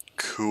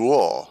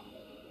 Cool.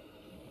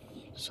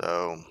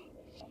 So,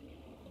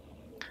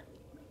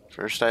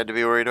 first I had to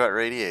be worried about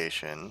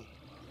radiation.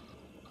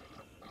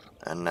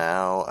 And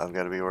now I've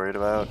got to be worried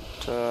about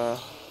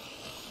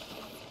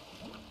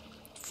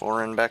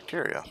foreign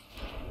bacteria.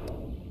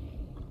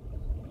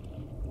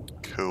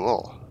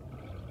 Cool.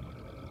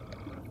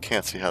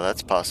 Can't see how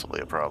that's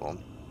possibly a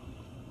problem.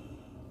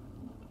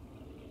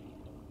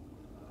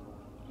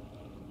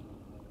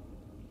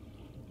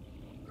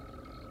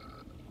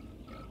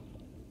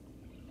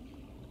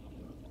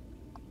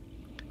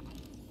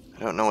 I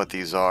don't know what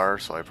these are,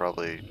 so I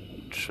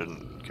probably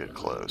shouldn't get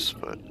close,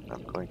 but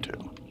I'm going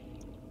to.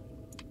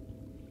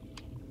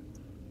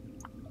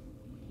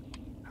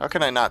 How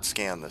can I not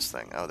scan this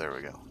thing? Oh, there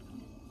we go.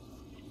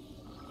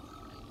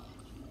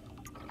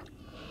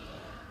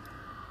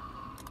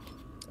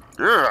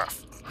 Yeah!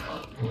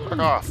 Fuck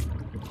off!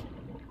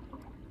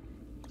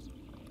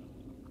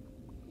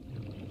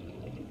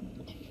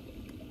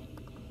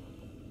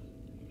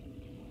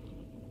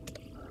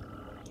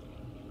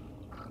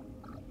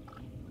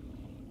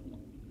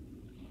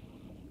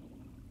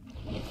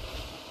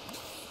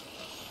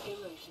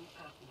 Erosion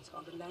patterns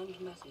on the land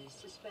masses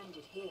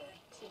suspended here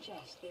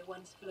suggest they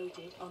once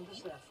floated on the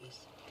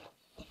surface.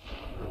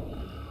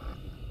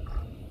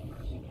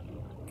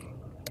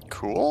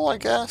 Cool, I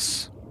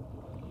guess?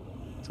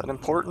 Is that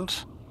important?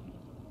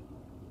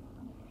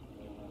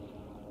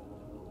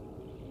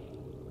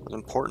 Is it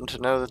important to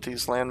know that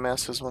these land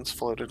masses once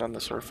floated on the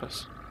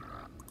surface?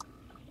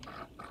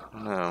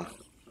 No.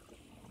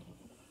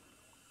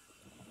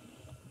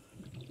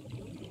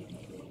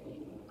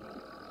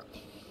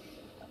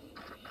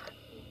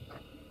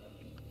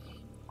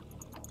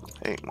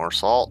 Hey, more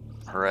salt.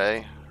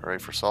 Hooray. Hooray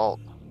for salt.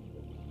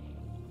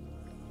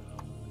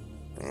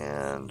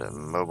 And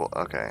mobile...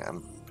 Okay,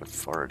 I've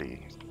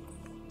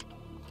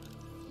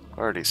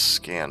already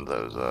scanned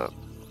those up.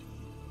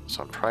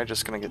 So I'm probably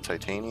just gonna get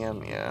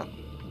titanium, yeah.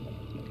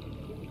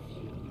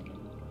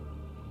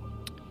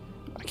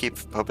 I keep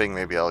hoping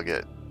maybe I'll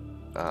get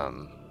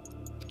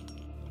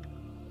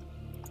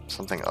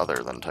something other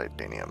than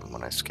titanium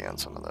when I scan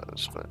some of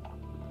those, but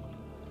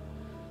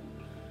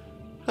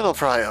it'll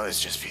probably always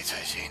just be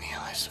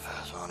titanium, I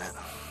suppose, won't it?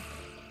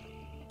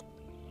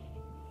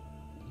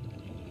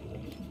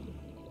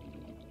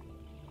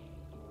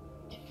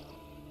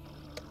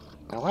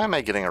 Now, why am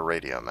I getting a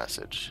radio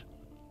message?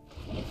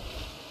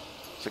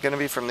 Is it going to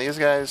be from these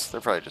guys? They're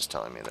probably just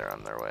telling me they're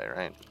on their way,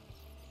 right?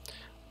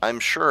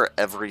 I'm sure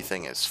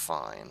everything is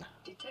fine.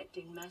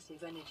 Detecting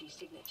massive energy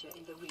signature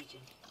in the region.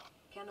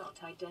 Cannot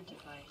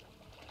identify.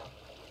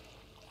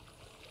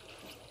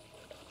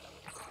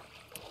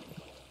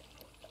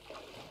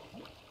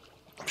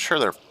 I'm sure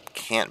there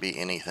can't be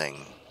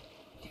anything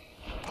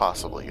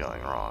possibly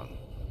going wrong.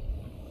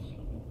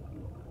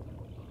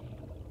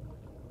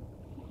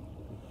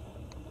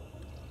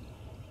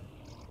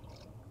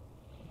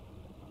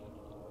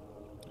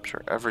 I'm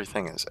sure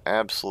everything is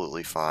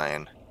absolutely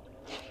fine.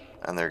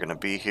 And they're going to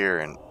be here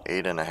in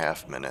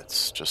 8.5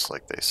 minutes, just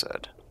like they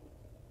said.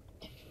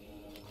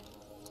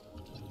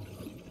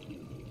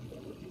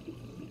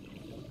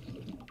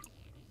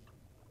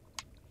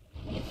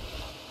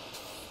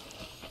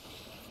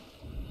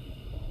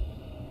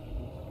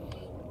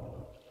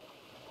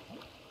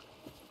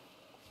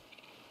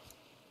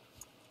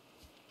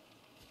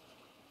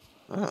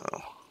 Oh,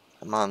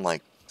 I'm on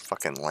like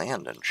fucking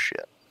land and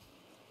shit.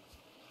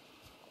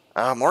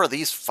 More of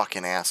these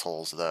fucking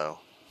assholes, though.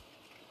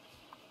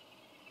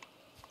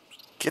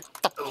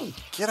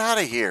 Get out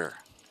of here.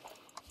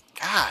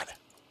 God.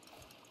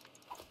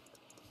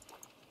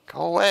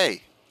 Go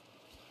away.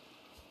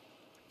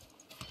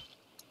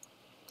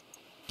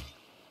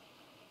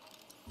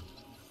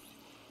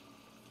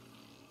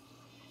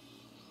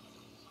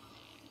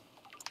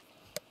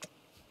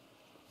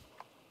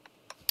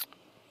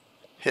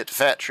 Hit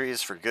fat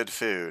trees for good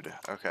food.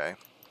 Okay.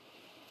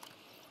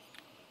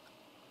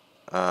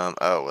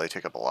 Oh, they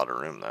take up a lot of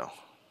room, though.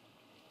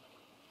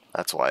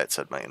 That's why it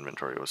said my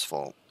inventory was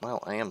full.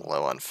 Well, I am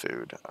low on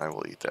food. I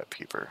will eat that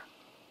peeper.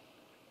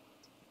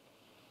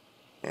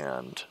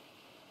 And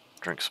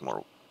drink some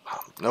more.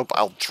 Nope,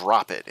 I'll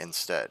drop it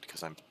instead,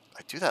 because I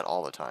do that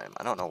all the time.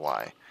 I don't know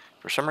why.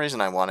 For some reason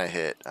I want to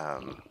hit,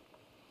 for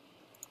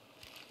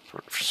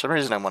some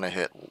reason I want to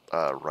hit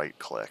right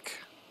click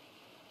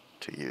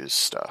to use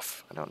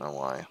stuff. I don't know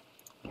why.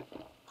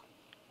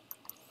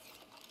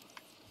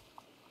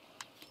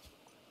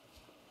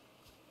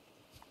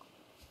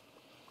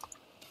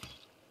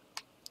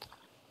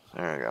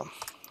 There we go.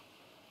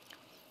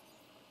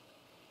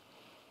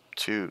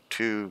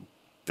 Two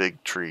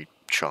big tree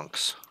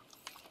chunks.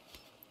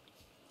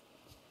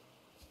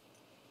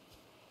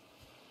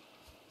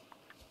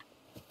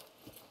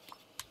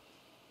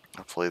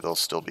 Hopefully they'll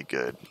still be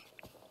good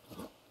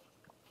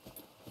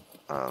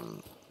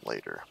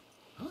later,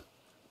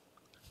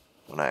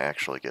 when I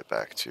actually get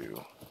back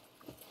to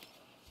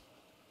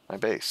my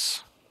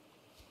base.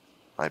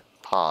 My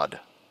pod,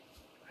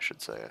 I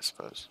should say, I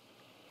suppose.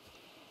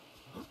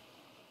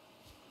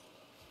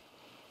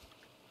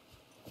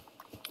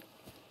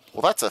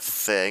 Well, that's a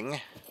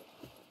thing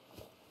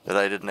that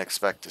I didn't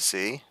expect to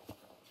see.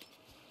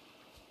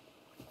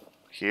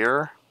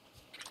 Here.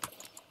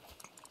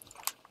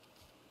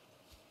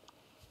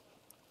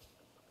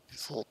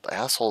 These little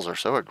assholes are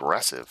so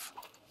aggressive.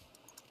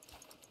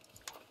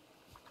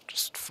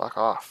 Just fuck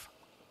off.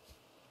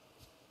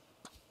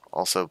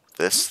 Also,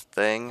 this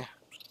thing.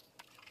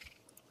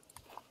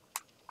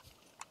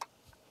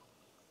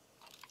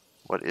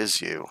 What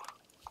is you?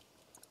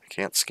 I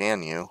can't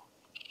scan you.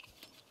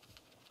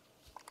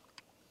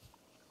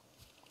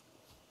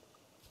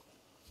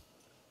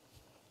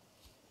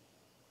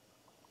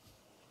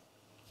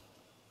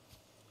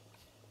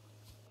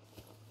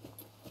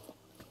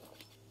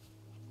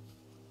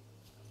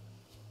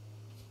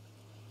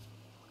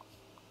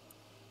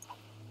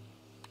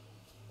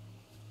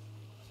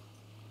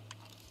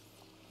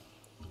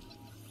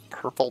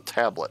 Purple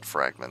tablet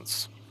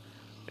fragments.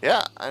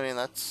 Yeah, I mean,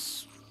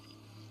 that's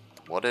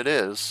what it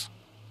is.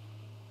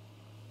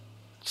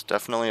 It's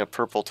definitely a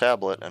purple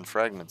tablet and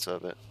fragments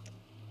of it.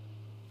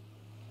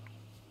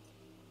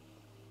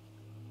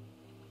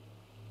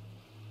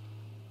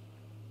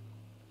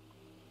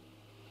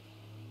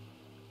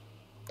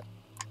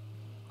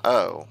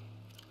 Oh.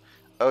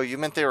 Oh, you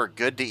meant they were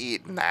good to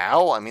eat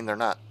now? I mean, they're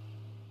not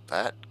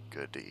that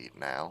good to eat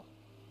now.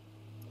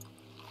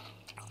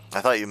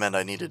 I thought you meant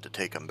I needed to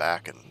take them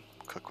back and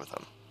cook with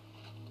them.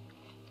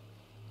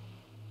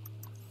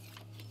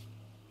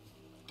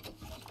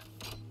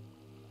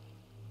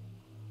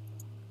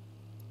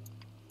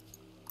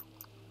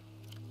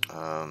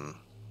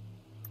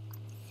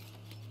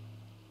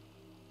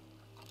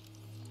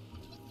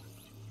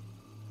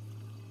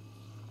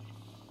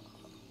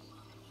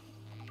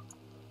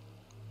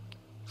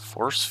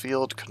 Force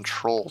field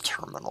control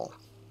terminal.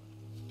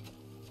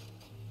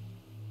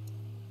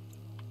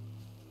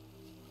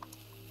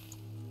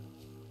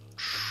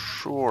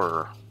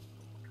 Sure.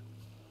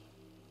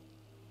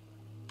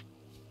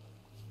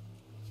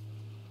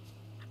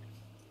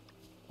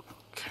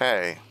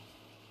 Okay.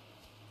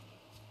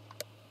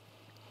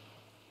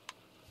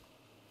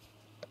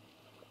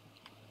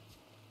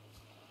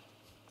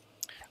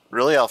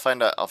 Really, I'll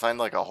find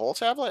like a whole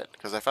tablet,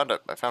 because I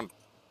found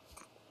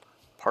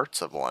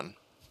parts of one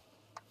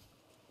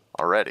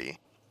already.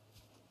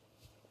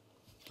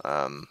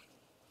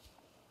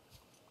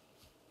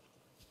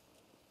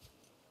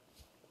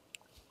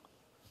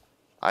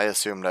 I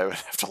assumed I would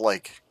have to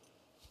like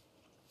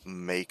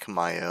make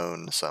my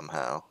own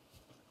somehow.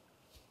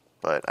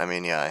 But I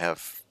mean, yeah, I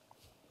have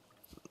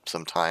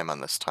some time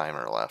on this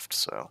timer left,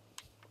 so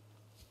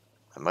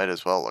I might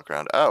as well look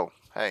around. Oh,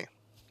 hey.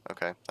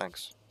 Okay,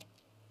 thanks.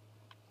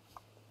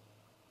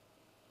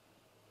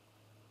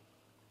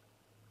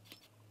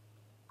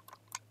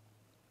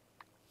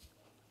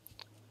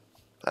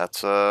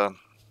 That's a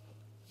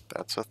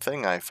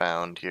thing I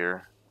found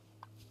here.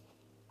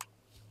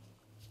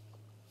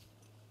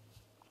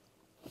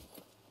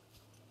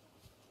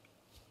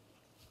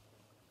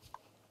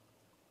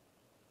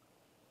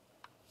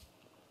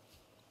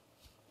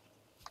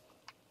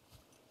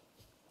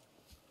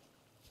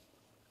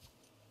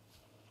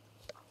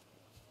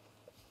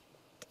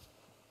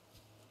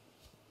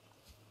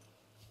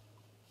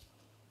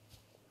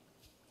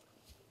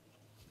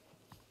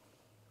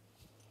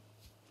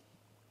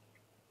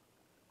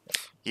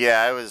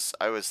 Yeah,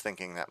 I was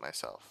thinking that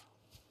myself.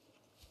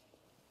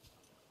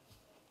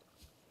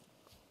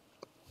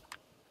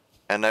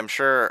 And I'm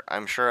sure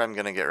I'm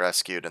gonna get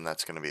rescued, and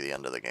that's gonna be the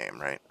end of the game,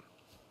 right?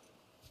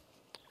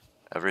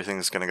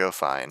 Everything's gonna go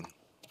fine.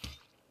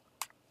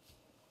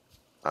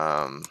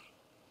 The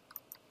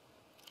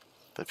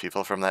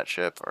people from that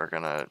ship are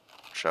gonna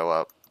show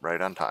up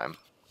right on time.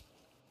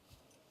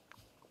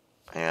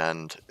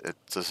 And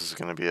this is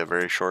gonna be a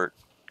very short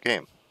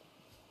game.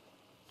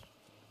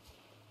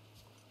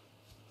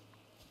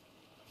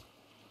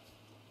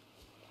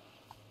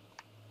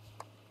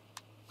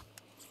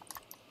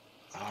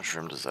 How much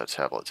room does that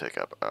tablet take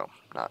up? Oh,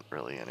 not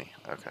really any.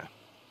 Okay.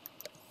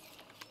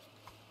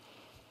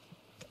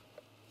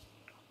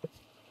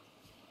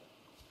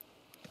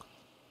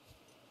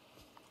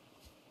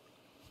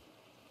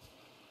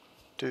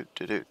 Do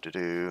do do do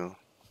do.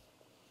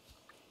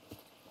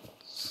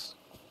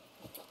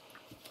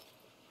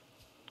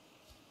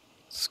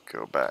 Let's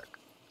go back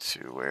to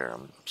where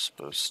I'm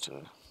supposed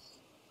to.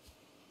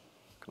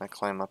 Can I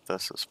climb up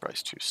this? This is probably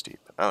too steep.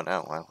 Oh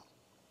no, well.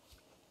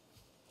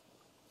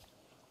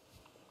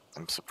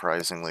 I'm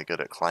surprisingly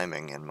good at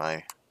climbing in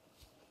my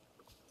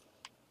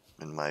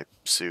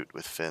suit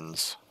with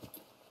fins.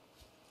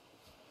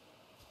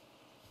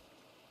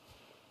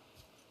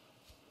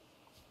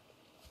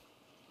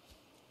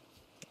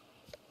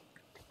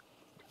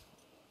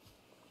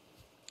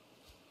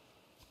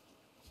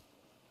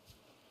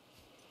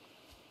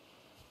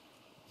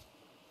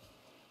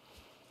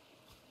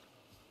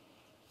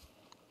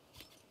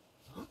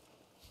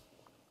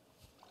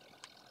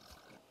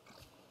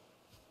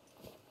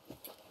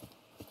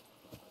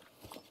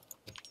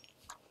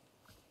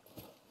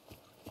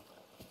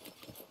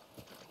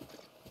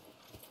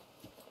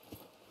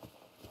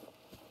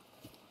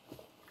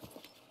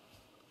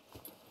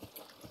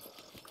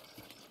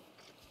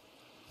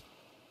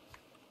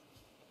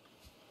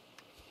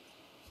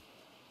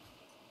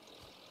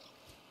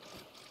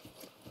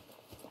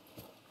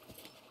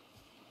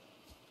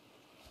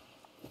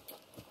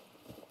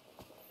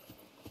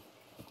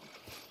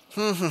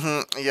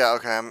 Yeah,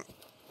 okay.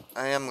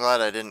 I am glad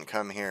I didn't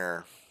come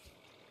here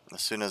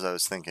as soon as I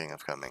was thinking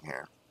of coming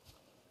here.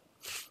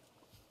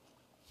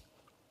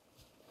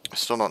 I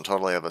still don't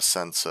totally have a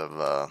sense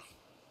of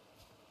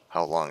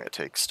how long it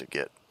takes to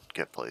get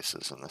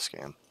places in this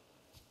game.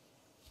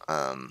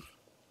 I'm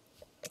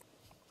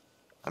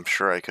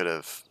sure I could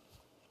have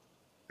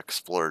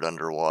explored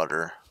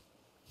underwater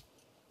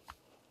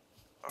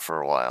for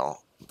a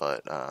while,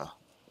 but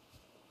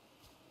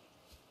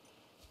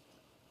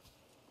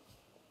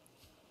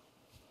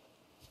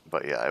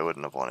yeah, I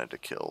wouldn't have wanted to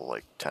kill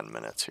like 10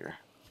 minutes here.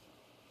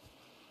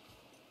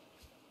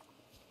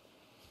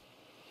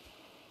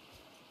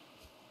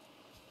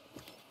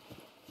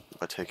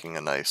 But taking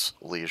a nice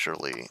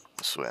leisurely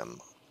swim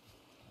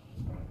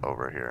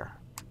over here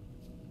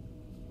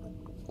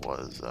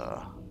was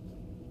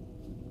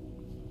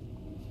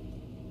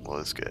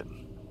good.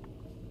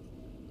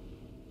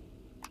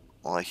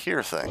 Well, I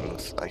hear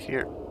things. I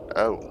hear...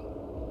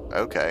 Oh.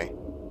 Okay.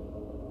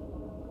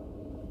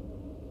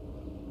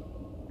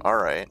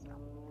 Alright.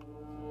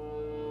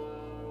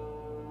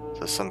 Is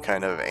this some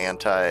kind of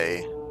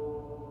anti-air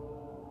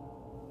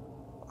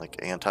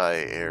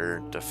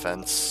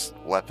defense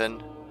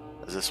weapon?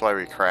 Is this why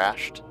we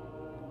crashed?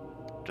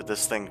 Did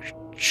this thing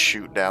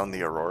shoot down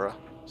the Aurora?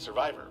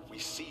 Survivor, we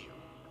see you.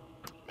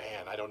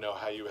 Man, I don't know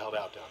how you held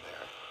out down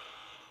there.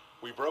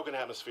 We broke an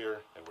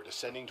atmosphere, and we're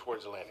descending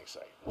towards the landing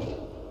site.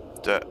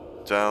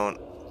 Don't...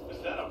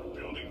 Is that a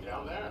building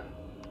down there?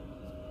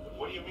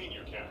 What do you mean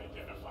you can't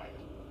identify it?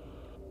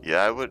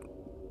 Yeah, I would...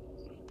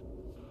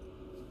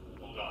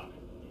 Hold on.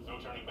 No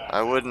turning back.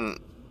 I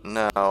wouldn't...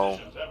 No.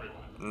 Positions,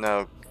 everyone.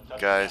 No,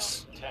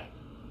 guys. 10,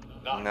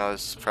 9, No,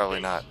 this is probably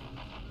 8. not...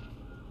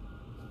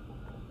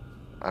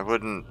 I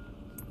wouldn't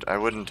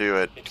do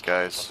it, It's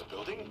guys. from the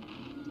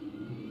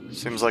building?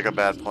 Seems like a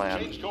bad plan.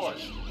 Change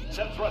course.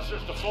 Set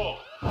thrusters to full.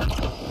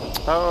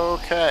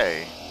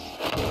 Okay.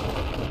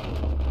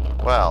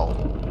 Well.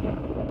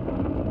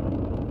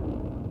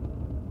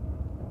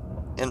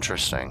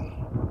 Interesting.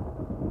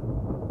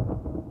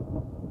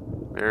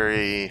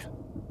 Very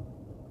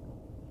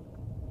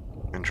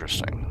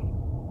interesting.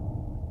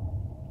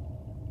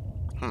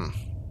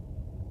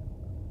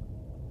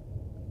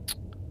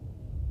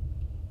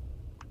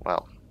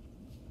 Well.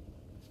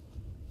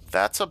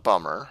 That's a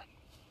bummer.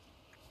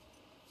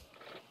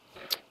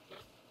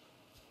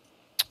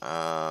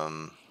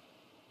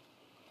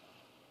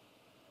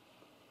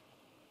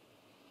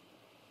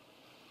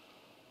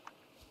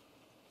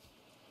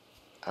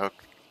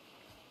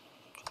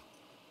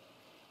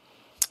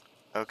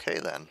 Okay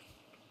then.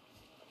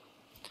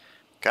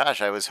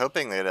 Gosh, I was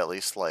hoping they'd at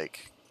least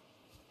like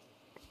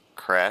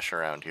crash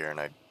around here and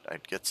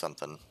I'd get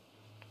something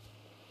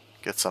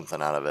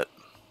out of it.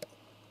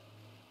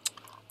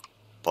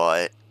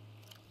 But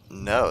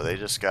no, they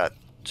just got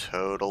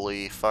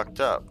totally fucked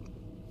up.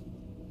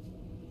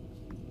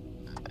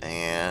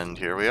 And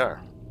here we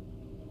are.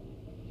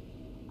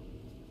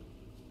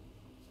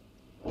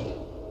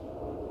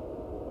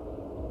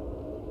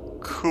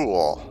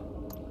 Cool.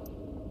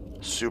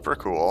 Super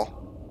cool.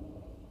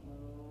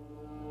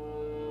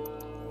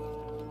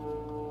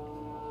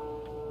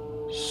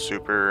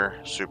 Super,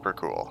 super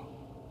cool.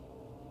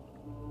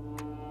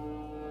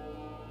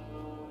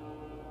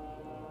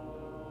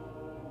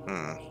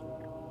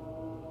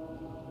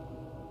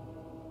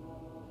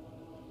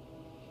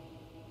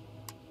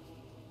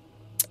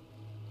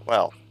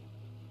 Well.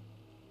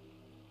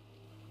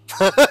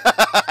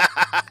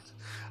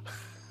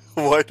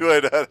 Why do I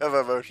not have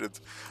emotions?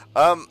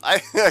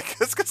 I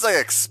guess because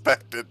I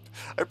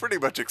pretty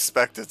much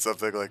expected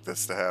something like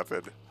this to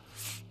happen.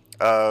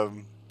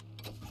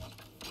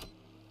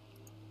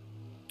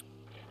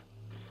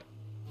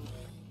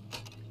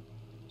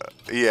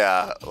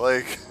 Yeah,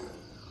 like,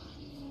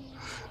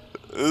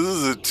 this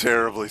is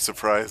terribly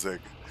surprising.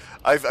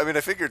 I mean,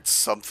 I figured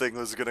something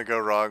was gonna go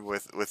wrong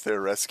with their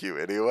rescue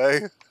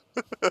anyway.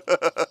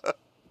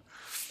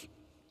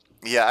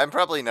 Yeah, I'm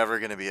probably never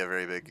gonna be a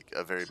very big.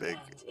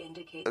 Scans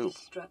indicate Oh, this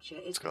structure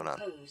is what's going on?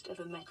 composed of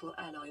a metal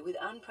alloy with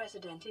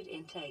unprecedented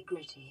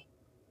integrity.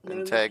 No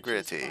matches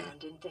Integrity.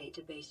 found in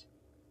database.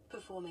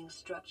 Performing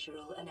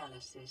structural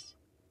analysis.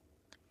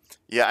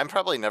 Yeah, I'm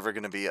probably never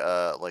gonna be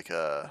a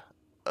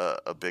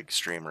big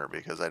streamer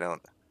because I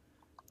don't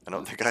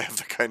think I have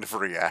the kind of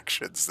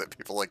reactions that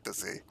people like to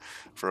see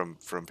from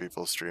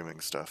people streaming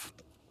stuff.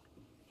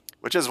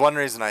 Which is one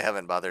reason I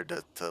haven't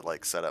bothered to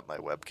like set up my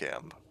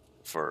webcam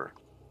for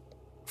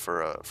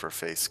for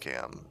face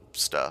cam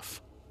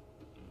stuff.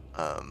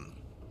 Um,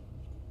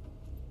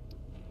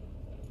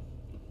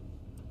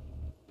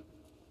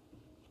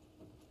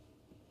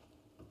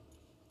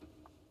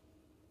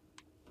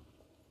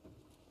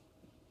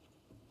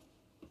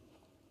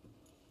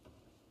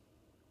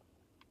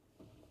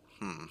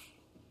 hmm.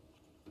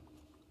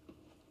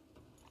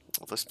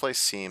 Well, this place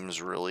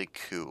seems really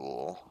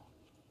cool.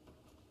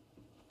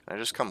 Can I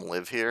just come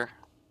live here?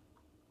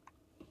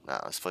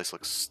 No, this place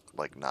looks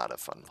like not a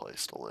fun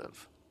place to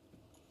live.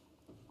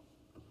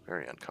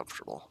 Very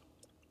uncomfortable.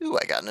 Ooh,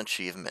 I got an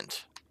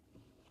achievement.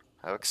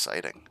 How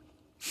exciting.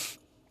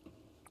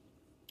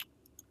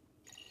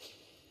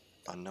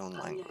 Unknown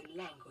language.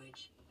 Unknown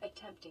language.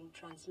 Attempting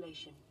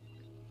translation.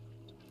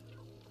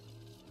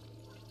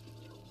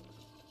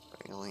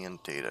 Alien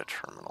data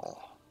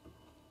terminal.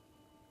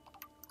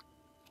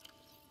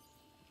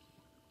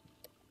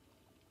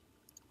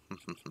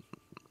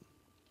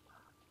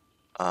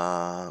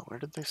 Where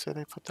did they say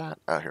they put that?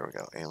 Oh, here we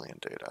go. Alien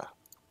data.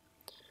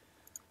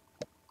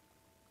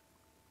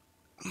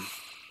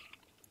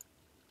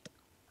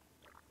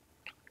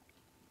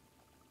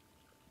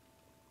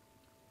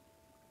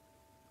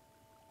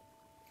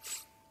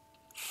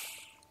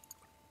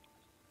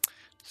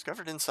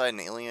 Discovered inside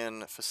an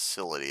alien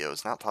facility, it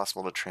was not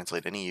possible to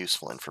translate any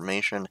useful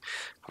information.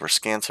 However,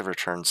 scans have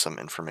returned some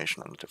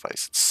information on the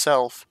device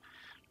itself.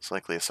 It's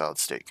likely a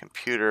solid-state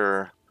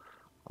computer,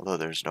 although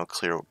there's no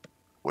clear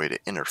way to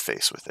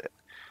interface with it.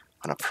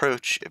 On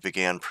approach, it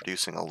began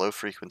producing a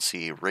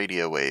low-frequency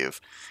radio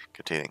wave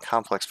containing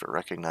complex but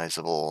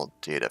recognizable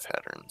data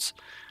patterns.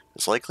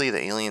 It's likely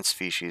the alien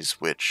species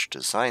which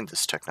designed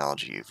this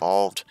technology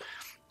evolved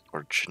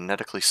or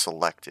genetically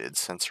selected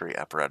sensory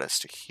apparatus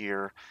to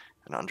hear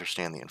and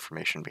understand the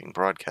information being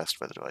broadcast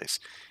by the device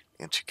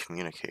and to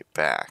communicate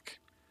back.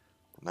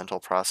 The mental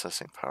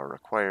processing power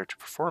required to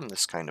perform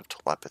this kind of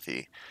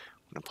telepathy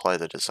would imply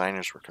the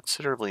designers were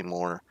considerably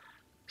more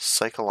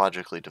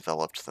psychologically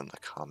developed than the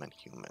common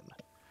human.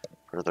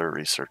 Further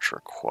research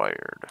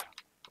required.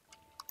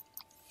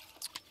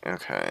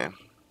 Okay.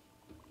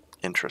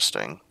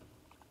 Interesting.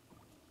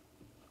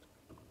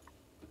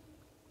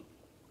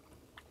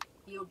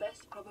 Your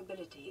best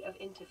probability of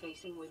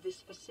interfacing with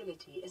this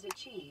facility is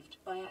achieved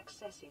by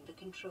accessing the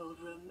control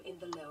room in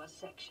the lower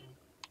section.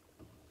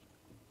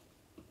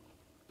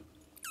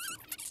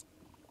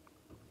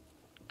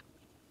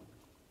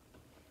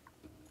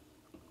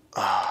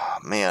 Ah,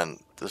 man,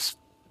 this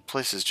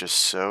place is just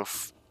so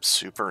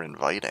super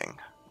inviting.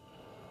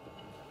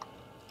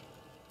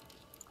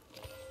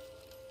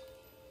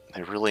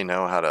 They really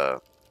know how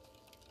to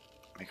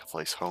make a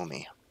place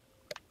homey.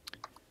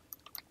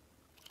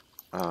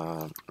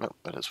 Nope,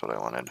 that is what I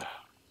wanted.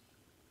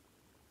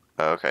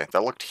 Oh, okay,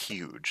 that looked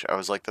huge. I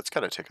was like, that's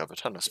gotta take up a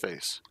ton of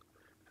space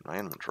in my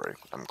inventory.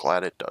 I'm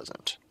glad it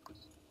doesn't.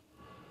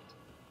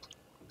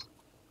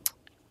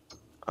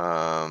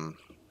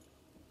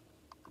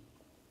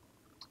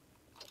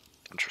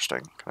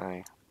 Interesting. Can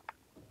I...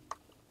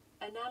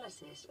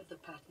 Analysis of the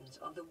patterns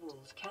on the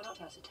walls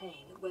cannot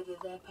ascertain whether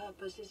their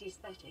purpose is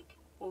aesthetic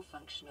or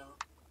functional.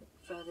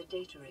 Further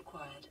data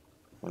required.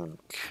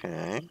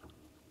 Okay.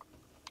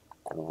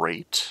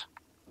 Great.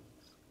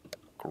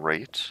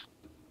 Great.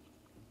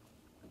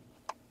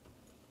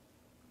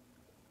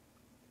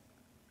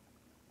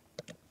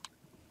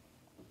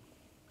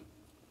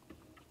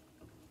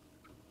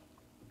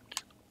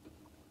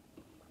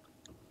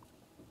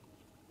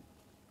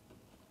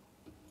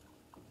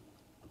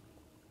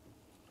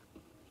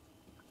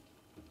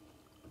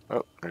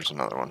 Oh, there's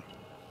another one.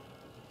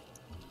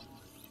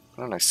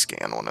 Why don't I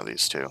scan one of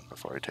these two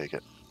before I take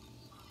it?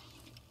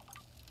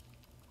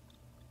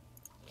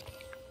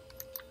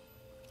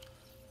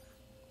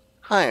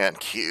 Ion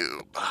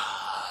cube.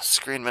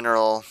 Screen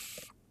mineral.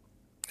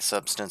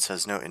 Substance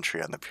has no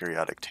entry on the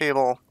periodic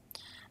table,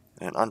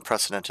 and an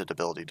unprecedented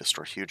ability to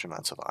store huge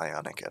amounts of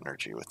ionic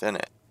energy within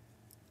it.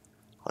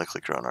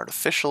 Likely grown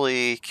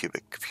artificially,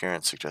 cubic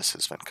appearance suggests it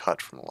has been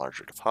cut from a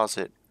larger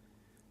deposit.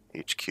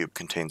 Each cube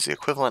contains the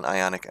equivalent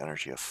ionic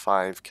energy of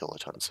 5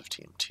 kilotons of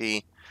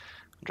TNT.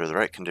 Under the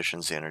right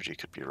conditions, the energy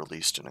could be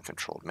released in a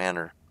controlled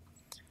manner.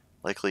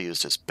 Likely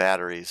used as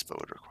batteries, but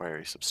would require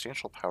a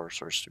substantial power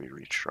source to be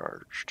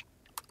recharged.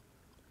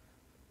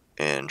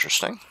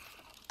 Interesting.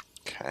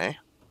 Okay.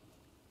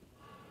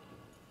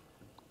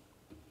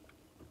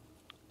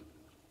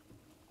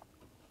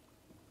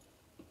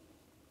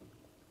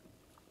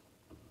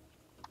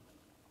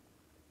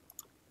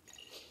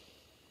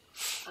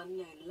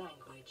 unknown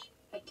language.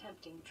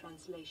 Attempting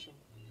translation.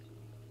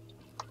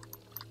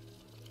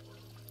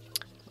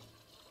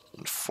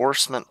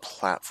 Enforcement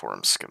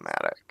platform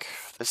schematic.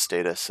 This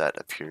data set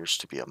appears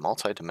to be a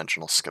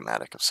multi-dimensional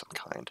schematic of some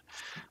kind.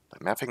 By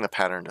mapping the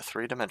pattern to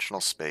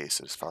three-dimensional space,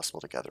 it is possible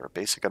to gather a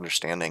basic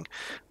understanding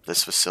of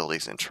this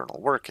facility's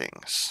internal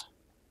workings.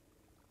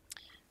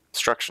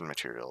 Construction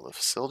material. The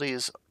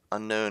facility's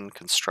unknown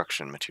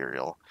construction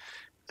material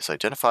is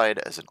identified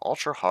as an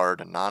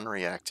ultra-hard,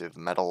 non-reactive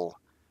metal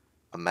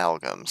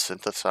amalgam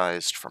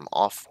synthesized from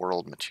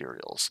off-world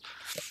materials.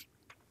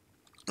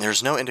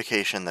 There's no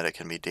indication that it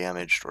can be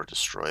damaged or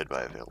destroyed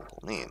by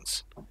available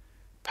means.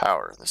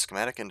 Power. The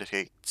schematic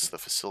indicates the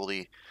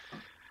facility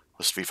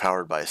was to be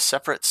powered by a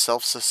separate,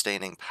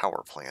 self-sustaining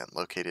power plant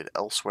located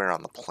elsewhere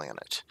on the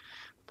planet.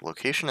 The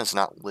location is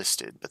not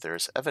listed, but there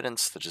is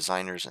evidence the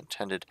designers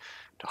intended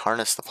to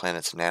harness the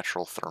planet's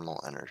natural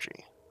thermal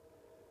energy.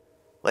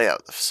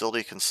 Layout. The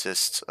facility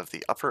consists of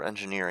the upper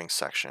engineering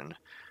section,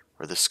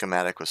 where the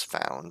schematic was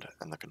found,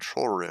 and the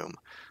control room,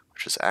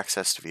 which is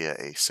accessed via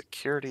a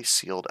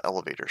security-sealed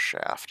elevator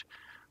shaft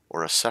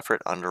or a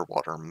separate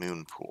underwater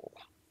moon pool.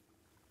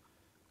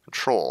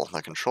 Control.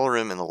 The control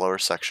room in the lower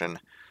section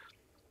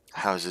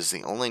houses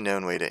the only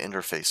known way to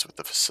interface with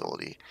the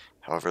facility.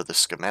 However, the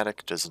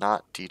schematic does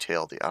not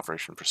detail the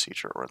operation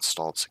procedure or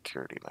installed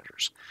security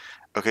measures.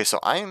 Okay, so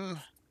I am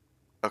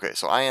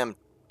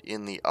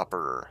in the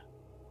upper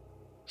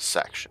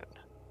section.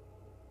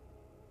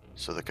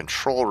 So the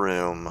control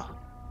room.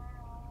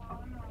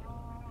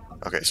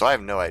 Okay, so I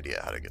have no idea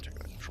how to get to the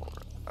control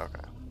room.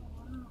 Okay.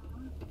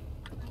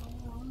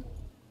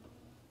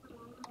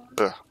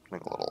 Ugh,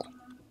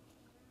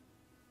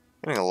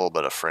 getting a little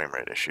bit of frame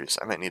rate issues.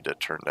 I might need to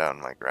turn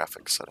down my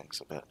graphics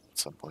settings a bit at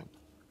some point.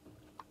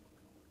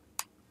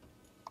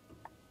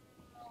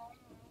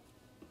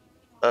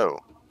 Oh.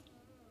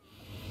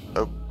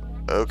 Oh,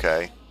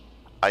 okay.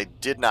 I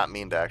did not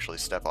mean to actually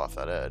step off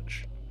that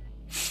edge.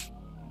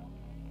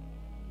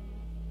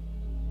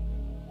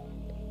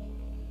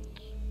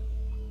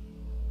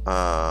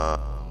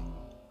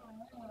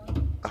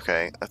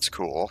 Okay, that's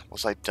cool.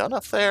 Was I done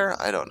up there?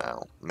 I don't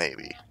know.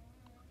 Maybe.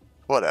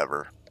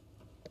 Whatever.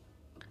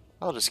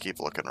 I'll just keep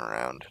looking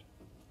around.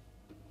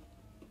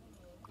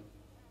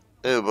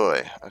 Oh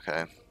boy,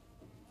 okay.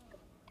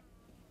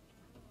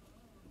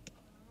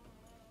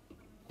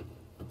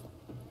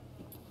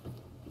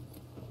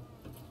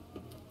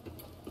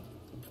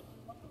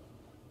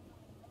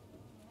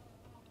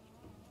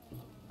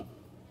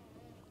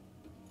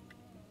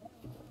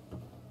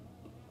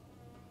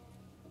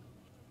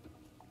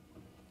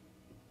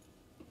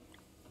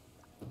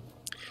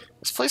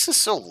 This place is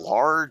so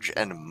large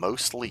and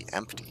mostly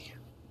empty.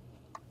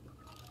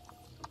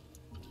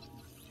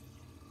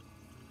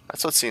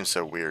 That's what seems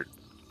so weird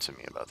to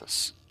me about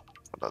this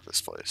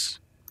place.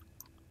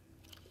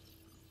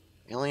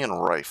 Alien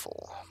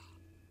rifle.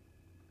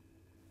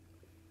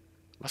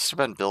 Must have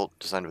been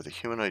designed with a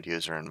humanoid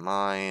user in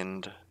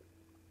mind.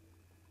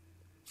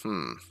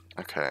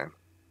 Okay.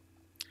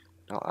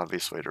 No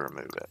obvious way to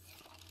remove it.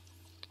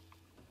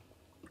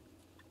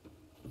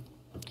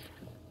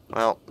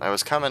 Well, I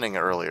was commenting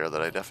earlier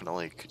that I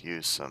definitely could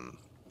use some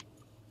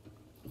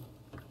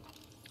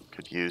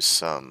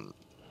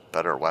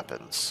better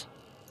weapons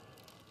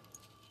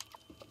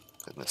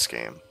in this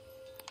game.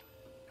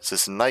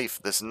 This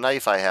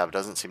knife I have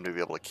doesn't seem to be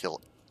able to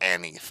kill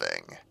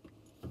anything.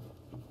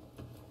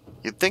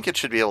 You'd think it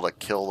should be able to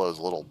kill those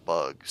little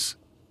bugs,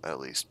 at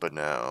least, but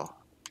no.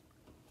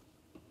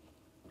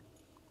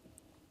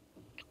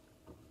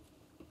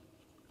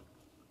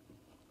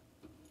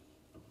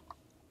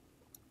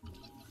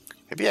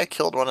 Maybe I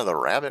killed one of the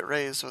rabbit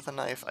rays with a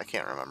knife? I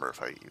can't remember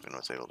if I even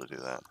was able to do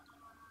that.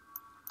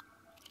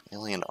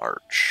 Alien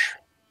arch.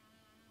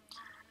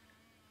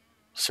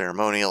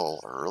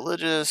 Ceremonial or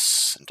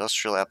religious,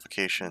 industrial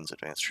applications,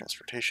 advanced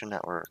transportation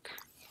network.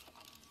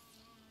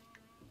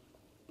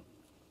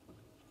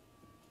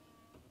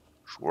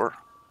 Sure.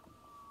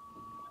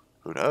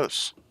 Who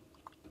knows?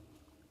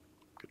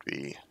 Could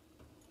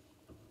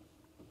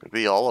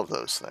be all of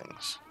those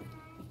things.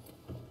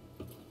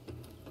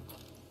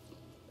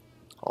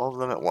 All of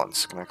them at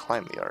once. Can I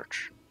climb the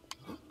arch?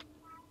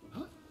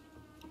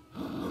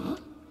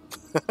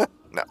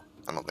 No,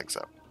 I don't think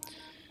so.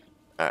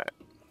 Alright.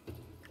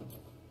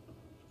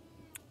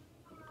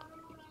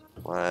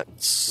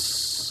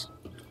 Let's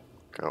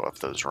go up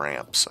those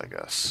ramps, I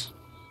guess.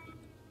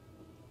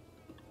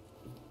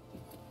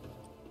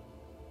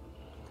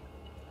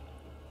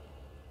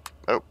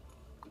 Oh.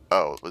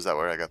 Oh, was that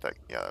where I got that?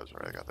 Yeah, that was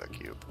where I got that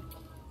cube.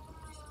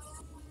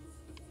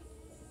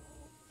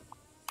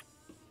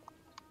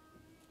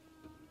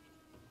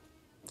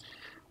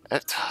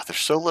 There's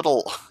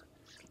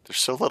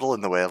so little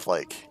in the way of,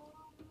 like,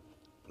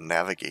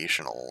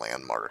 navigational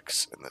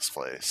landmarks in this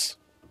place.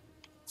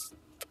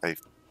 I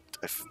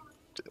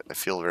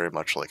feel very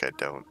much like I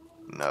don't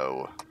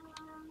know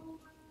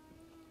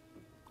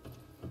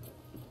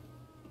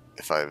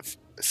if I've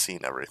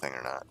seen everything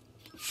or not.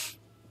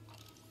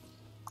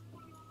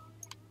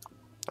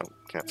 Oh,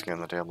 can't scan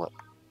the tablet.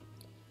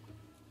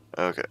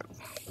 Okay.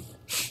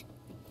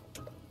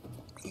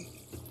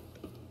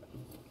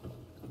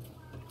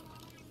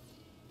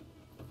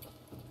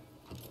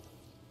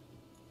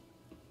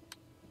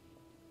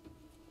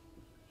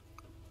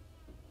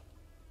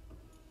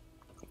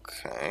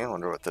 Okay, I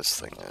wonder what this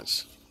thing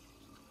is.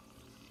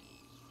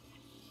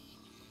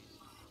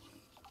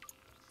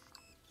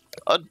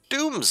 A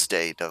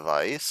doomsday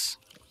device?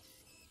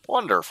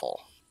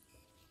 Wonderful.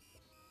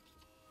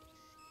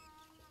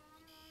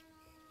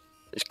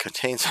 It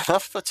contains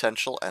enough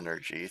potential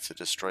energy to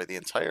destroy the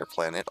entire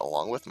planet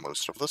along with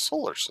most of the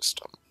solar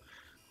system.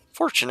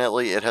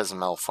 Fortunately, it has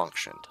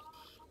malfunctioned.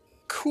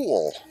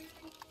 Cool.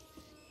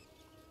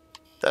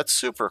 That's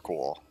super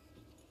cool.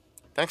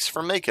 Thanks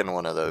for making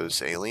one of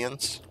those,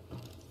 aliens.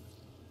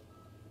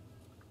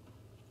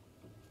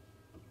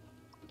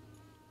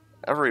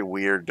 Every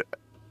weird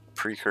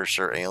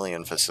precursor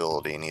alien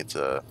facility needs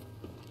a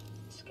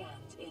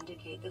Scans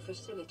indicate the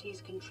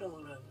facility's control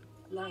room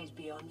lies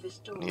beyond this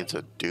doorway.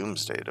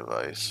 doomsday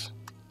device.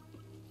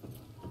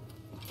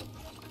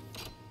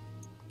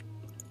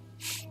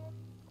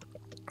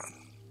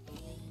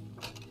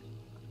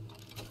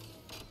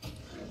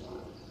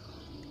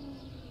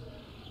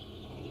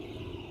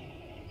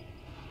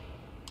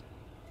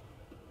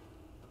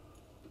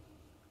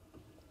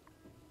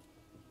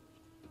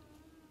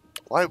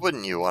 Why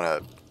wouldn't you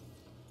want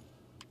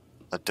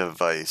a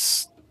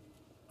device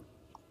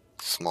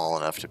small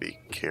enough to be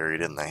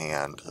carried in the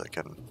hand that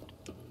can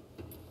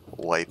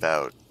wipe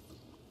out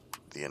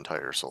the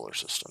entire solar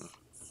system?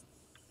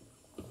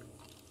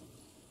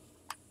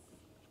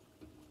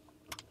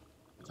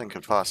 Nothing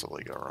could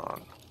possibly go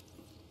wrong.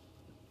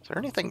 Is there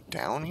anything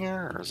down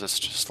here, or is this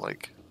just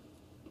like...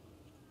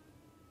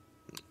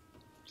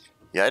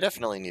 Yeah, I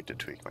definitely need to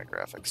tweak my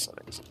graphics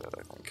settings a bit,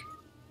 I think.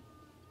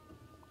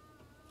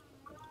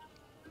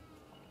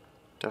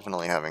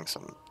 Definitely having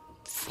some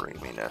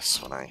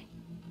framiness when I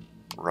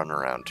run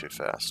around too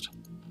fast.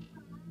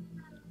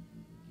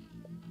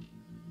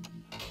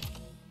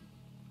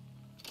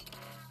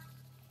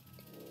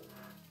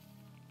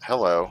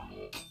 Hello.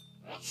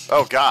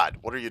 Oh god,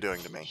 what are you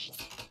doing to me?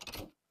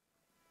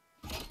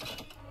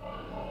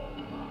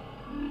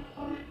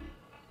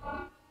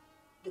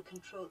 The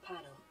control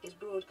panel is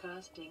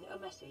broadcasting a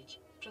message.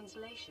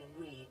 Translation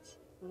reads,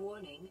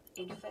 "Warning,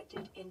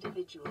 infected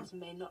individuals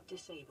may not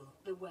disable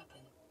the weapon.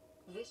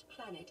 This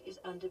planet is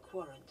under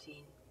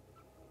quarantine."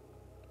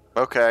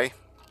 Okay.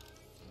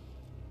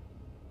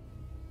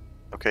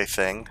 Okay,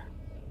 thing.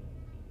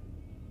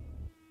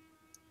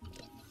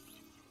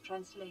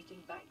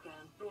 Translating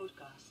background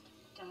broadcast.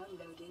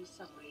 Downloading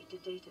summary to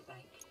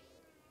databank.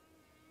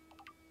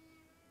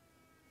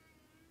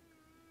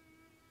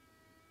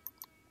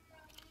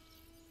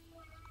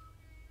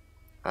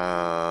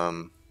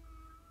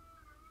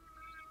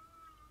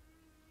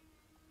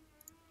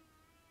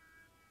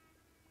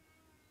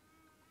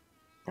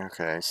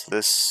 Okay, so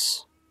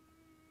this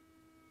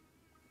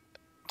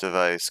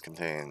device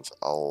contains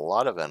a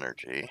lot of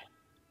energy.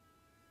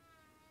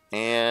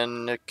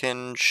 And it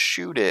can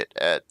shoot it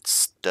at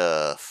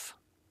stuff.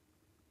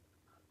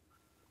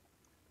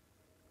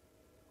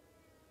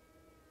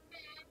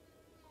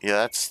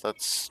 Yeah,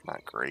 that's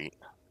not great.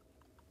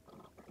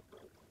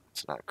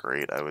 It's not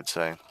great, I would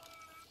say.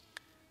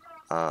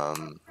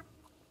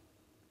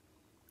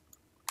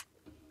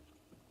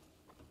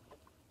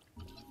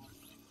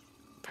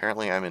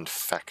 Apparently I'm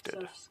infected.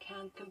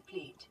 Self-scan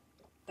complete.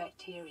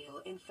 Bacterial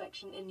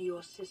infection in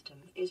your system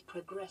is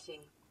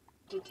progressing.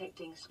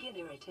 Detecting skin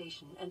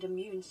irritation and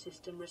immune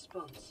system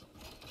response.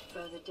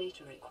 Further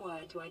data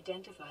required to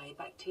identify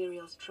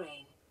bacterial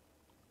strain.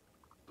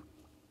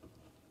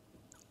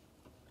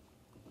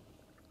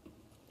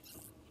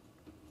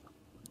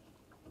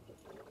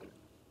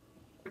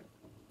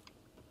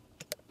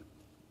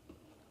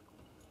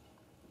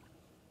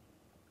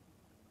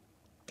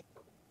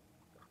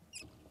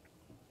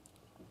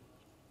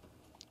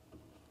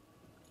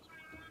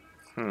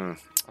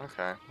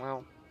 Okay,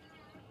 well.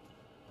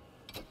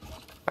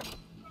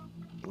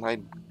 Am I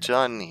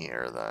done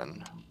here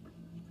then?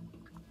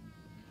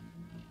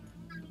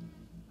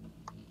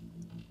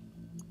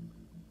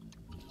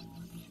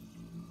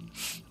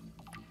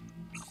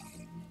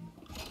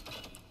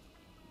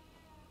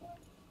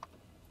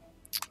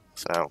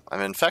 So,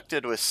 I'm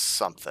infected with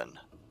something.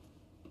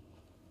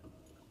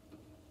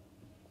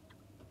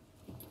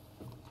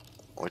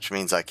 Which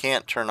means I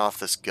can't turn off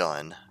this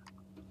gun.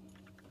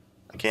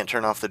 I can't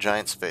turn off the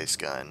giant space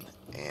gun.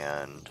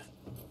 And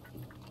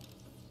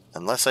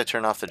unless I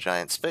turn off the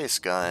giant space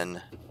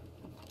gun,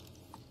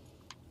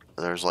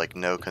 there's like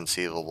no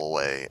conceivable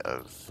way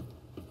of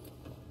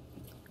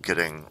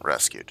getting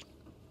rescued.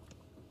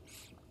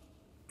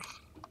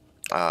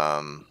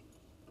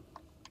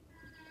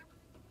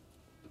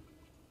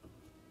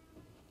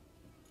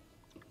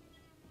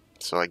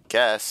 So I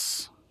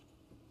guess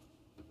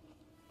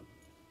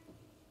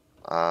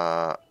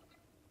I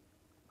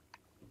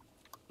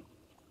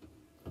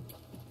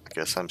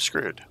guess I'm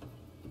screwed.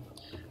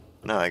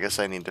 No, I guess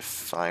I need to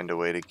find a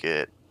way to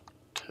get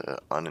to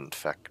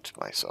uninfect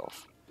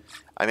myself.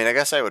 I mean, I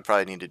guess I would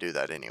probably need to do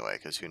that anyway,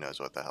 because who knows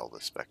what the hell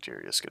this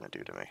bacteria is going to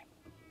do to me.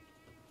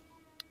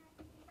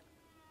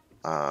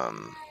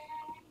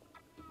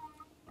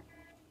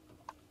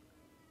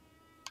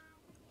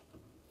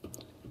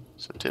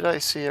 So did I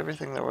see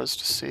everything there was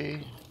to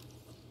see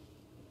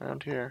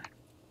around here?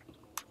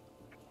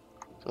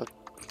 So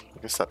I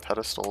guess that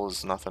pedestal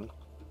is nothing.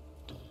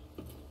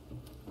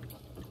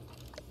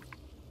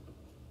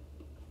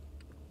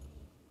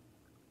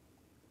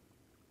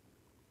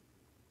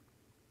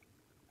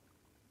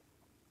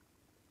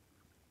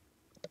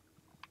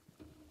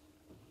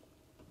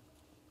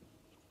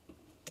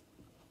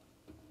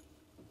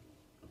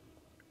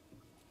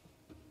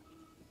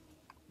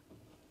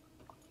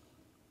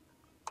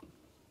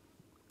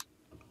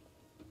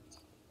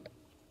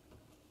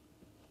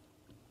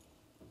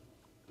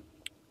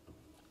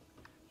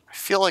 I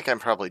feel like I'm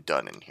probably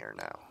done in here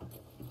now.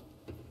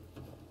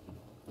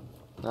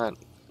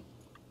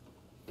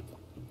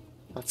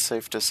 That's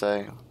safe to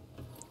say.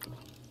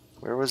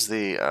 Where was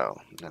the...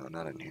 Oh, no,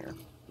 not in here.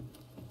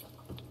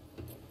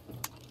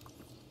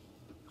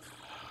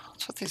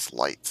 What's with these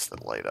lights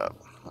that light up?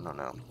 I don't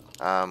know.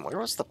 Where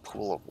was the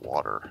pool of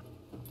water?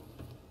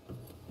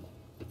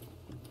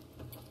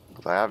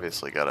 Because I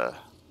obviously gotta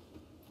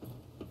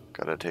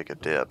take a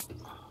dip.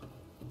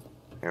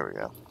 Here we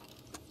go.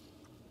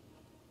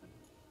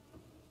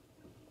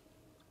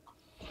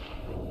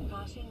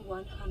 Passing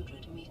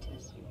 100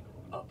 meters.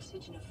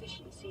 Oxygen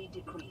efficiency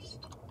decreased.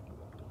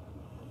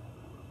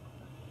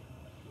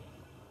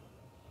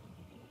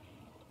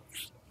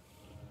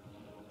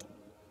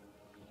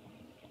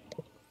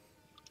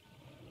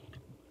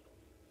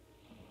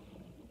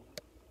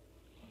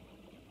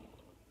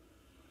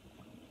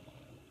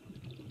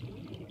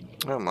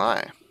 Oh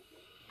my.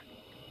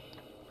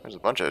 There's a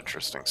bunch of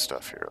interesting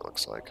stuff here, it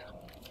looks like.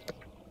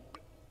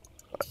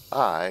 But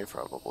I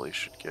probably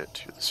should get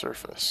to the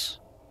surface.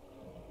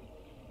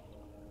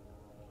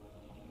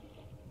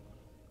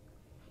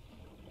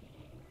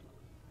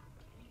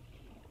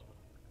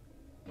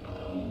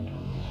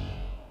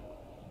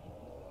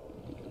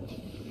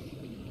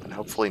 And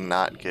hopefully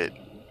not get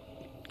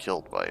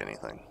killed by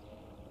anything.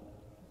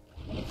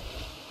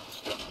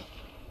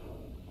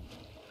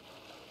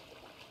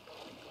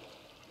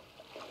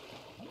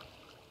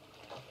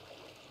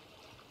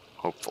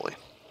 Hopefully.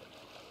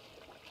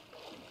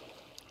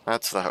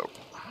 That's the hope.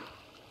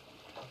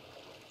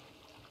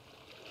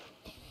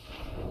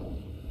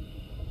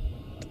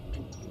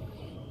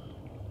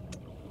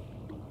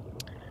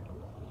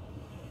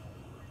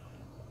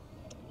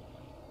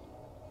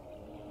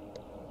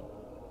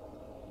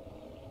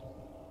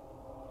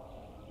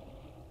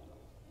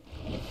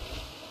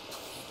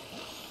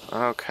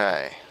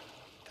 Okay.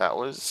 That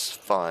was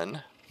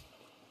fun.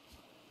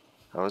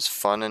 That was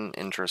fun and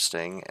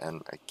interesting,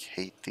 and I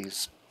hate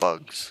these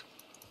bugs.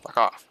 Fuck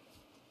off.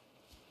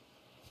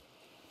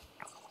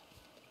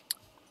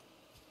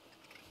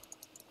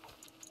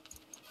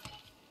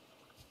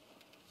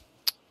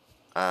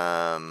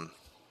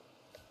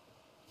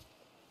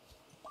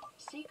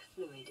 Seek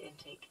fluid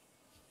intake.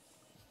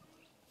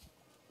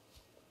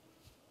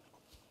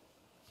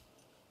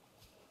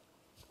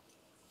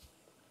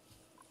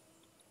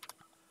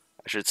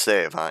 I should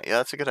save, huh? Yeah,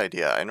 that's a good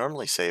idea. I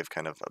normally save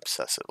kind of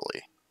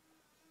obsessively,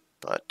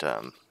 but,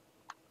 I've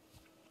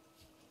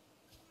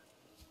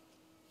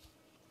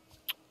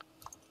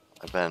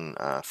been,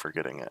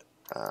 forgetting it,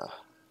 I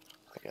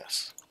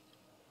guess.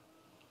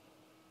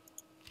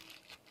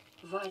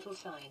 Vital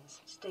signs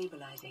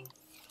stabilizing.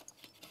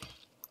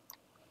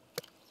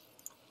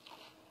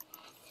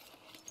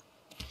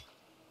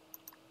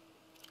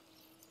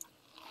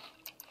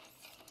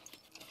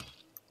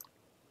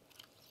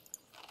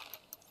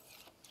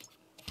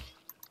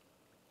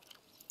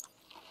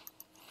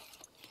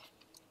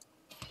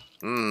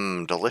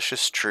 Mmm,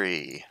 delicious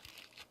tree.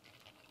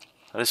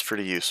 That is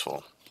pretty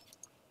useful.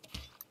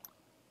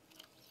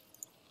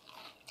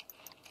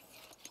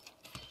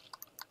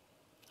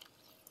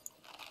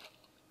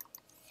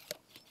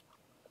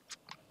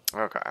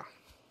 Okay.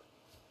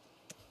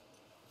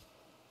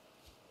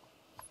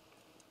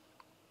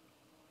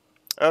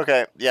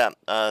 Okay, yeah.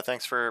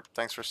 Thanks for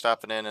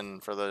stopping in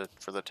and for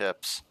the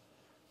tips.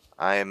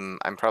 I'm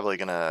probably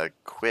gonna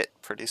quit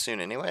pretty soon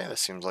anyway.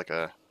 This seems like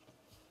a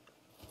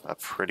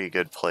pretty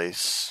good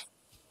place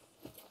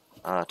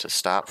to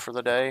stop for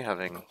the day,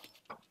 having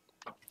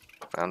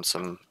found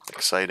some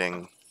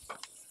exciting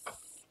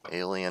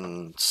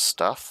alien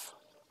stuff.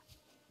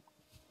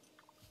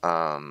 So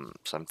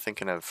I'm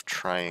thinking of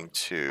trying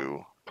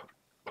to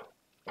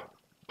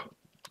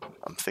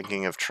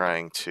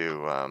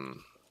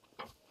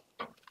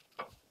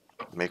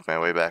make my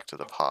way back to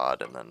the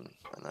pod and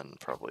then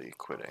probably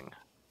quitting.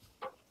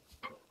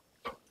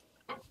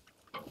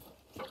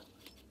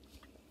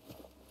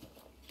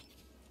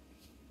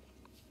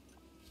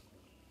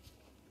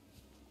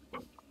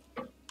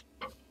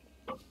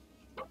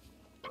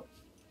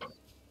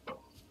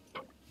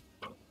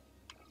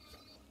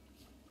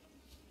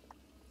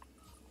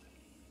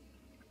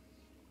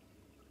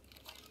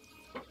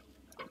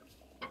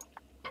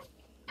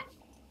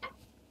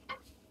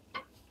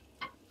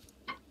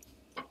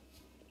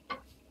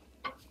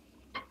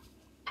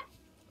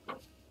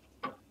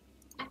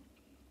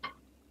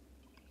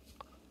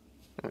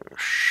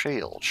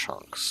 Shale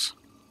chunks.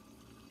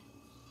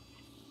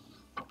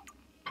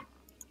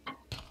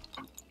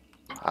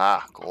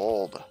 Ah,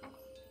 gold.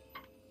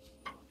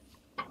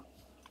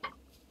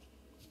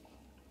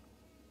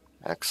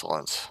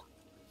 Excellent.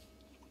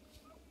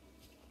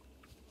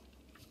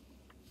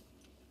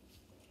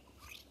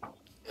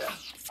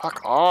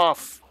 Fuck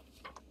off!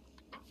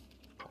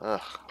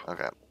 Ugh,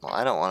 okay. Well,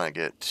 I don't want to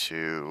get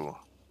too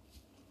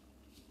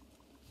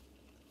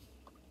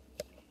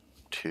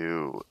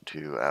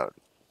out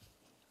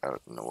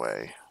and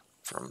away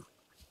from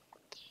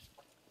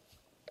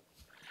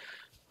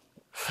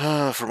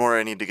from where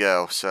I need to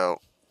go, so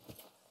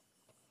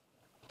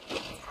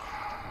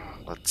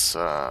let's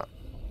let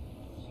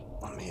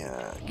me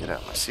get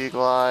out my sea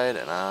glide,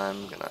 and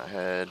I'm gonna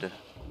head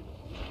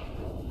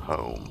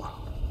home.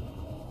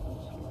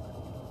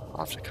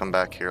 I'll have to come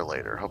back here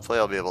later. Hopefully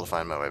I'll be able to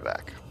find my way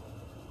back.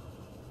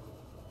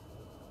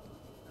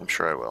 I'm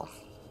sure I will.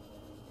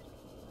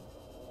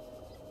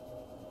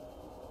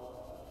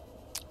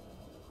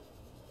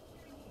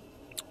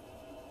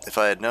 If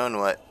I had known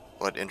what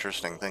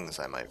interesting things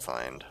I might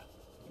find,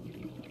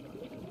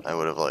 I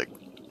would have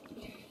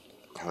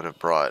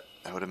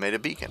made a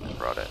beacon and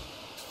brought it.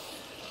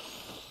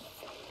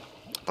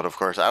 But of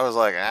course I was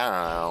like,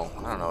 I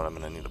don't know what I'm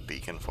gonna need a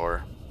beacon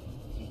for.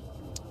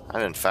 I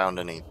haven't found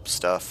any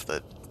stuff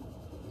that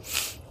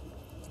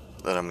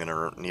I'm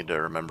gonna need to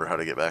remember how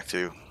to get back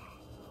to.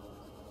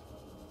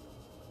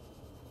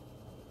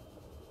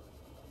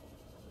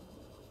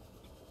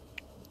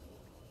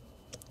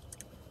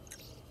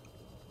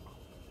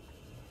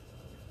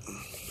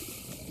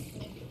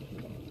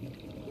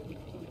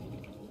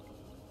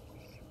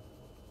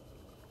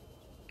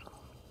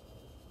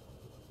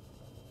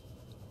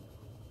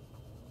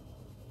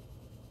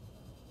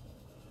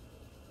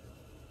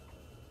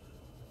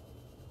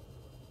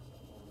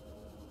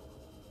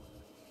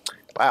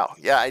 Wow,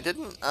 yeah, I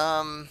didn't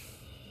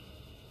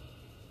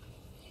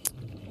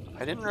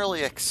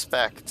really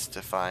expect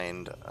to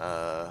find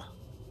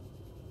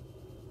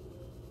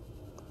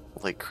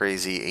like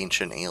crazy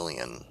ancient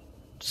alien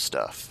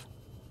stuff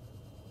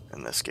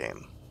in this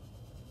game.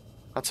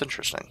 That's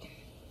interesting.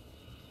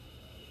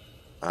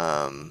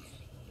 I'm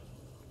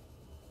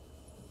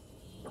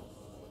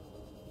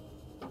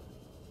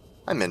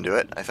into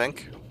it, I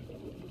think.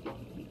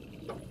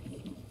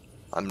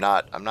 I'm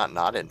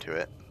not into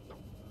it.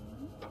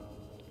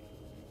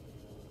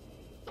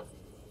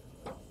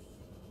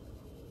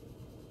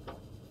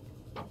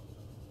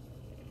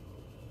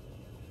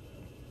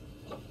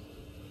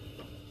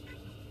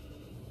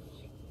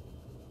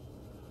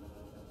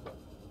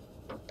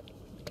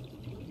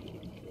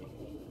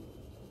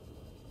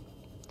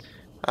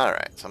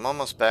 Alright, so I'm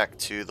almost back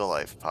to the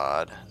life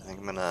pod. I think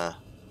I'm gonna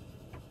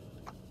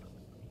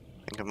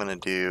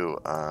do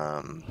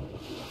I'm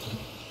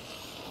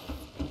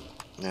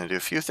gonna do a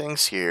few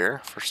things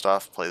here. First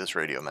off, play this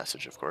radio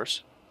message, of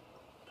course.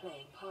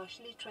 Playing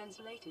partially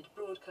translated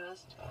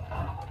broadcast.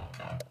 9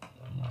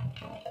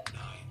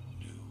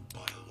 new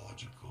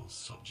biological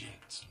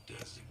subjects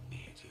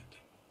designated.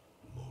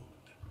 Mode.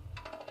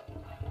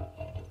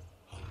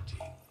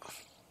 Hunting.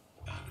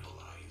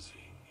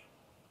 Analyzing.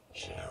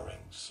 Sharing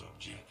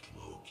subject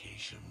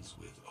locations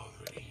with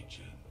other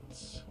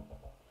agents.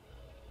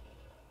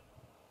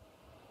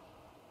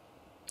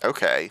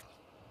 Okay.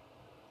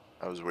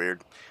 That was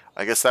weird.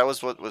 I guess that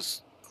was what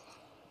was...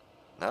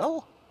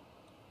 No?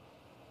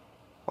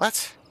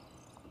 What?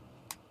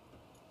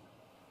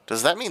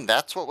 Does that mean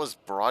that's what was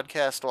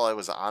broadcast while I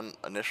was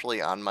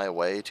initially on my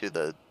way to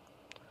the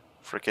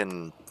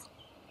frickin'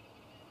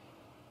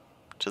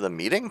 to the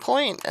meeting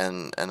point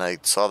and I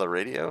saw the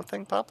radio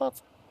thing pop up?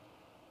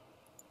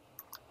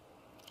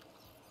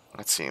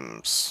 That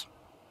seems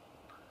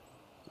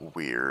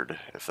weird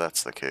if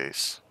that's the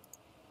case.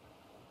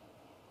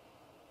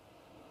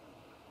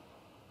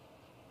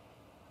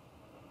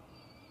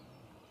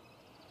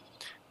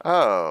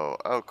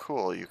 Oh,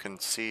 cool. You can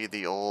see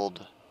the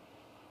old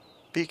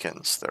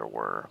beacons there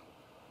were.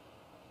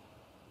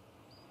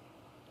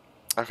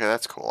 Okay,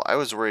 that's cool. I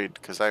was worried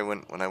because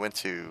when I went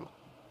to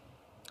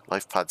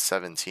LifePod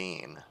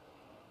 17,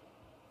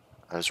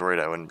 I was worried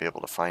I wouldn't be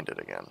able to find it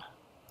again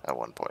at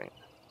one point.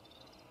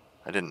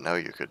 I didn't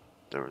know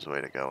there was a way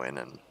to go in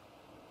and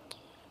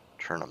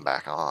turn them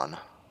back on.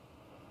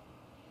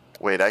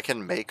 Wait, I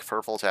can make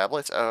purple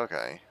tablets? Oh,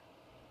 okay.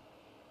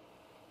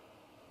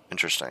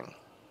 Interesting.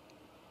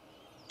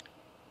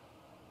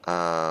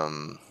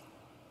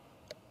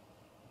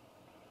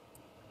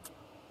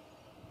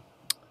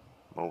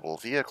 Mobile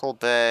vehicle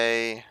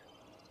bay,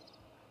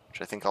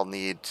 which I think I'll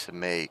need to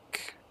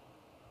make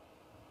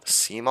the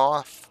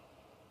Seamoth.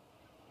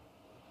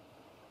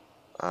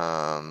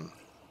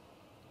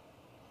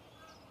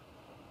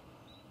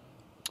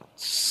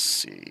 Let's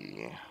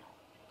see.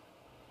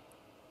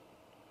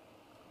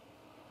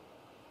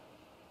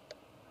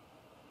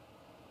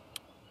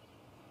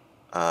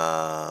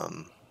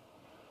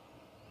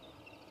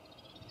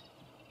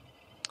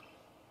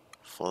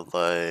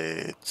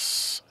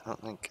 Floodlights. I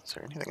don't think, is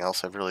there anything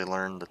else I've really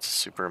learned that's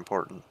super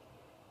important?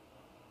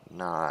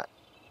 Not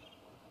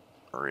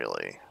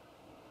really.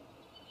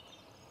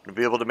 To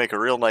be able to make a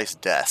real nice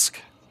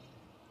desk.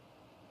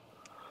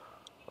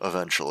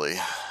 Eventually.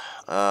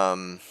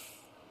 What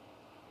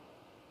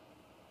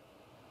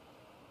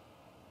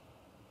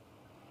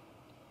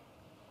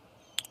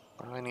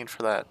do I need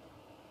for that?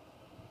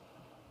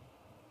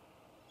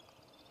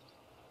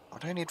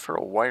 What do I need for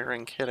a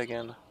wiring kit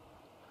again?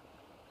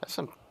 I have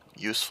some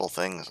useful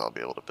things I'll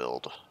be able to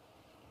build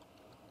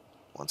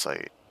once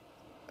I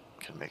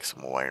can make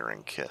some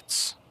wiring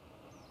kits.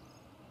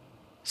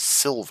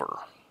 Silver.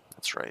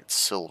 That's right,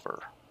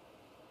 silver.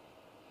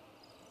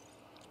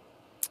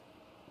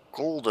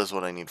 Gold is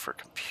what I need for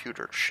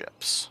computer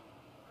chips.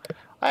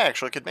 I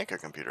actually could make a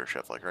computer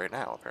chip like right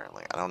now,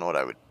 apparently. I don't know what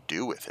I would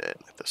do with it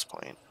at this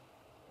point.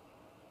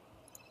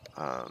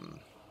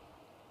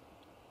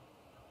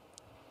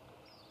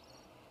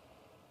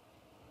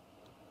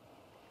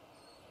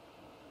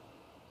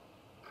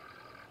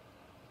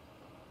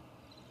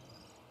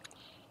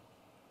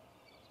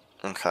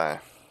 Okay.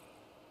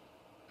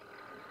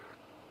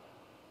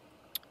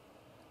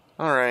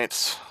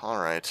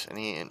 Alright.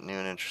 Any new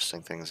and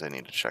interesting things I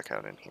need to check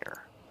out in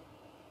here?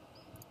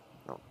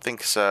 I don't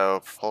think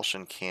so.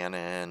 Propulsion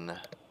cannon.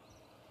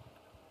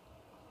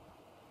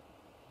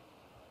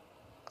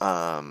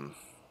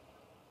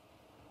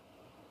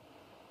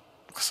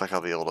 Looks like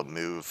I'll be able to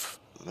move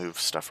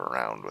stuff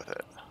around with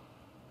it.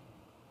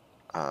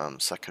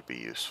 So that could be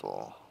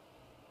useful.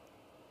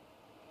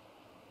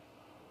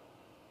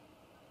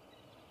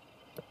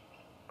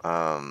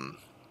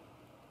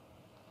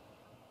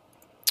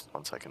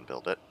 Once I can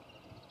build it.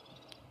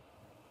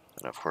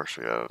 And of course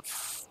we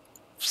have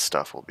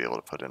stuff we'll be able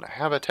to put in a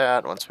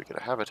habitat once we get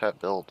a habitat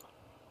built.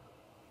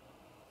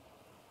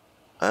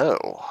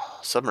 Oh,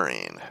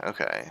 submarine.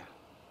 Okay.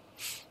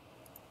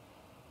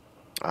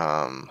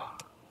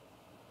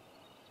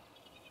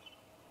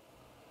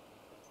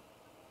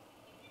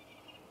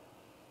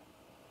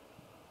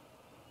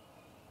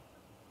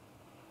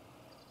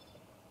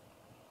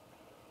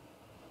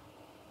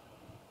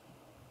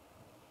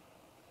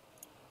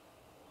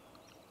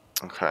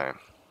 Okay.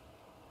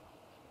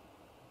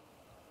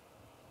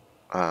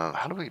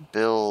 How do we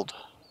build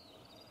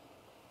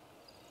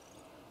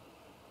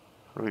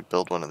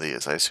one of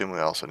these? I assume we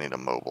also need a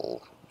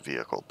mobile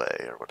vehicle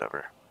bay or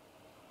whatever.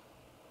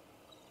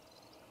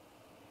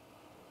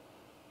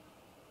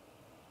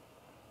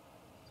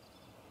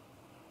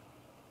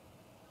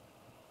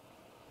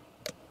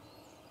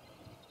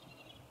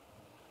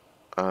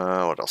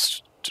 What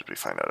else did we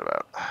find out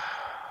about?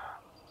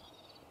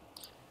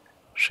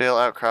 Shale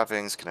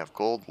outcroppings can have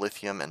gold,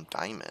 lithium, and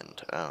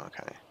diamond. Oh,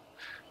 okay.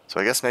 So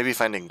I guess maybe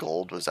finding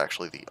gold was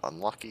actually the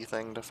unlucky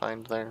thing to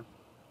find there.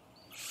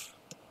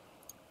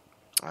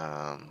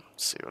 Let's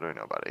see, what do I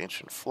know about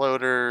ancient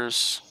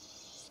floaters?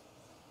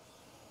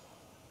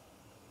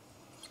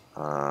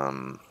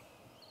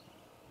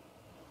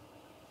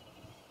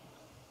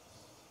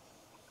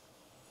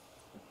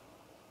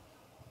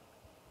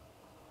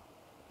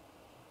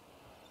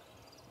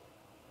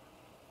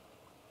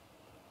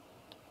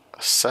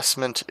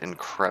 Assessment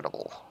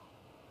incredible.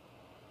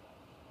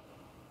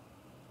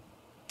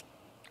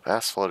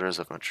 Vast floaters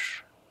have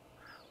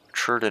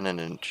matured in an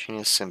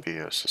ingenious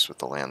symbiosis with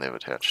the land they've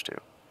attached to.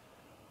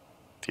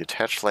 The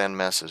attached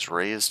landmass is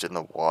raised in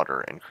the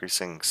water,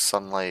 increasing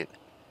sunlight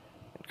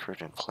and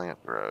encouraging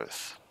plant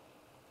growth.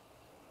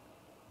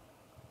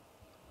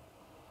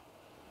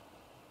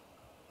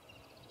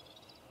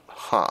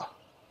 Huh.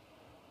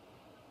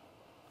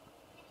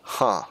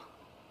 Huh.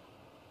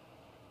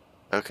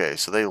 Okay,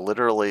 so they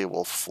literally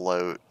will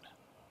float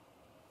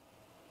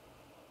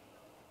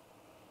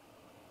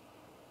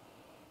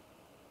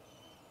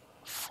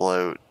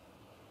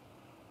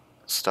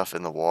stuff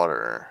in the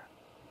water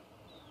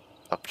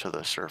up to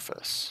the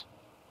surface.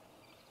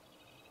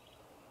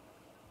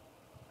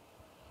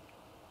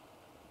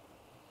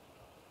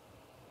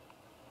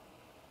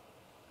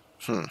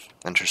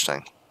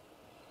 Interesting.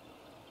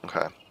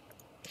 Okay.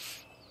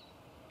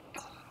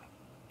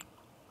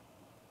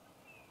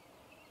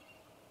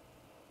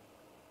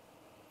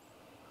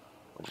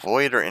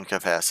 Void or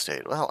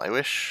incapacitate? Well, I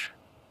wish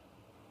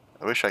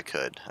I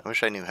could. I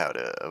wish I knew how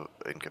to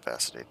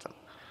incapacitate them.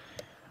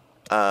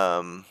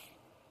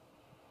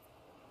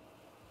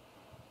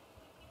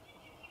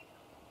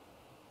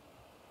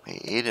 They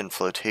aid in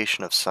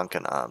flotation of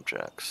sunken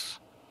objects.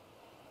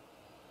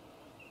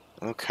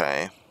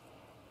 Okay.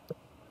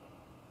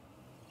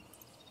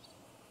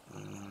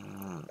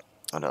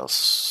 What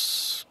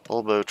else?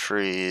 Bulbo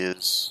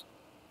trees.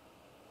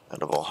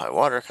 Edible high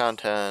water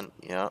content.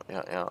 Yeah.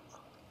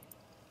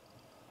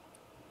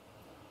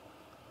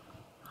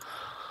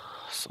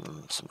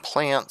 Some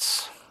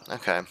plants.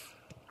 Okay.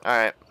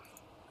 Alright.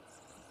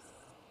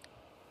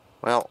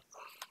 Well,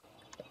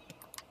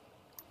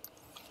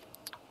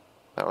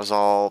 that was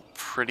all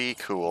pretty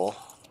cool.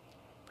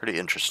 Pretty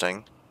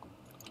interesting.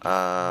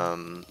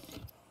 I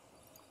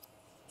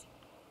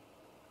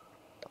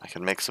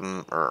can make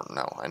some, or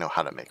no, I know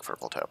how to make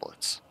purple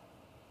tablets.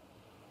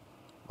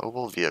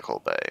 Mobile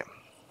vehicle bay.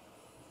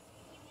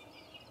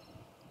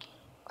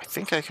 I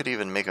think I could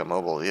even make a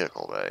mobile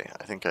vehicle bay.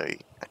 I think I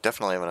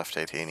definitely have enough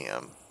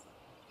titanium.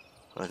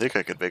 I think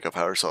I could make a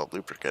power cell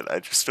lubricant. I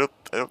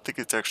don't think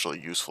it's actually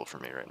useful for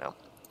me right now.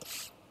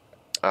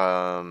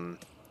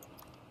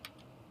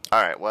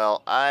 Alright,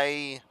 well,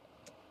 I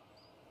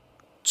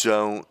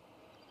don't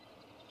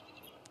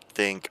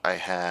think I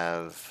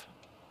have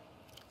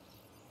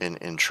an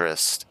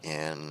interest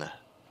in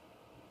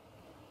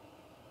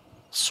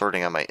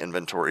sorting out my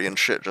inventory and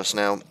shit just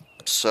now.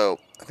 So,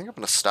 I think I'm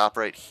going to stop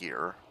right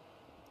here.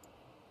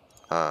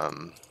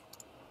 I'll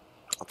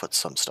put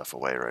some stuff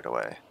away right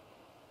away.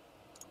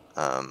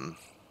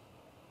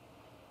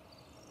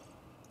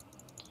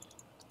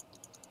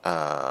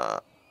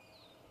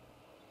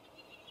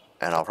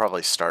 And I'll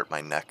probably start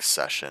my next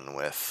session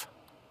with,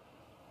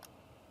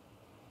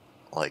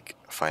 like,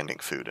 finding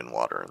food and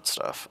water and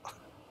stuff.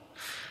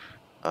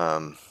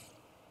 Yeah,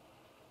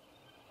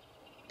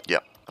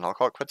 and I'll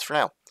call it quits for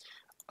now.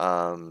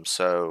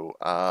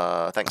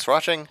 Thanks for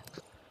watching.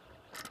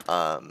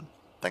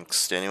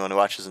 Thanks to anyone who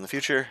watches in the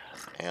future,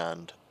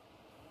 and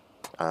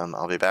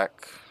I'll be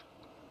back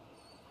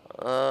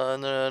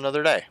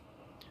another day.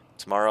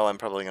 Tomorrow I'm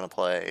probably going to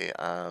play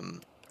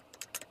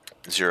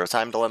Zero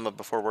Time Dilemma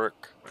before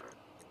work.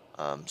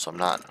 So I'm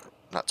not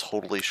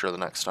totally sure the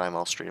next time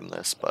I'll stream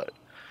this, but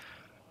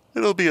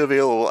it'll be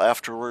available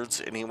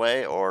afterwards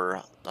anyway,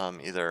 or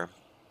either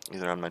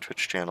on my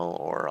Twitch channel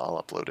or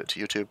I'll upload it to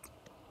YouTube.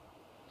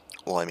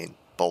 Well, I mean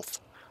both,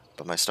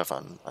 but my stuff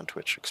on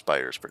Twitch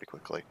expires pretty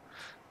quickly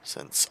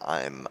since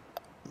I'm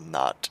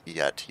not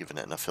yet even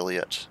an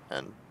affiliate,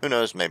 and who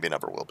knows, maybe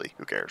never will be.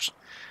 Who cares?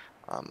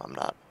 I'm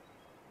not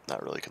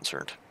really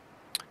concerned.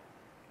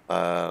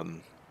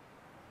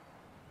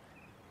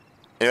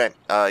 Anyway,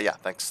 yeah,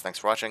 thanks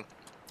for watching,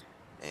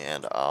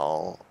 and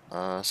I'll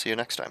see you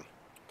next time.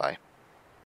 Bye.